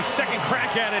Holmes, 2nd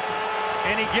crack at it,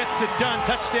 and he gets it done.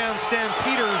 Touchdown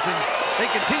Stampeders, and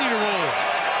they continue to roll.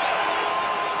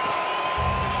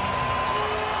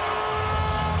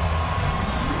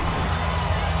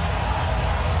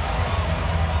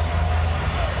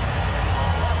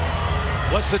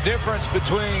 What's the difference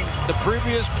between the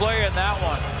previous play and that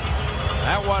one?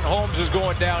 That one, Holmes is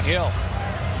going downhill.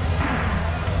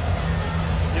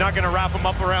 You're not going to wrap him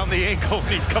up around the ankle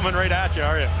when he's coming right at you,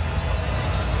 are you?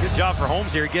 Good job for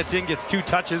Holmes here. He gets in, gets 2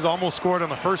 touches, almost scored on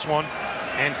the first one,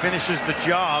 and finishes the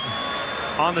job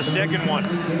on the second one.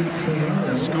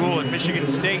 School at Michigan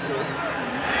State.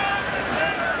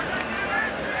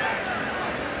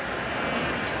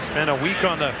 Spent a week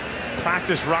on the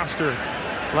practice roster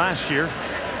last year.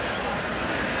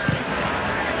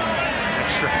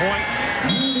 Extra point,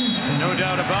 no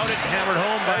doubt about it. Hammered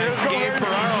home by Gabe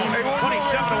Ferraro.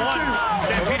 27-1.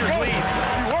 Stampeders lead.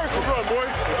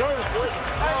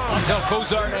 Montel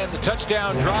Cozart and the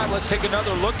touchdown drive. Let's take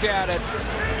another look at it.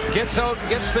 Gets out and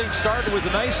gets things started with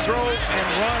a nice throw and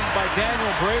run by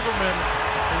Daniel Braverman,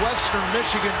 the Western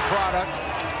Michigan product.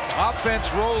 Offense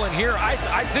rolling here.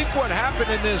 I think what happened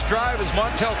in this drive is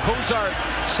Montel Cozart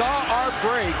saw our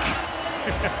break.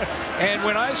 And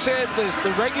when I said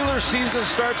the regular season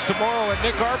starts tomorrow, and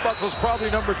Nick Arbuckle's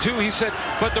probably number 2, he said,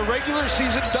 but the regular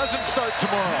season doesn't start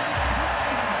tomorrow.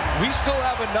 We still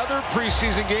have another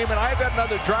preseason game, and I've got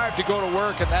another drive to go to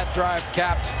work, and that drive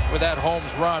capped with that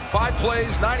Holmes run. 5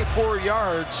 plays, 94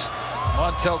 yards.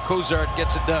 Montel Cozart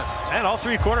gets it done. And all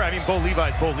 3 quarter, I mean, Bo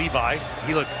Levi.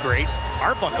 He looked great.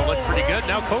 Arbuckle looked pretty good.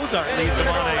 Now Cozart leads him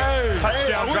on a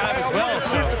touchdown drive as well.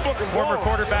 So former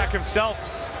quarterback himself,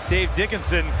 Dave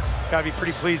Dickinson, got to be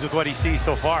pretty pleased with what he sees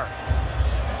so far.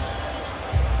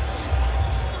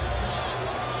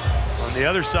 On the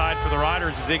other side for the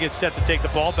Riders, as they get set to take the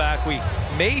ball back, we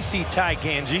may see Ty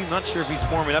Ganji. Not sure if he's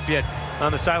warming up yet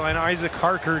on the sideline. Isaac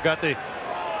Harker got the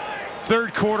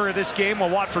 3rd quarter of this game, while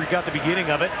Watford got the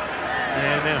beginning of it.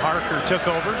 And then Harker took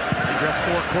over. He dressed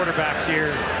 4 quarterbacks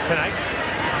here tonight.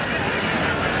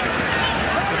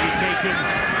 This will be taken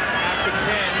at the 10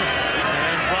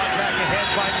 and brought back ahead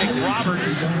by Nick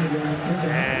Roberts,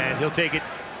 and he'll take it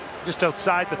just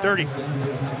outside the 30.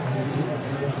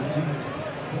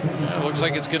 It looks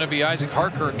like it's going to be Isaac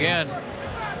Harker again.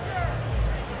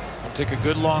 I'll take a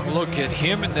good long look at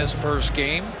him in this first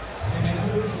game.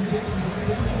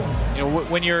 You know,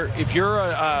 if you're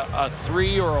a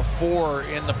 3 or a 4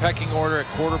 in the pecking order at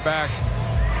quarterback,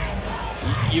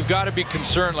 you've got to be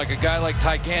concerned, like a guy like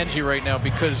Ty Ganji right now,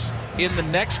 because in the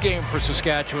next game for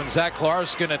Saskatchewan, Zach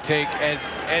Clark's going to take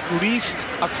at least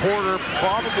a quarter,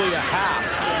 probably a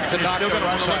half, to knock the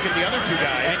run. Look at the other two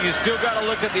guys, and you still got to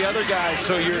look at the other guys.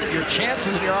 So your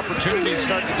chances and your opportunities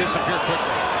start to disappear quickly.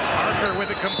 Harker with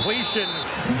a completion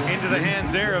into the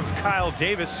hands there of Kyle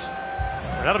Davis.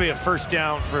 That'll be a first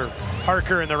down for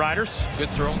Harker and the Riders. Good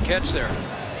throw and catch there.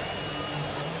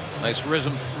 Nice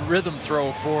rhythm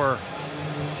throw for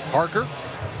Harker.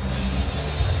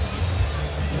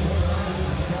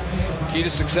 Key to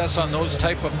success on those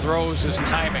type of throws is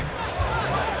timing.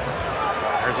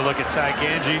 There's a look at Ty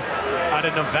Ganji out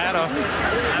of Nevada.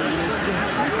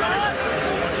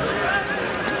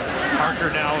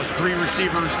 Harker now with 3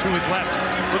 receivers to his left.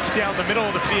 Looks down the middle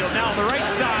of the field. Now on the right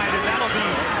side, and that'll be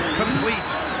complete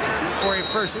for a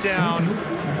first down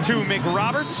to Mick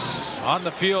Roberts. On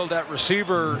the field at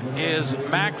receiver is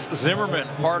Max Zimmerman,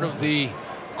 part of the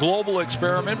global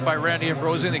experiment by Randy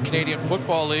Ambrosi in the Canadian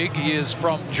Football League. He is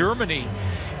from Germany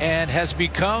and has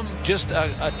become just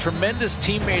a tremendous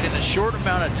teammate in a short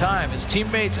amount of time. His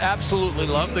teammates absolutely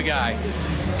love the guy.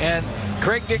 And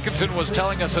Craig Dickinson was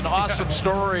telling us an awesome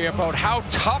story about how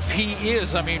tough he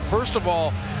is. I mean, first of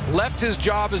all, left his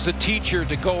job as a teacher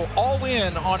to go all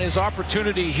in on his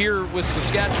opportunity here with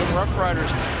Saskatchewan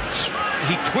Roughriders.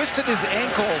 He twisted his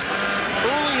ankle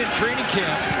early in training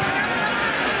camp.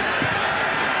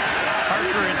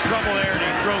 Harker in trouble there, and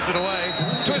he throws it away.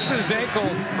 Twisted his ankle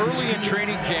early in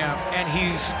training camp, and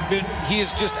he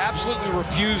has just absolutely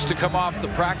refused to come off the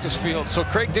practice field. So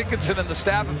Craig Dickinson and the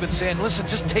staff have been saying, listen,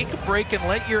 just take a break and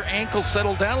let your ankle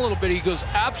settle down a little bit. He goes,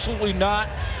 absolutely not.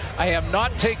 I am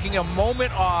not taking a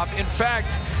moment off. In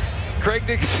fact, Craig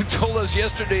Dickinson told us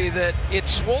yesterday that it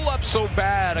swole up so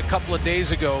bad a couple of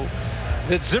days ago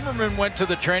that Zimmerman went to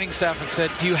the training staff and said,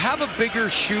 do you have a bigger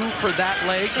shoe for that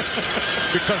leg?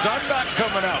 Because I'm not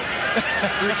coming out.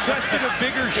 Requested a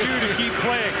bigger shoe to keep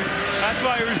playing. That's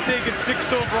why he was taken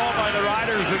 6th overall by the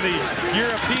Riders in the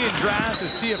European draft, the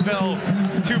CFL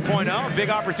 2.0. A big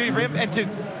opportunity for him.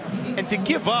 And to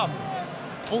give up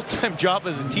full-time job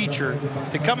as a teacher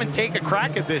to come and take a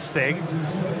crack at this thing.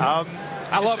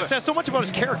 I love it. It says so much about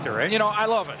his character, right? You know, I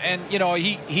love it. And, you know,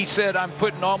 he said, I'm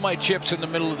putting all my chips in the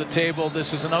middle of the table.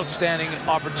 This is an outstanding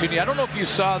opportunity. I don't know if you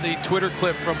saw the Twitter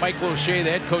clip from Michael O'Shea,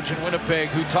 the head coach in Winnipeg,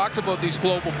 who talked about these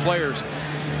global players.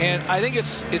 And I think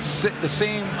it's the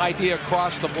same idea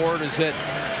across the board, is that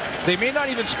they may not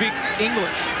even speak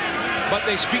English, but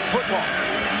they speak football.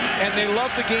 And they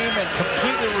love the game and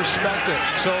completely respect it.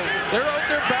 So they're out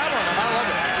there battling, and I love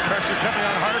it. Pressure coming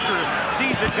on Harker.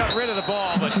 Sees it, got rid of the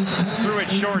ball, but threw it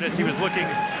short as he was looking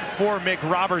for Mick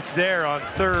Roberts there on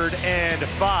 3rd and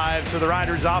 5. So the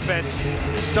Riders offense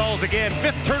stalls again.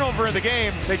 5th turnover in the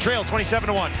game. They trail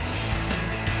 27-1.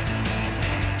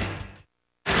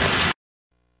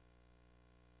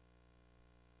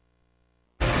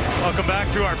 Welcome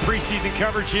back to our preseason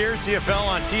coverage here, CFL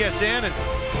on TSN, and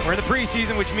we're in the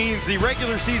preseason, which means the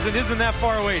regular season isn't that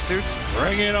far away, Suits.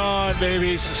 Bring it on,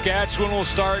 baby. Saskatchewan will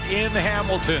start in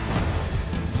Hamilton.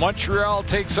 Montreal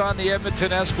takes on the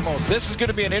Edmonton Eskimos. This is going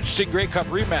to be an interesting Grey Cup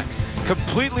rematch.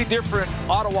 Completely different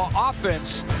Ottawa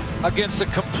offense against a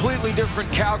completely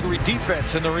different Calgary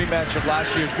defense in the rematch of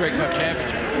last year's Grey Cup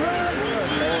championship.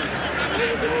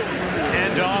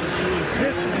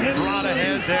 Handoff brought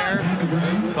ahead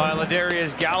there by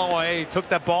Ladarius Galloway. Took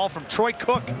that ball from Troy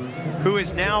Cook, who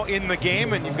is now in the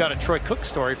game. And you've got a Troy Cook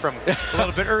story from a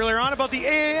little bit earlier on about the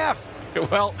AAF.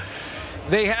 Well,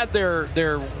 they had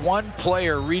their one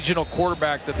player regional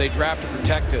quarterback that they drafted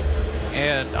protected.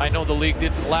 And I know the league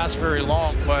didn't last very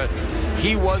long, but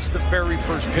he was the very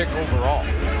first pick overall.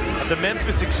 The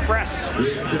Memphis Express.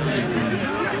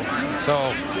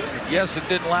 So, yes, it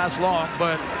didn't last long,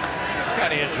 but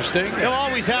kind of interesting. He'll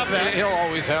always have that. He'll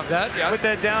always have that, yeah. Put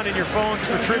that down in your phones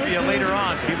for trivia later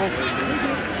on, people.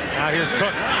 Now here's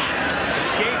Cook.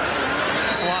 Escapes.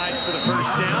 Slides for the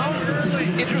first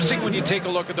down. Interesting when you take a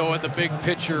look at the big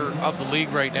picture of the league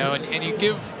right now, and you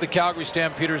give the Calgary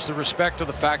Stampeders the respect of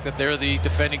the fact that they're the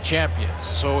defending champions.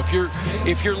 So if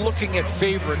you're looking at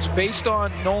favorites based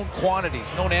on known quantities,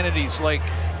 known entities like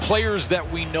players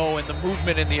that we know and the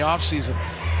movement in the offseason,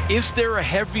 is there a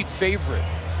heavy favorite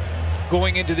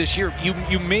going into this year?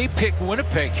 You may pick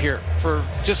Winnipeg here for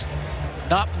just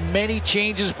Not many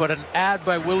changes, but an add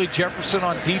by Willie Jefferson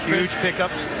on defense. Huge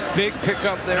pickup. Big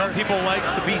pickup there. People like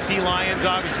the BC Lions,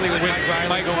 obviously, with Mike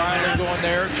Riley going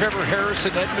there. Trevor Harris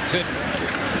in Edmonton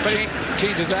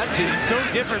changes that team. It's so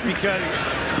different because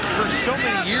for so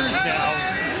many years now,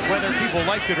 whether people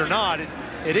liked it or not,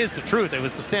 it is the truth. It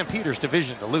was the Stampeders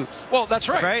division to lose. Well, that's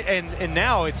right. Right? And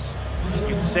now it's,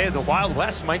 you can say the Wild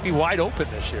West might be wide open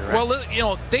this year, right? Well, you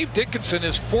know, Dave Dickinson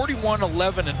is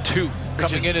 41-11-2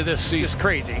 coming into this season. Just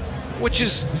crazy. Which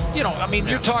is, you know, I mean,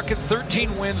 you're talking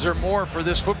 13 wins or more for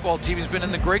this football team. He's been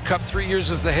in the Grey Cup 3 years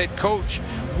as the head coach.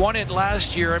 Won it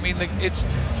last year. I mean,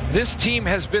 this team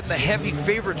has been the heavy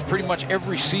favorites pretty much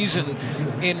every season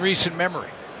in recent memory.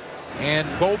 And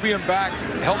Bo being back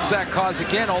helps that cause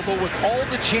again, although with all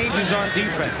the changes on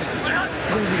defense,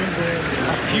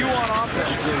 a few on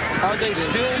offense, are they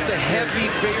still the heavy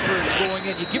favorites going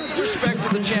in? You give respect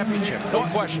to the championship, no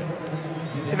question.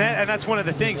 And that's one of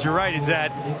the things, you're right, is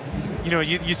that, you know,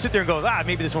 you sit there and go,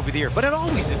 maybe this won't be the year. But it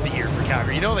always is the year for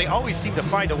Calgary. You know, they always seem to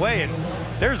find a way, and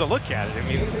there's a look at it. I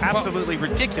mean, absolutely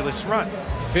ridiculous run.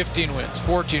 15 wins,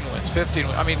 14 wins, 15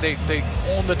 wins. I mean, they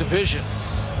own the division.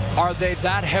 Are they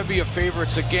that heavy of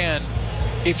favorites again?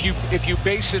 If you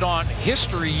base it on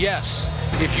history, yes.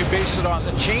 If you base it on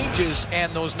the changes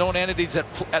and those known entities at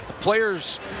the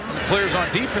players on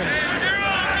defense,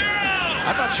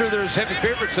 I'm not sure they're as heavy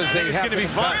favorites as they have. It's going to be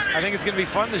fun. I think it's going to be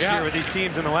fun this year with these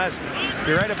teams in the West.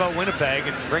 You're right about Winnipeg,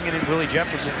 and bringing in Willie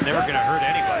Jefferson's never going to hurt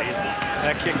anybody.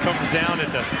 That kick comes down at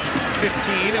the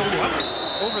 15.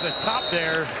 Over the top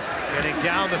there. Getting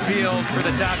down the field for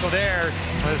the tackle there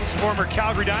was former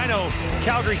Calgary Dino,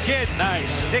 Calgary Kid.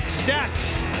 Nice. Nick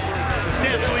Stats. The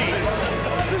Stats lead.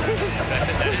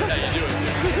 That's how you do it.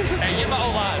 Hey, give him a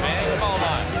whole lot, man. Give him a whole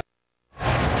lot.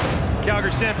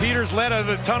 Calgary Stampeders led out of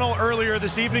the tunnel earlier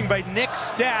this evening by Nick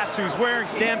Stats, who's wearing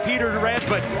Stampeder red,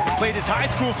 but played his high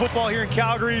school football here in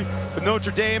Calgary with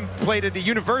Notre Dame, played at the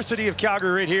University of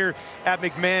Calgary right here at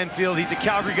McMahon Field. He's a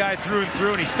Calgary guy through and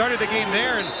through, and he started the game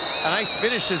there, and a nice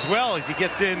finish as well as he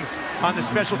gets in on the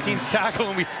special teams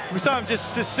tackle, and we saw him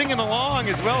just singing along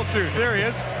as well, Sue. There he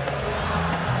is.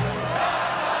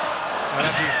 Well,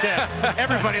 that being said,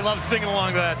 everybody loves singing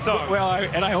along to that song. Well,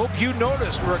 and I hope you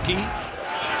noticed, rookie,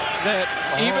 that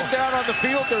even down on the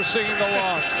field they're singing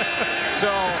along.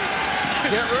 So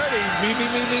get ready, me.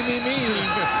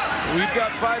 We've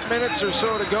got 5 minutes or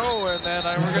so to go, and then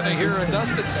we're going to hear a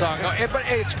Dustin song. But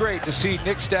hey, it's great to see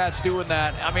Nick Stats doing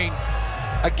that. I mean,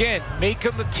 again,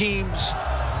 making the team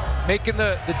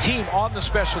on the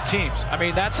special teams. I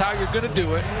mean, that's how you're going to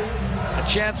do it. A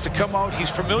chance to come out. He's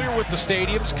familiar with the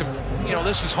stadiums. You know,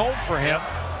 this is home for him.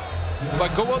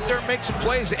 But go out there and make some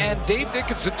plays. And Dave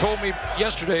Dickinson told me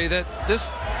yesterday that this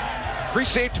free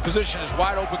safety position is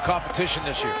wide open competition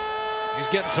this year. He's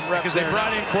getting some reps because they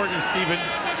brought in Courtney Stephen,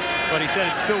 but he said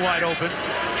it's still wide open.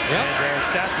 Yeah. And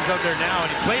Stats is out there now,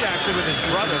 and he played actually with his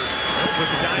brother with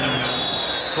the Dinos.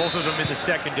 Both of them in the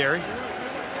secondary.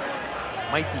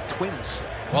 Might be twins.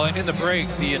 Well, and in the break,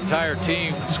 the entire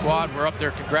team, squad, were up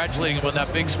there congratulating him when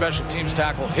that big special teams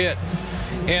tackle hit.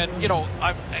 And, you know,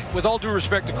 with all due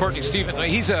respect to Courtney Stephen,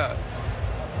 he's a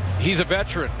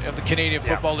veteran of the Canadian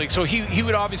Football League, so he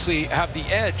would obviously have the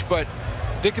edge, but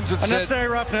Dickinson said... Unnecessary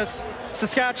roughness.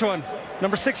 Saskatchewan,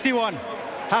 number 61.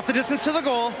 Half the distance to the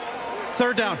goal,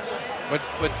 3rd down.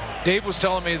 But Dave was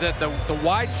telling me that the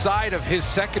wide side of his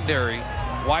secondary,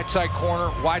 wide side corner,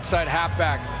 wide side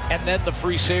halfback, and then the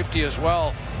free safety as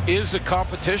well, is a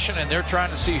competition, and they're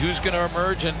trying to see who's going to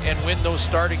emerge and win those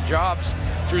starting jobs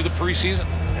through the preseason.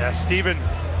 Yeah, Stephen,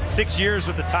 6 years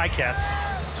with the Ticats,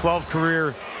 12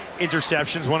 career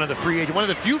interceptions, one of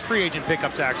the few free agent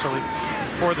pickups actually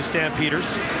for the Stampeders.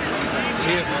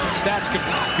 See if Stats can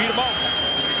beat them all.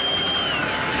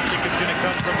 This kick is going to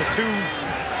come from the 2.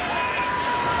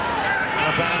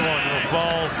 A bad one will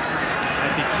fall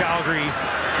at the Calgary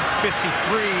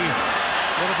 53.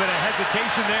 A little bit of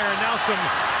hesitation there, and now some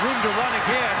room to run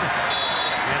again.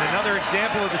 And another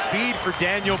example of the speed for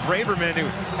Daniel Braverman, who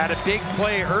had a big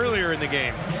play earlier in the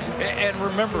game. And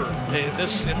remember,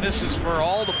 this is for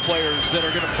all the players that are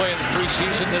going to play in the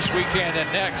preseason this weekend and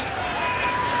next.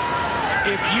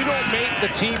 If you don't make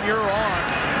the team you're on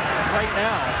right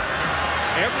now,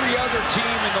 every other team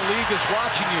in the league is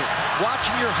watching you,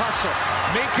 watching your hustle,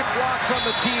 making blocks on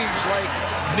the teams like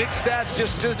Nick Stats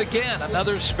just did again.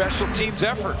 Another special teams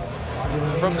effort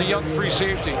from the young free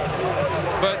safety.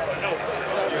 But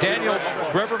Daniel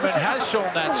Braverman has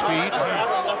shown that speed,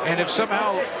 and if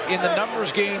somehow in the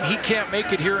numbers game he can't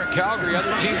make it here in Calgary,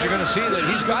 other teams are going to see that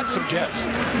he's got some jets.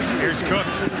 Here's Cook.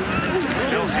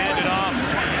 He'll hand it off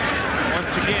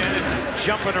once again,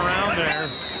 jumping around there.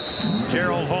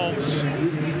 Gerald Holmes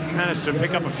managed to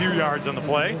pick up a few yards on the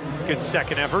play. Good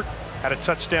second effort. Had a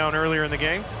touchdown earlier in the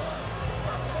game.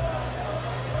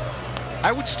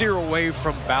 I would steer away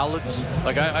from ballads.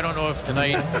 Like, I don't know if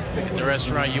tonight in the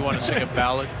restaurant you want to sing a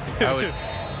ballad. I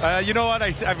would. You know what?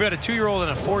 I've got a 2-year-old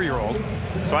and a 4-year-old,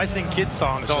 so I sing kids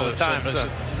songs all the time.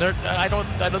 I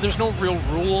know there's no real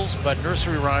rules, but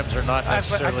nursery rhymes are not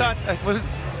necessarily. I thought was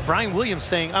Brian Williams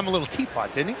saying "I'm a little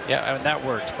teapot," didn't he? Yeah, and that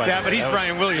worked. Yeah, but he's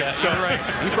Brian Williams. Yeah, so right.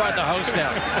 He brought the house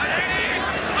down.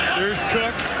 There's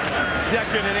Cooks,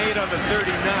 2nd and 8 on the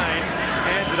 39.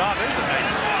 Hands it off. There's a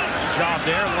nice job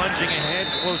there, lunging ahead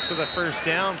close to the first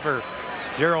down for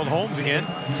Gerald Holmes again.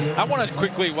 I want to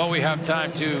quickly, while we have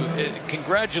time, to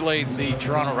congratulate the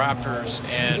Toronto Raptors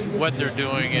and what they're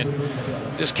doing and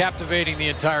just captivating the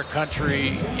entire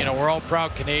country. You know, we're all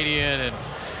proud Canadian, and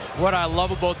what I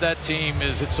love about that team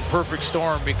is it's a perfect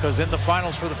storm because in the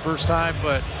finals for the first time,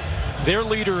 but their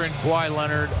leader in Kawhi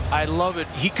Leonard, I love it.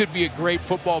 He could be a great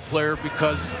football player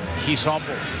because he's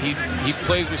humble. He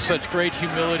plays with such great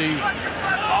humility.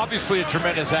 Obviously a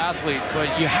tremendous athlete,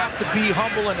 but you have to be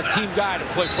humble and a team guy to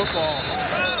play football.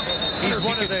 He's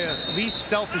one of the least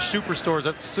selfish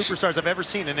superstars I've ever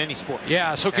seen in any sport.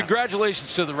 Yeah, so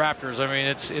congratulations to the Raptors. I mean,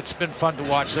 it's been fun to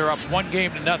watch. They're up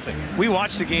 1-0. We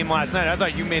watched the game last night. I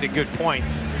thought you made a good point.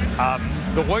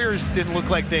 The Warriors didn't look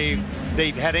like they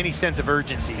had any sense of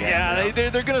urgency. Yeah, you know?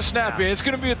 they're going to snap in. It's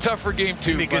going to be a tougher game,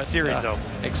 too. It'll be a good series, though.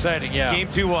 Exciting, yeah. Game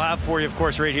 2 we'll have for you, of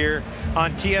course, right here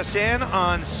on TSN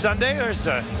on Sunday. There's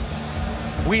a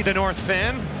We the North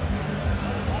fan.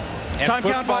 And time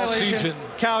count violation. Season.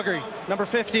 Calgary, number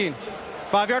 15.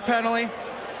 5-yard penalty.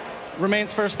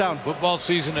 Remains first down. Football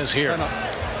season is here.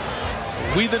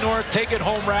 We the North take it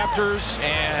home, Raptors,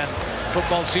 and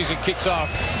football season kicks off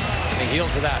on the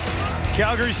heels of that.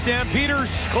 Calgary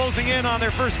Stampeders closing in on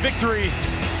their first victory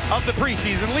of the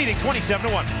preseason, leading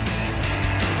 27-1.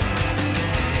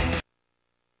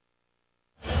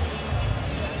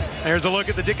 There's a look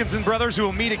at the Dickinson brothers, who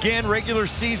will meet again regular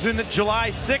season July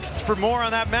 6th. For more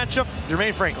on that matchup,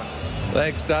 Jermaine Franklin.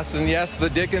 Thanks, Dustin. Yes, the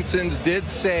Dickinsons did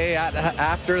say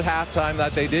after halftime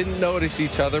that they didn't notice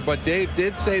each other, but Dave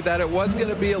did say that it was going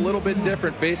to be a little bit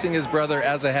different facing his brother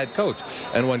as a head coach.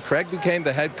 And when Craig became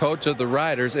the head coach of the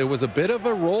Riders, it was a bit of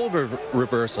a role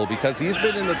reversal because he's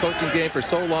been in the coaching game for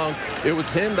so long. It was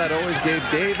him that always gave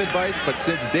Dave advice, but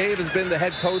since Dave has been the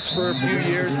head coach for a few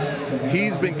years,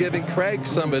 he's been giving Craig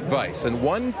some advice. And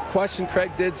one question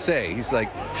Craig did say, he's like,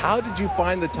 how did you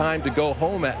find the time to go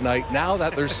home at night now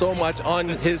that there's so much on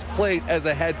his plate as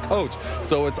a head coach?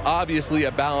 So it's obviously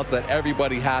a balance that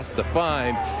everybody has to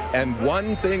find. And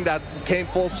one thing that came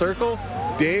full circle,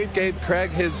 Dave gave Craig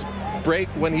his break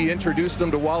when he introduced him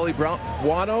to Wally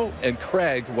Wano, and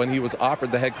Craig, when he was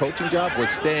offered the head coaching job, was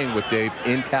staying with Dave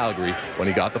in Calgary when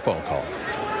he got the phone call.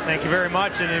 Thank you very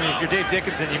much. And if you're Dave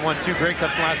Dickinson, you won 2 Grey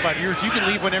Cups in the last 5 years, you can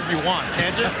leave whenever you want,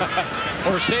 can't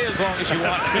you? Or stay as long as you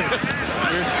want.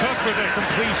 Here's Cook with a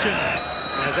completion,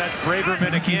 as that's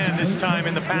Braverman again, this time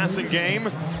in the passing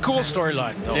game. Cool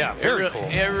storyline, though. Yeah, very cool.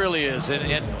 It really is.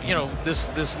 And you know,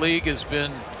 this league has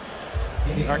been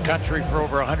in our country for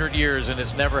over 100 years, and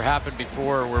it's never happened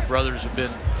before where brothers have been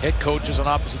head coaches on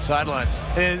opposite sidelines.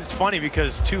 And it's funny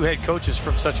because 2 head coaches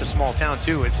from such a small town,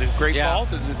 too. It's a great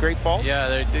fault. It's a great fault.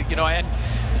 Yeah, you know,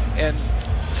 and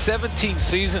 17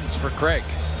 seasons for Craig.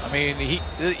 I mean,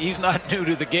 he's not new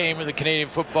to the game in the Canadian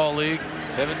Football League.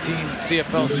 17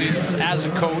 CFL seasons as a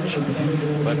coach,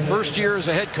 but first year as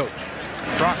a head coach.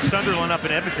 Brock Sunderland up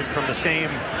in Edmonton from the same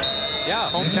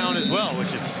hometown as well,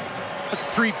 that's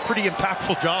 3 pretty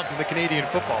impactful jobs in the Canadian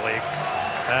Football League.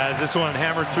 As this one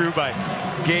hammered through by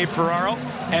Gabe Ferraro.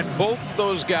 And both of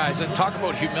those guys, and talk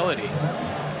about humility,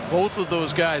 both of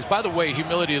those guys, by the way,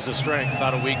 humility is a strength,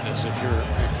 not a weakness. If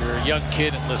you're a young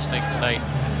kid and listening tonight,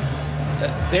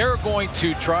 they're going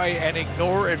to try and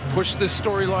ignore and push this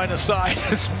storyline aside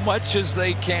as much as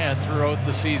they can throughout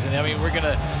the season. I mean, we're going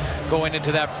to go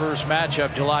into that first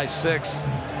matchup July 6th.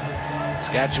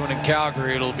 Saskatchewan and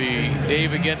Calgary. It'll be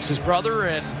Dave against his brother,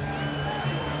 and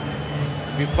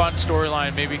it'll be a fun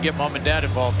storyline. Maybe get mom and dad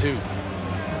involved too.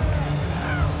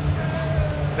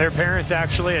 Their parents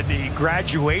actually at the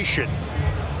graduation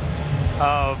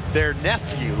of their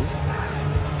nephew,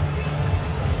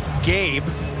 Gabe.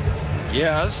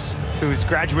 Yes. Who's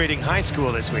graduating high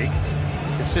school this week.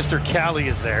 His sister Callie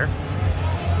is there.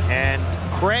 And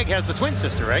Craig has the twin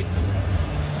sister, right?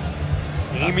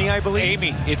 Amy, I believe.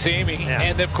 Amy. It's Amy. Yeah.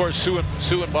 And of course Sue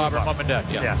and Bob are mom and dad.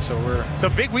 Yeah. So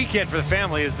big weekend for the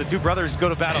family as the 2 brothers go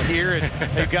to battle here,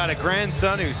 and they've got a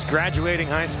grandson who's graduating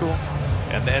high school.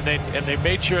 And they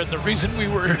made sure, and the reason we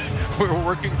were we were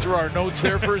working through our notes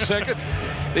there for a second.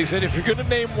 They said, if you're going to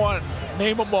name one,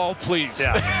 name them all, please.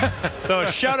 Yeah. So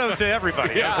shout out to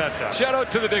everybody. Yeah. How's that sound? Shout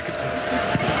out to the Dickinsons.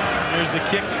 There's the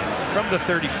kick from the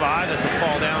 35 as they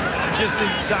fall down just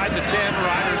inside the 10.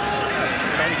 Riders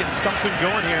trying to get something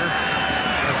going here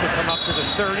as they come up to the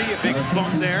 30. A big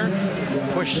bump there.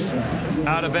 Pushed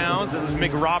out of bounds. It was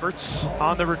Mig Roberts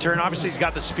on the return. Obviously, he's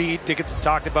got the speed. Dickinson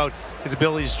talked about his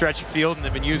ability to stretch the field, and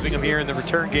they've been using him here in the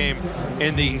return game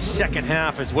in the second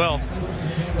half as well.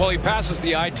 Well, he passes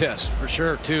the eye test for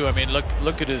sure, too. I mean,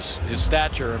 look at his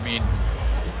stature. I mean,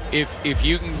 if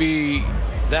you can be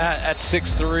that at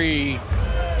 6'3",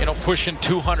 you know, pushing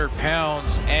 200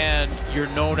 pounds, and you're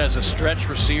known as a stretch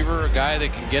receiver, a guy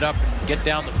that can get up and get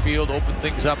down the field, open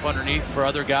things up underneath for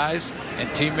other guys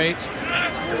and teammates,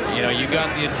 you know, you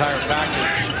got the entire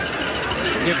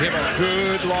package. Give him a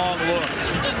good long look.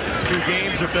 2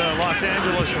 games with the Los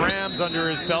Angeles Rams under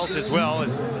his belt as well,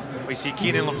 as we see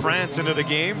Keenan LaFrance into the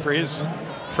game for his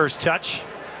first touch.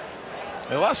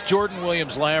 They lost Jordan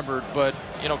Williams-Lambert, but,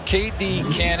 you know, KD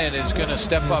Cannon is going to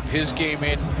step up his game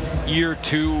in year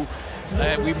 2.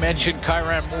 We mentioned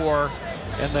Kyran Moore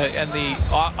and the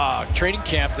training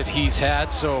camp that he's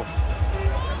had, so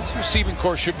this receiving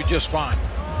corps should be just fine.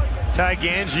 Ty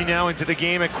Ganji now into the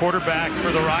game at quarterback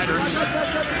for the Riders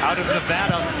out of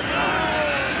Nevada.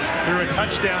 Threw a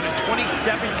touchdown in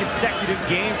 27 consecutive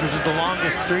games, which is the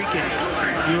longest streak in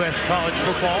U.S. college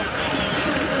football.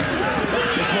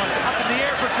 This one up in the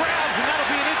air for grabs, and that'll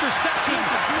be an interception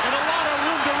and a lot of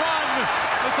room to run.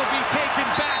 This will be taken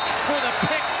back for the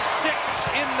pick 6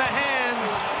 in the hands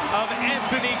of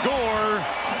Anthony Gore.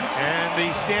 And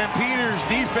the Stampeders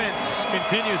defense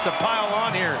continues to pile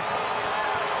on here.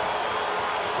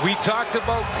 We talked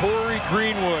about Corey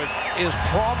Greenwood is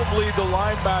probably the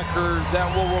linebacker that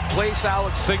will replace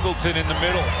Alex Singleton in the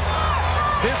middle.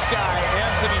 This guy,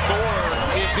 Anthony Gore,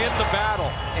 is in the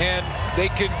battle, and they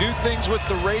can do things with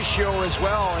the ratio as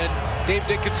well. And Dave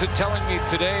Dickinson telling me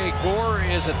today, Gore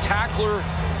is a tackler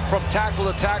from tackle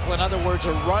to tackle. In other words,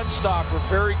 a run stopper,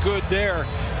 very good there.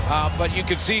 But you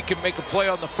can see he can make a play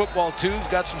on the football too.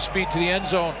 He's got some speed to the end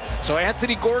zone. So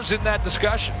Anthony Gore's in that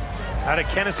discussion. Out of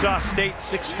Kennesaw State,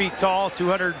 6 feet tall,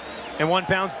 201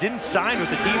 pounds. Didn't sign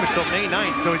with the team until May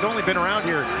 9th, so he's only been around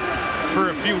here for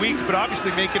a few weeks, but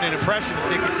obviously making an impression if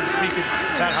Dickinson speaking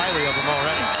that highly of him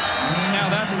already.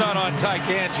 Now that's not on Ty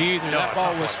Ganji either. No, that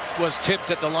ball was tipped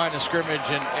at the line of scrimmage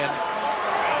and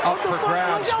up for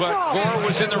grabs, but Gore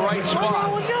was in the right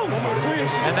spot.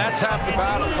 And that's half the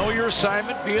battle. Know your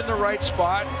assignment, be in the right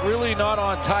spot. Really not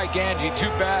on Ty Ganji.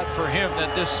 Too bad for him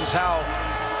that this is how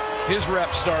his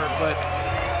reps start, but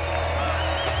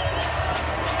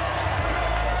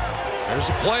there's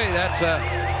a play. That's a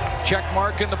check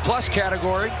mark in the plus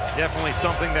category. Definitely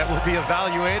something that will be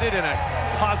evaluated in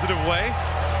a positive way.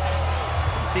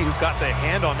 Let's see who got the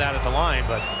hand on that at the line,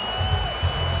 but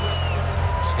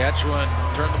Saskatchewan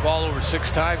turned the ball over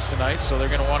 6 times tonight, so they're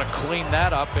going to want to clean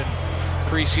that up in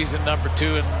preseason number 2,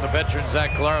 and the veteran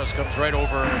Zach Collaros comes right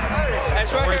over.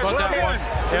 That's right here, about that one.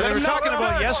 Yeah, they were talking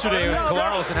about yesterday with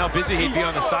Collaros and how busy he'd be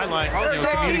on the sideline, you know,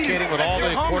 communicating with all the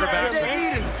quarterbacks.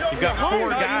 You've got 4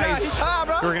 guys who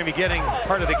are going to be getting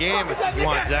part of the game. You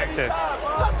want Zach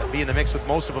to be in the mix with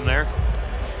most of them there.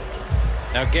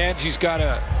 Now Ganji's got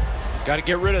to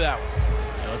get rid of that one.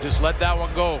 You know, just let that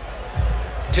one go.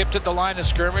 Tipped at the line of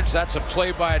scrimmage. That's a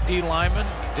play by a D lineman.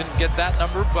 Didn't get that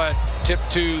number, but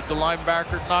tipped to the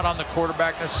linebacker, not on the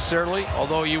quarterback necessarily,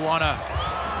 although you want to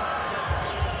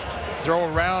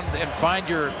throw around and find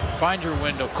your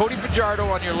window. Cody Fajardo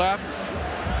on your left,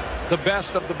 the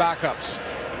best of the backups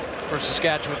for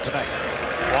Saskatchewan tonight.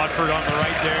 Watford on the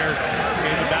right there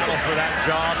in the battle for that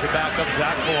job to back up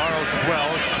Zach Collaros as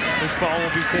well. This ball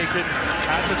will be taken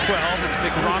at the 12. It's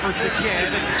Mick Roberts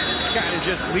again, and kind of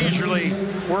just leisurely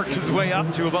worked his way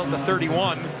up to about the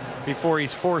 31 before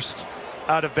he's forced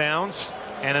out of bounds.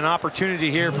 And an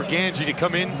opportunity here for Ganji to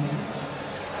come in,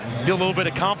 build a little bit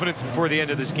of confidence before the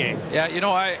end of this game. Yeah, you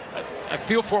know, I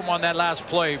feel for him on that last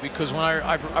play, because when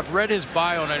I've read his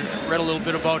bio and I read a little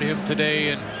bit about him today,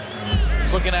 and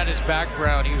looking at his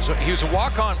background, he was a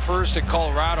walk-on first at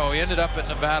Colorado. He ended up at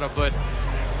Nevada, but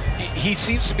he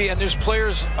seems to be, and there's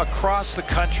players across the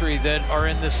country that are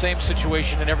in the same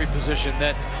situation in every position,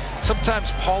 that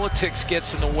sometimes politics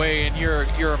gets in the way, and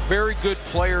you're a very good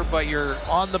player, but you're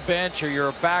on the bench or you're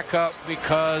a backup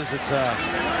because it's a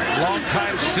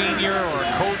long-time senior or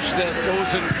a coach that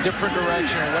goes in a different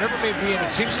direction or whatever it may be. And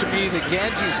it seems to me that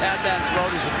Ganji's had that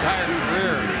throughout his entire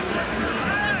career.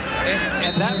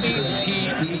 And that means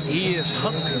he is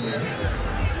hungry.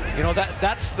 You You know,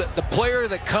 that's the player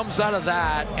that comes out of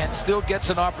that and still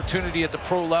gets an opportunity at the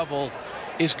pro level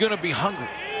is going to be hungry,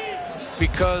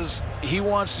 because he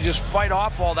wants to just fight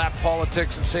off all that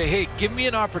politics and say, hey, give me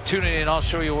an opportunity and I'll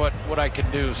show you what I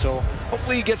can do. So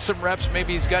hopefully he gets some reps.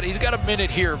 Maybe he's got a minute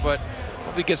here, but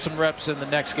hopefully get some reps in the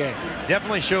next game.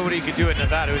 Definitely showed what he could do at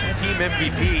Nevada. He was team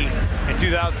MVP in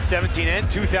 2017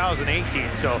 and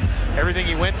 2018. So everything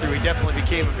he went through, he definitely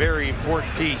became a very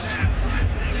important piece.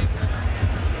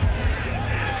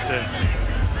 Just a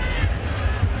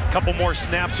couple more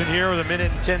snaps in here with 1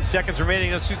 minute and 10 seconds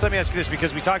remaining. Let me ask you this,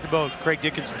 because we talked about Craig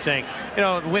Dickinson saying, you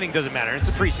know, winning doesn't matter. It's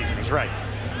the preseason. He's right.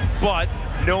 But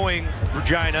knowing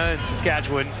Regina and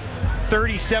Saskatchewan,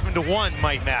 37-1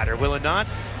 might matter, will it not?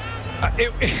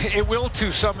 It will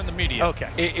to some in the media.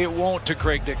 Okay. It won't to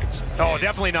Craig Dickinson. Oh,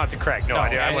 definitely not to Craig. No,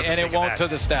 I wasn't and it won't that. to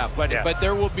the staff. But yeah. but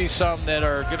there will be some that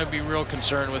are going to be real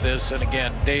concerned with this. And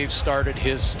again, Dave started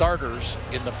his starters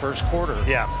in the first quarter.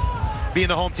 Yeah. Being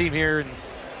the home team here, and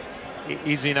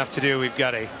easy enough to do. We've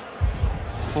got a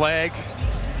flag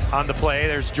on the play.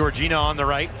 There's Georgina on the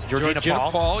right. Georgina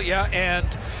Paul. Yeah, and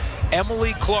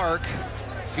Emily Clark,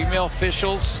 female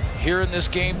officials here in this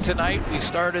game tonight. We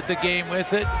started the game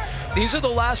with it. These are the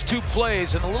last two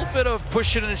plays, and a little bit of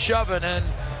pushing and shoving, and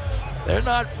they're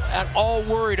not at all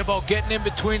worried about getting in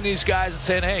between these guys and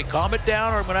saying, hey, calm it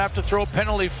down or I'm going to have to throw a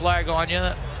penalty flag on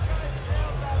you.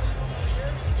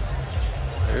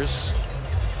 There's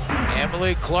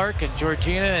Emily Clark and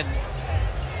Georgina, and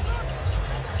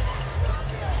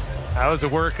that was the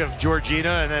work of Georgina,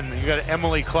 and then you got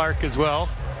Emily Clark as well.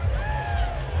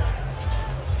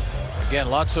 Again,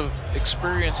 lots of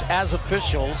experience as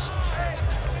officials,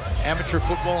 amateur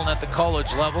football and at the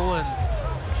college level, and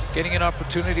getting an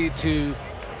opportunity to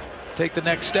take the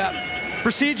next step.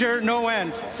 Procedure, no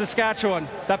end. Saskatchewan,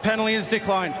 that penalty is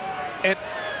declined. And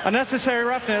unnecessary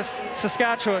roughness,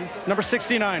 Saskatchewan, number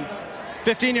 69.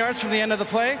 15 yards from the end of the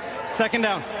play, second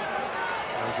down.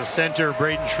 That was the center,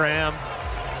 Braden Schramm,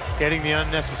 getting the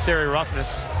unnecessary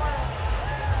roughness.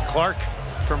 Clark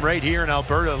from right here in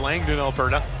Alberta, Langdon,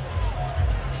 Alberta.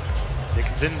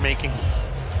 Dickinson making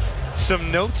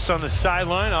some notes on the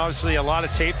sideline. Obviously a lot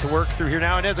of tape to work through here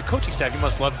now. And as a coaching staff, you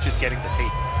must love just getting the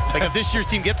tape. Like if this year's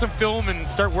team, get some film and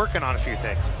start working on a few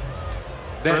things.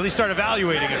 Or at least start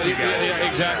evaluating a few guys. Yeah,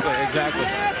 exactly.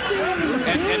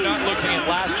 And not looking at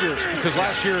last year's, because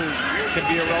last year can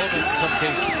be irrelevant in some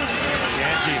cases.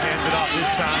 Angie hands it off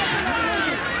this time.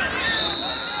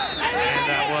 And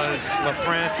that was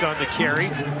LaFrance on the carry.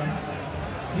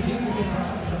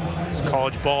 It's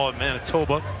college ball in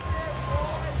Manitoba.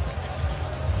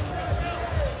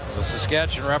 The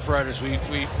Saskatchewan Roughriders,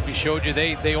 we showed you,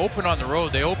 they open on the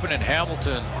road. They open in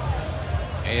Hamilton.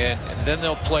 And then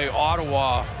they'll play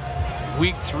Ottawa.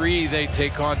 Week 3, they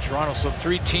take on Toronto. So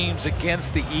 3 teams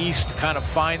against the East to kind of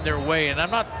find their way. And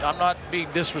I'm not being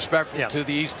disrespectful to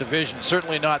the East Division.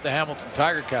 Certainly not the Hamilton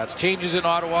Tiger Cats. Changes in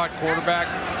Ottawa quarterback.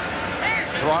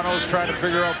 Toronto's trying to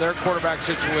figure out their quarterback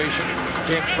situation.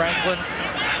 James Franklin,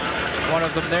 one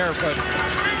of them there. But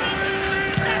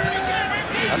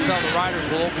that's how the Riders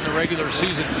will open the regular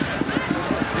season.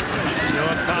 Still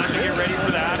have time to get ready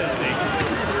for that as they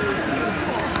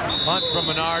punt from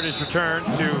Menard is returned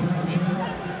to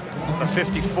the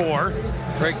 54.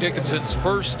 Craig Dickinson's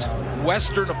first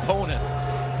Western opponent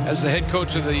as the head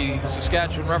coach of the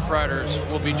Saskatchewan Roughriders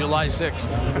will be July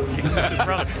 6th.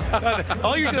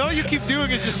 all you keep doing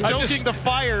is just stoking the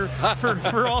fire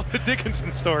for all the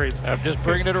Dickinson stories. I'm just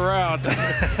bringing it around.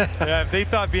 Yeah, they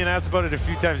thought being asked about it a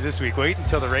few times this week. Wait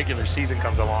until the regular season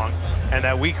comes along, and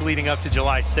that week leading up to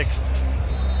July 6th.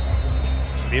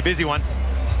 Be a busy one.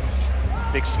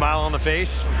 Big smile on the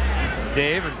face,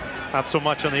 Dave, and not so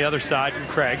much on the other side from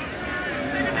Craig,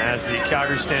 as the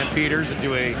Calgary Stampeders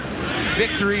into a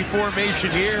victory formation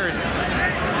here,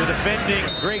 and the defending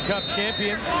Grey Cup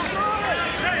champions.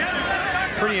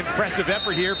 Pretty impressive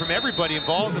effort here from everybody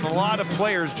involved, and a lot of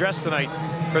players dressed tonight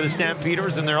for the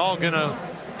Stampeders, and they're all going to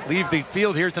leave the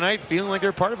field here tonight feeling like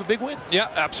they're part of a big win. Yeah,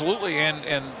 absolutely,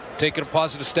 and taking a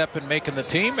positive step in making the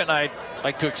team, and I'd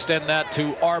like to extend that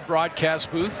to our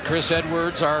broadcast booth. Chris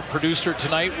Edwards, our producer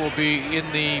tonight, will be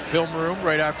in the film room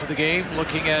right after the game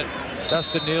looking at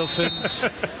Dustin Nielsen's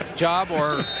job,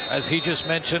 or as he just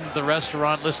mentioned, the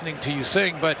restaurant listening to you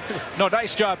sing. But no,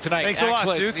 nice job tonight. Thanks a lot,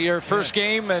 Suits. Your first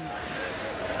game and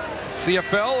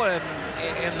CFL, and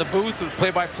in the booth, the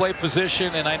play-by-play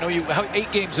position, and I know you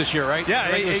 8 games this year, right?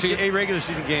 Yeah, 8 regular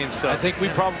season games. So I think we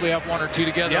probably have 1 or 2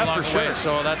 together along the way,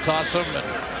 so that's awesome.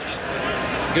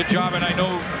 And good job, and I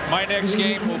know my next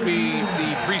game will be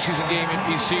the preseason game in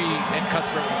BC, and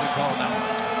Cuthbert will be calling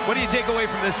that. What do you take away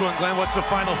from this one, Glenn? What's the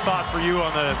final thought for you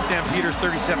on the Stampeders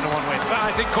 37-1 win?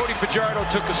 I think Cody Fajardo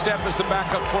took a step as the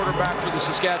backup quarterback for the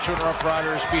Saskatchewan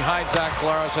Roughriders behind Zach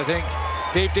Collaros. I think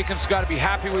Dave Dickinson's got to be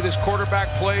happy with his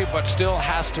quarterback play, but still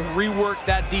has to rework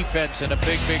that defense in a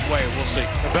big, big way. We'll see.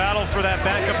 The battle for that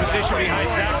backup position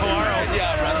behind Zach Collaros.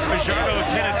 Fajardo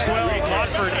 10-12,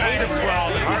 Lodford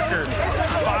 8-12, and Harker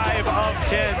 5 of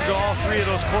 10. So all three of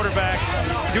those quarterbacks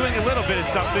doing a little bit of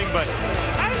something, but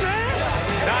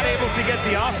not able to get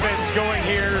the offense going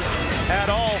here at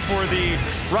all for the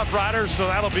Roughriders. So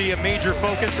that'll be a major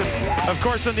focus. And of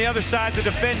course, on the other side, the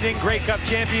defending Grey Cup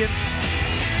champions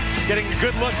getting a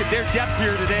good look at their depth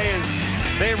here today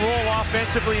as they roll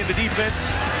offensively and the defense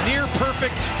near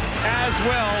perfect as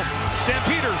well.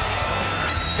 Stampeders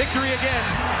victory again.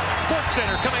 Sports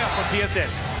Center coming up on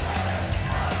TSN.